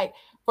know, like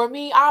for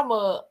me, I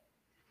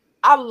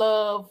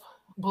love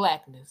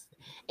blackness.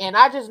 And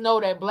I just know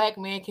that black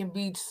men can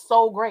be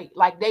so great.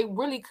 Like they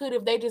really could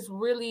if they just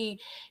really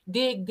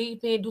dig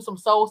deep in, do some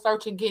soul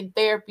searching, getting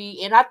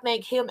therapy. And I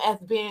think him as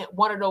being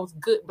one of those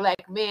good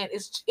black men,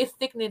 it's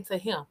sticking to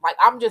him. Like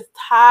I'm just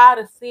tired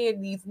of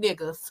seeing these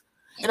niggas.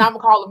 And I'm gonna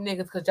call them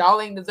niggas because y'all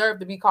ain't deserve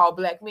to be called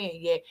black men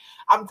yet.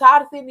 I'm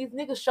tired of seeing these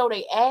niggas show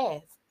their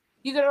ass.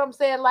 You get what I'm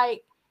saying?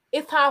 Like,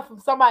 it's time for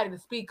somebody to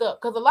speak up.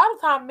 Because a lot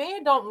of time,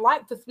 men don't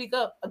like to speak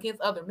up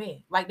against other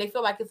men. Like, they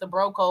feel like it's a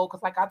bro code.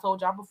 Because like I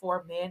told y'all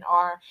before, men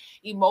are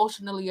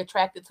emotionally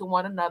attracted to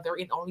one another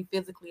and only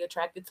physically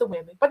attracted to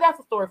women. But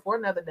that's a story for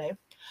another day.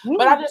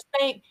 But I just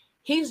think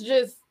he's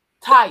just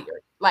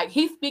tired. Like,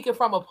 he's speaking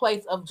from a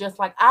place of just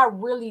like, I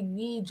really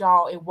need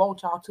y'all and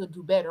want y'all to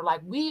do better. Like,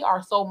 we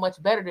are so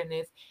much better than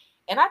this.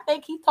 And I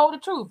think he told the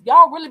truth.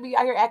 Y'all really be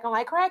out here acting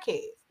like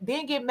crackheads.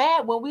 Then get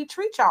mad when we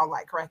treat y'all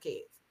like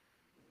crackheads.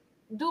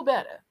 Do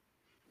better.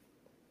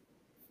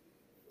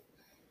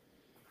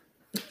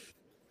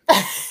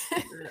 I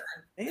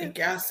think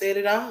y'all said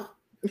it all.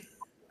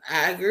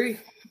 I agree.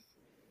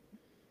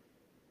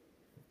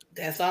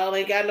 That's all.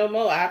 Ain't got no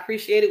more. I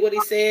appreciated what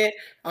he said.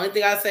 Only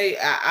thing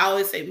I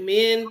always say,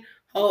 men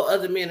hold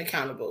other men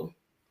accountable.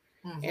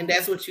 Mm-hmm. And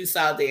that's what you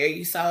saw there.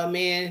 You saw a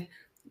man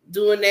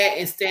doing that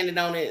and standing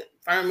on it,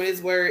 firm in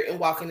his word and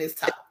walking his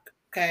talk.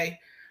 Okay.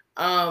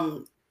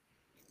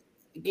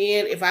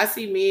 Again, if I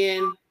see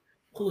men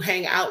who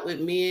hang out with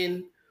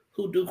men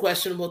who do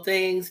questionable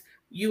things,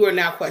 you are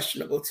now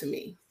questionable to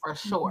me. For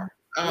sure.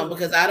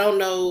 Because I don't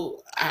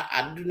know,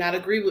 I do not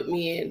agree with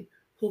men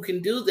who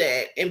can do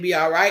that and be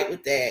all right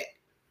with that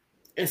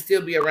and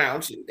still be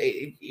around you.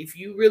 If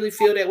you really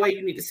feel that way,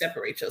 you need to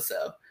separate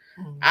yourself.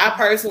 Mm-hmm. I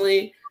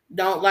personally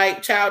don't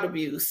like child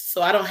abuse,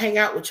 so I don't hang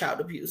out with child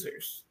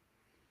abusers.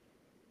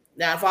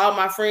 Now, if all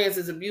my friends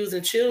is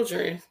abusing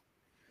children,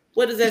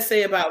 what does that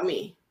say about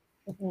me?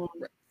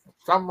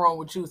 Something wrong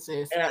with you,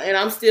 sis. And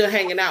I'm still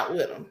hanging out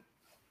with them,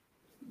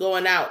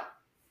 going out,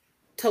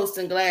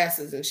 toasting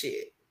glasses and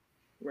shit.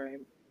 Right.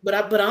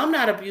 But I'm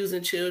not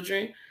abusing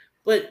children.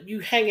 But you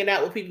hanging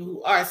out with people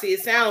who are. See,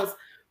 it sounds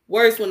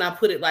worse when I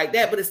put it like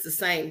that, but it's the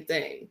same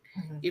thing.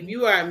 Mm-hmm. If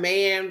you are a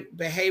man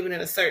behaving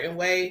in a certain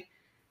way,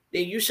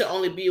 then you should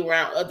only be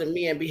around other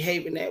men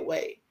behaving that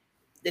way.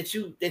 That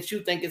you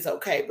think is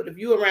okay. But if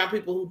you're around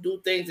people who do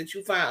things that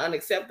you find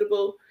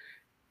unacceptable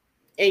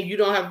and you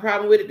don't have a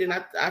problem with it, then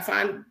I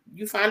find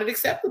you find it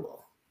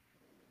acceptable.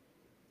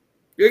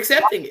 You're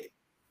accepting it.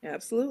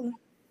 Absolutely.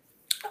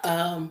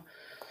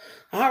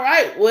 All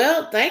right.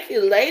 Well, thank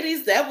you,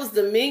 ladies. That was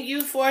the menu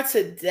for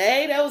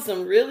today. That was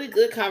some really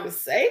good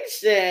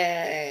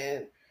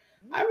conversation.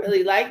 I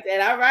really like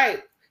that. All right.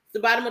 The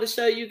bottom of the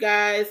show, you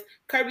guys.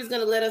 Kirby's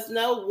going to let us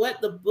know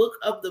what the book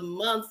of the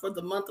month for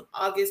the month of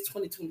August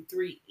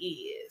 2023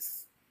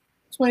 is.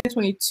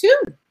 2022.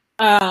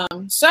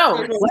 I'm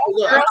trying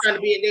to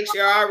be in next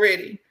year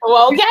already.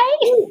 Well,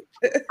 okay.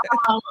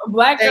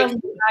 Black Girls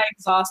Must Die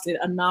Exhausted,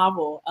 a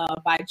novel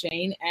by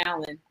Jane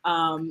Allen.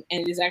 And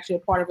it is actually a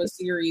part of a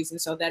series.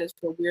 And so that is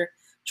what we're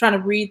trying to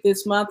read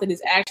this month. It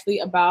is actually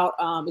about,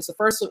 it's the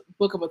first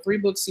book of a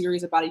 3-book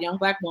series about a young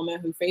Black woman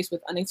who, faced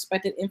with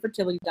unexpected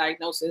infertility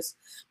diagnosis,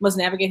 must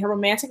navigate her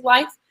romantic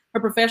life, her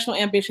professional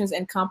ambitions,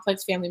 and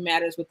complex family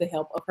matters with the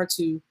help of her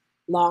 2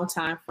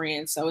 longtime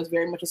friends. So it's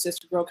very much a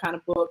sister girl kind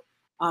of book.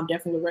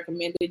 Definitely would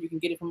recommend it. You can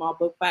get it from all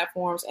book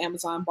platforms,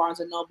 Amazon, Barnes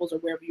 & Nobles, or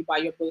wherever you buy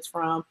your books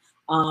from.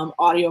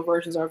 Audio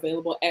versions are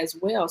available as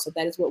well. So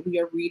that is what we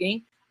are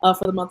reading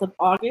for the month of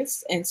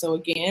August. And so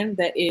again,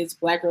 that is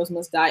Black Girls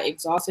Must Die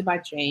Exhausted by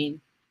Jane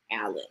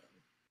Allen.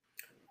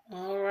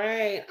 All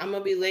right. I'm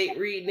going to be late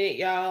reading it,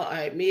 y'all.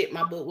 I admit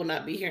my book will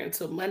not be here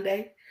until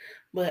Monday,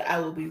 but I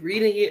will be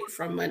reading it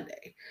from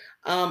Monday.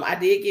 I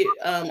did get,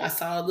 I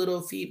saw a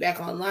little feedback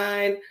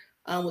online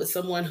with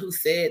someone who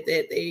said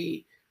that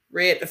they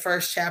read the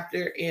first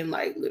chapter and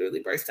like literally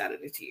burst out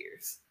into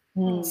tears.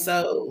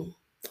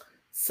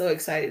 So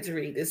excited to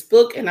read this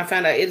book. And I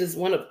found out it is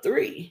one of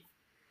 3,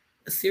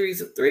 a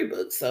series of 3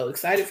 books. So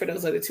excited for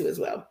those other 2 as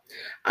well.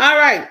 All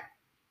right.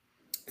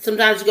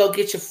 Sometimes you go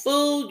get your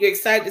food. You're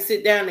excited to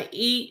sit down and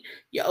eat.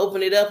 You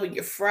open it up and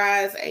your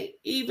fries ain't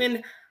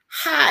even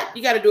hot.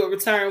 You got to do a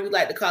return. We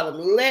like to call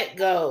them let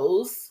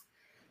goes.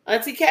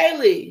 Auntie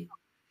Kaylee,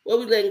 what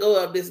we letting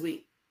go of this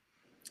week?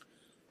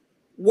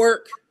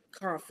 Work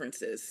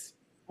conferences.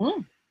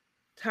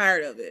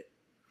 Tired of it.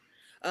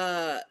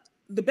 The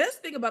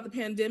best thing about the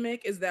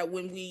pandemic is that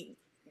when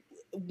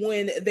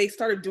they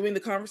started doing the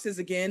conferences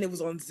again, it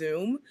was on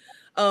Zoom.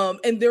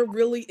 And there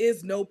really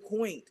is no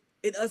point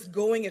in us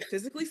going and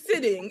physically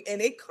sitting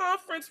in a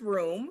conference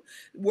room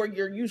where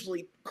you're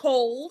usually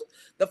cold,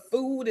 the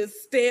food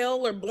is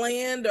stale or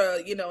bland or,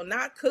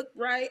 not cooked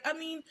right. I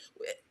mean,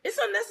 it's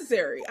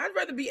unnecessary. I'd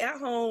rather be at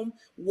home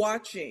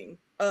watching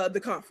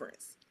the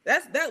conference.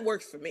 That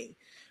works for me.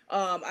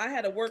 I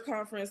had a work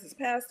conference this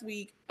past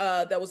week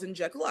that was in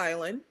Jekyll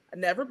Island. I've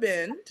never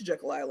been to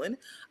Jekyll Island.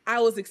 I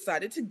was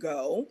excited to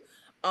go.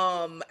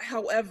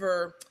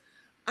 However,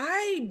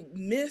 I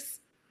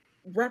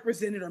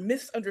misrepresented or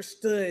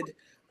misunderstood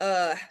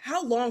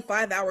how long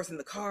 5 hours in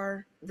the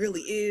car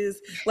really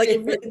is. Like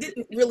it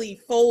didn't really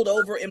fold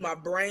over in my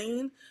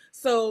brain.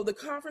 So the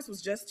conference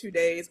was just 2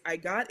 days. I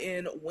got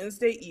in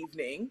Wednesday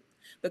evening.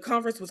 The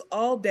conference was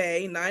all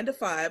day, 9 to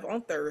 5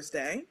 on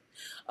Thursday.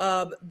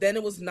 Then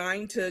it was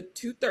 9 to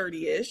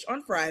 2:30-ish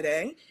on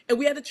Friday, and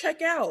we had to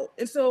check out.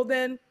 And so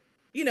then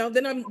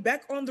I'm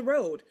back on the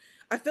road.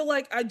 I feel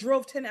like I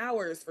drove 10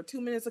 hours for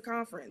 2 minutes of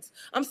conference.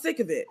 I'm sick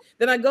of it.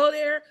 Then I go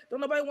there, don't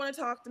nobody want to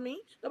talk to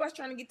me. Nobody's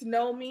trying to get to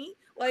know me.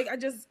 Like, I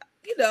just,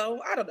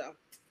 I don't know.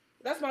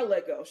 That's my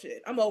let go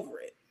shit. I'm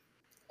over it.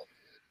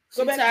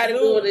 So tired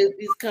of doing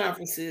these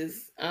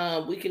conferences.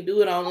 We can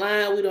do it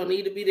online. We don't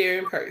need to be there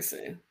in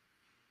person.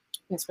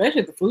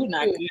 Especially if the food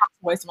not good. It's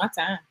a waste of my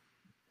time.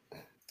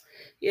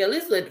 Yeah, at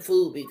least let the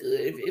food be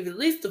good. If at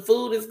least the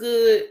food is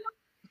good,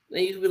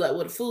 then you can be like,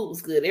 well, the food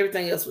was good.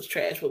 Everything else was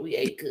trash, but we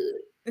ate good.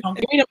 Don't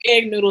give me them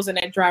egg noodles and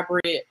that dry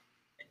bread.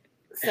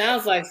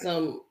 Sounds like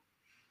some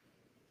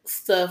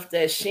stuff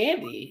that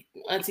Shandy,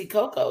 Auntie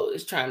Coco,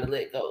 is trying to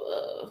let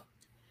go of.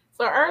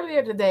 So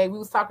earlier today, we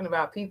was talking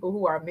about people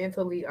who are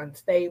mentally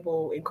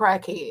unstable and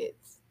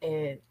crackheads.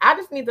 And I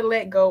just need to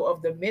let go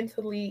of the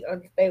mentally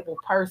unstable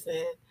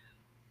person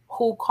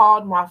who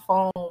called my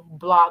phone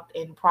blocked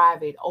in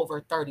private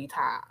over 30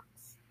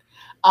 times.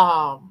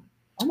 Oh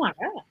my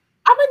God.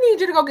 I'm gonna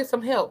need you to go get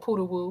some help,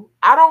 Poodoo Woo.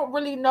 I don't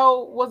really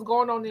know what's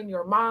going on in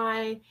your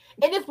mind.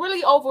 And it's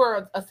really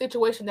over a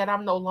situation that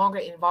I'm no longer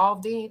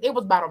involved in. It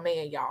was about a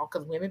man, y'all,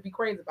 because women be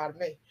crazy about a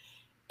man.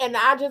 And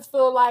I just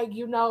feel like,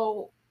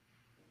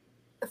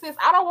 since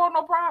I don't want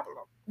no problem,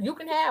 you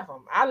can have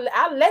them. I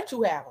let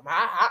you have them.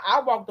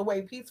 I walked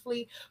away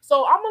peacefully.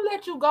 So I'm going to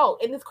let you go.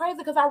 And it's crazy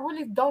because I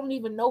really don't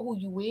even know who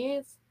you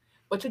is,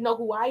 but you know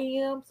who I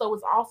am. So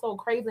it's also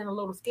crazy and a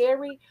little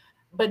scary.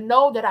 But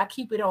know that I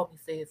keep it on me,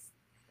 sis.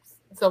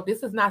 So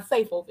this is not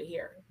safe over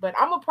here. But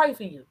I'm going to pray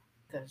for you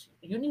because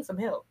you need some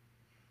help.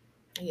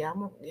 Yeah,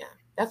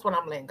 that's what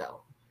I'm letting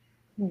go.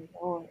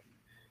 All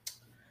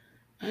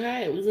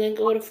right, we letting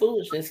go of the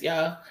foolishness,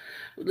 y'all.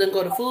 We letting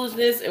go of the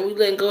foolishness, and we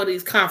letting go of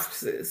these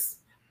conferences.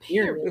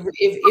 Period.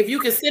 If you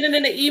can send it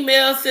in the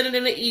email, send it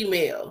in the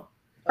email.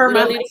 We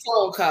don't need a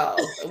phone call.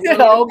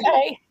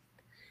 Okay.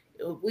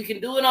 We can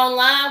do it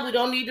online. We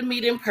don't need to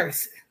meet in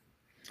person.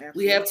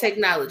 Absolutely. We have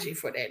technology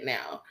for that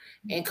now.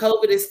 And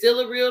COVID is still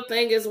a real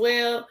thing as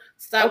well.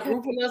 Stop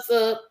grouping us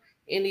up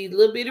in these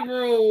little bitty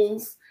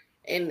rooms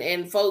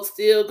and folks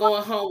still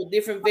going home with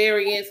different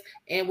variants,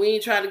 and we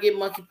ain't trying to get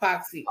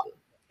monkeypox either.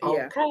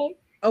 Yeah.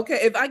 Okay.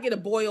 If I get a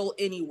boil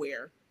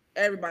anywhere,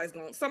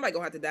 somebody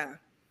gonna have to die.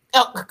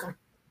 Oh,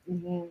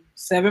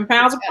 7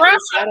 pounds of pressure.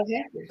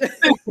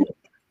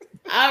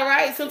 All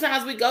right.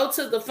 Sometimes we go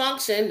to the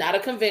function, not a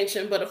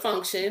convention, but a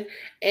function,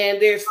 and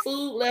there's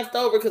food left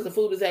over because the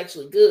food is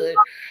actually good.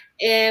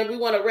 And we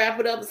want to wrap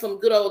it up with some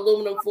good old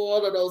aluminum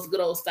foil or those good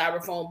old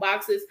styrofoam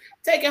boxes.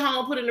 Take it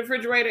home, put it in the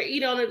refrigerator,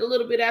 eat on it a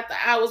little bit after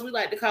hours. We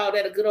like to call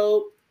that a good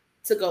old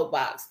to-go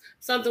box.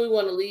 Something we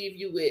want to leave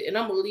you with. And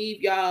I'm going to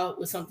leave y'all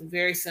with something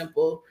very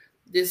simple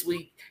this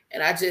week.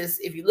 And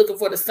if you're looking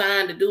for the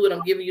sign to do it,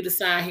 I'm giving you the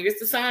sign. Here's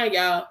the sign,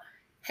 y'all.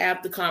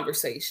 Have the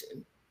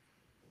conversation.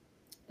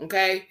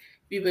 Okay?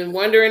 If you've been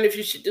wondering if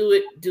you should do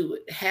it, do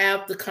it.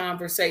 Have the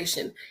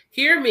conversation.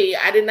 Hear me.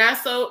 I did not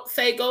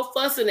say go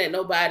fussing at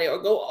nobody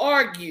or go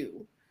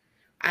argue.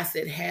 I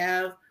said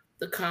have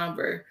the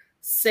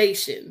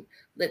conversation.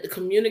 Let the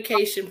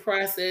communication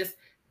process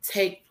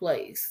take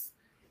place.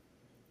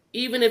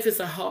 Even if it's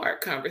a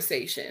hard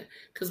conversation,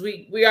 because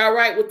we are all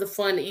right with the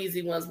fun,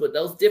 easy ones, but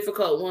those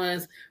difficult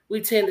ones,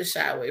 we tend to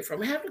shy away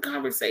from. Have the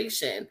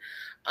conversation.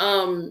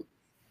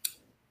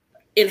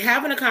 In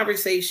having a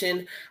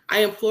conversation, I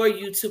implore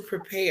you to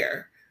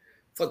prepare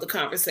for the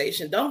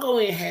conversation. Don't go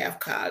in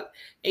half-cocked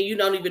and you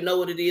don't even know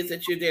what it is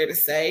that you're there to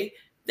say.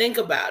 Think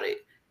about it.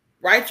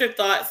 Write your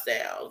thoughts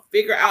down.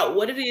 Figure out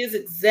what it is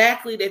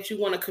exactly that you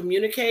want to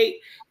communicate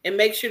and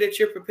make sure that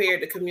you're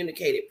prepared to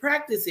communicate it.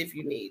 Practice if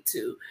you need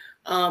to.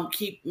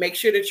 Make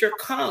sure that you're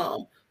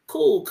calm,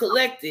 cool,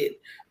 collected.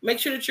 Make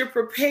sure that you're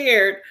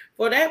prepared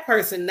for that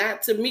person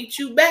not to meet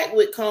you back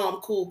with calm,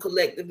 cool,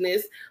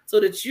 collectiveness so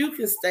that you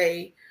can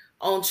stay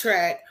on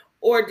track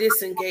or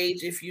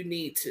disengage if you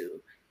need to.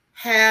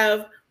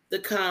 Have the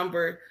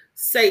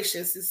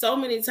conversations. And so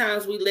many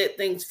times we let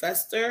things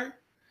fester.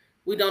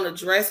 We don't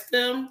address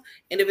them.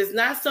 And if it's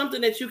not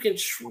something that you can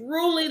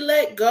truly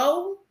let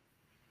go,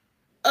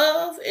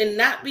 of and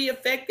not be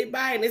affected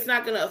by, and it's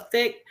not going to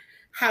affect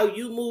how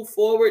you move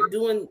forward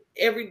doing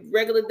every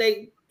regular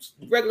things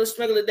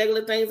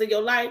in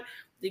your life,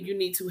 then you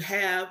need to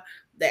have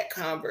that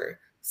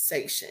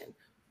conversation.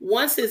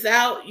 Once it's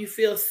out, you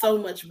feel so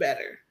much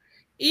better.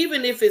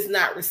 Even if it's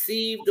not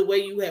received the way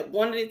you had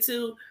wanted it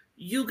to,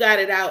 you got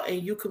it out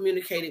and you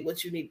communicated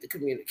what you need to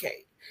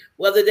communicate.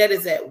 Whether that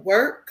is at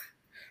work,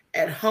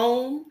 at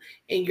home,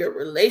 in your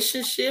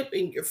relationship,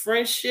 in your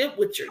friendship,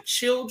 with your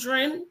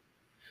children,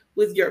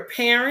 with your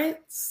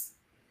parents,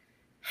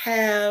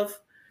 have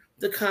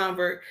the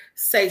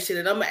conversation.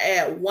 And I'm going to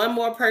add one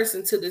more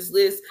person to this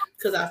list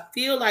because I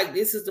feel like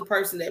this is the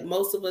person that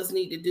most of us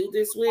need to do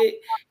this with,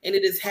 and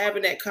it is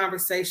having that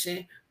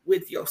conversation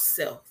with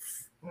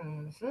yourself.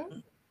 Mm-hmm.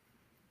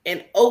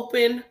 An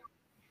open,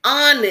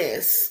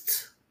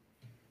 honest,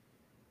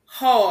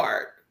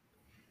 hard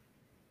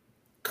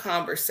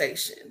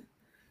conversation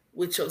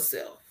with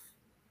yourself.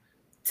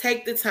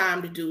 Take the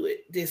time to do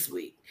it this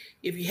week.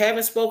 If you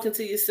haven't spoken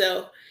to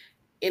yourself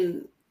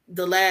in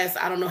the last,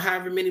 I don't know,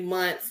 however many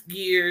months,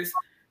 years,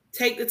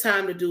 take the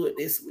time to do it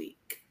this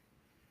week.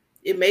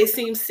 It may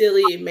seem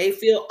silly, it may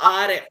feel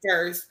odd at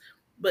first,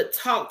 but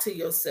talk to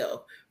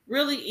yourself.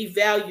 Really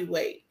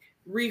evaluate,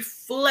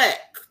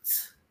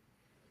 reflect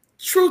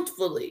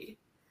truthfully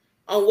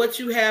on what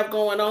you have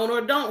going on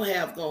or don't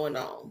have going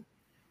on.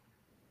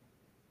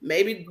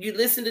 Maybe you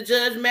listen to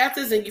Judge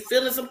Mathis and you're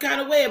feeling some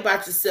kind of way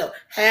about yourself.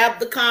 Have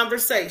the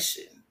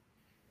conversation.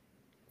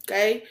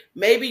 Okay?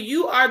 Maybe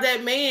you are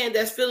that man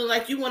that's feeling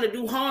like you want to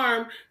do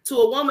harm to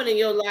a woman in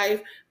your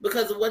life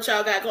because of what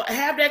y'all got going.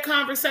 Have that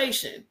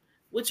conversation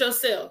with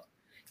yourself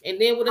and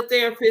then with a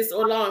therapist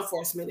or law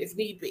enforcement if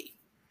need be.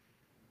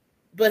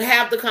 But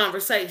have the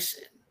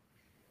conversation.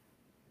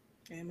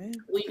 Amen.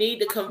 We need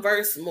to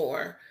converse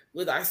more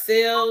with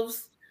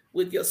ourselves,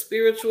 with your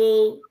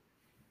spiritual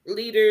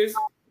leaders,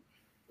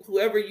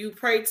 whoever you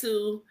pray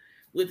to,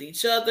 with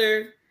each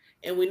other,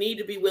 and we need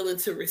to be willing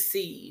to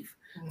receive.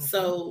 Mm-hmm.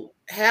 So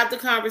have the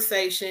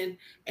conversation,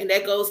 and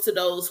that goes to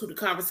those who the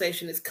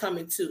conversation is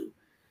coming to.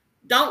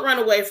 Don't run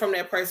away from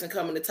that person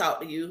coming to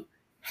talk to you.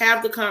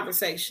 Have the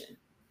conversation.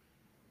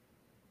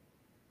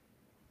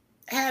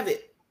 Have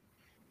it.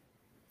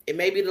 It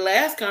may be the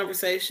last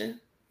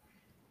conversation,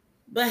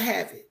 but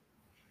have it.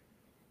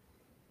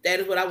 That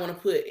is what I want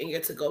to put in your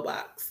to-go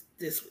box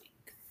this week.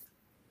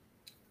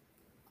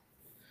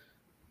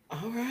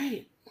 All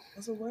right.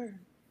 That's a word.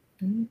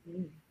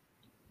 Mm-hmm.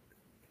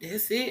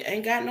 That's it.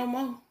 Ain't got no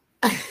more.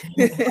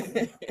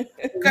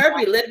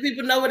 Kirby, let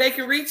people know where they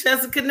can reach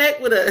us and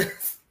connect with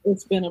us.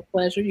 It's been a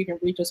pleasure. You can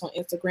reach us on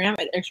Instagram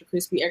at Extra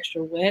Crispy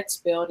Extra Wet,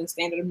 spelled in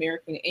standard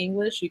American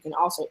English. You can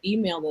also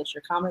email us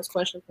your comments,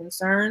 questions,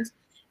 concerns,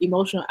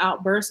 emotional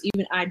outbursts,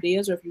 even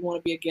ideas, or if you want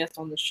to be a guest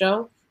on the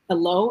show.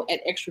 Hello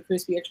at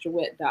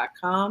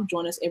extracrispyextrawet.com.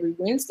 Join us every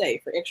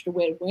Wednesday for Extra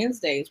Wet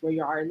Wednesdays,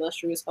 where our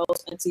illustrious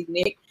host, Auntie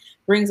Nick,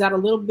 brings out a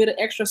little bit of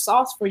extra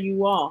sauce for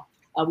you all.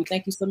 We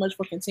thank you so much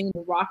for continuing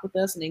to rock with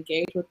us and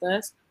engage with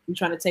us. We're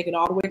trying to take it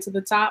all the way to the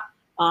top,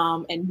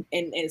 and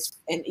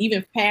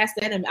even past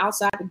that and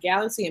outside the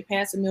galaxy and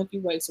past the Milky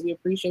Way. So we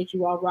appreciate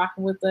you all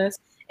rocking with us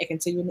and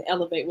continuing to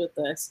elevate with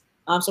us.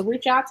 So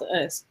reach out to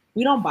us.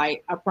 We don't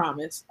bite, I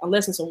promise,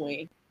 unless it's a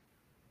wing.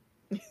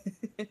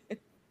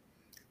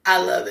 I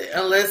love it.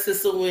 Unless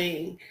it's a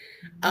wing,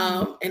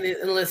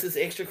 unless it's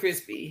extra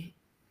crispy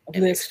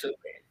and extra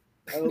wet.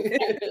 Okay.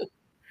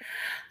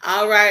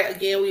 All right.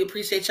 Again, we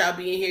appreciate y'all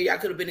being here. Y'all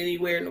could have been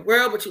anywhere in the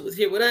world, but you was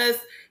here with us,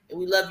 and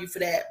we love you for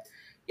that.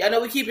 Y'all know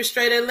we keep it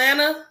straight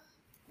Atlanta.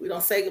 We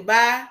don't say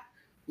goodbye.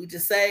 We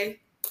just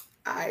say,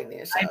 all right, then,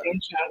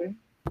 shawty.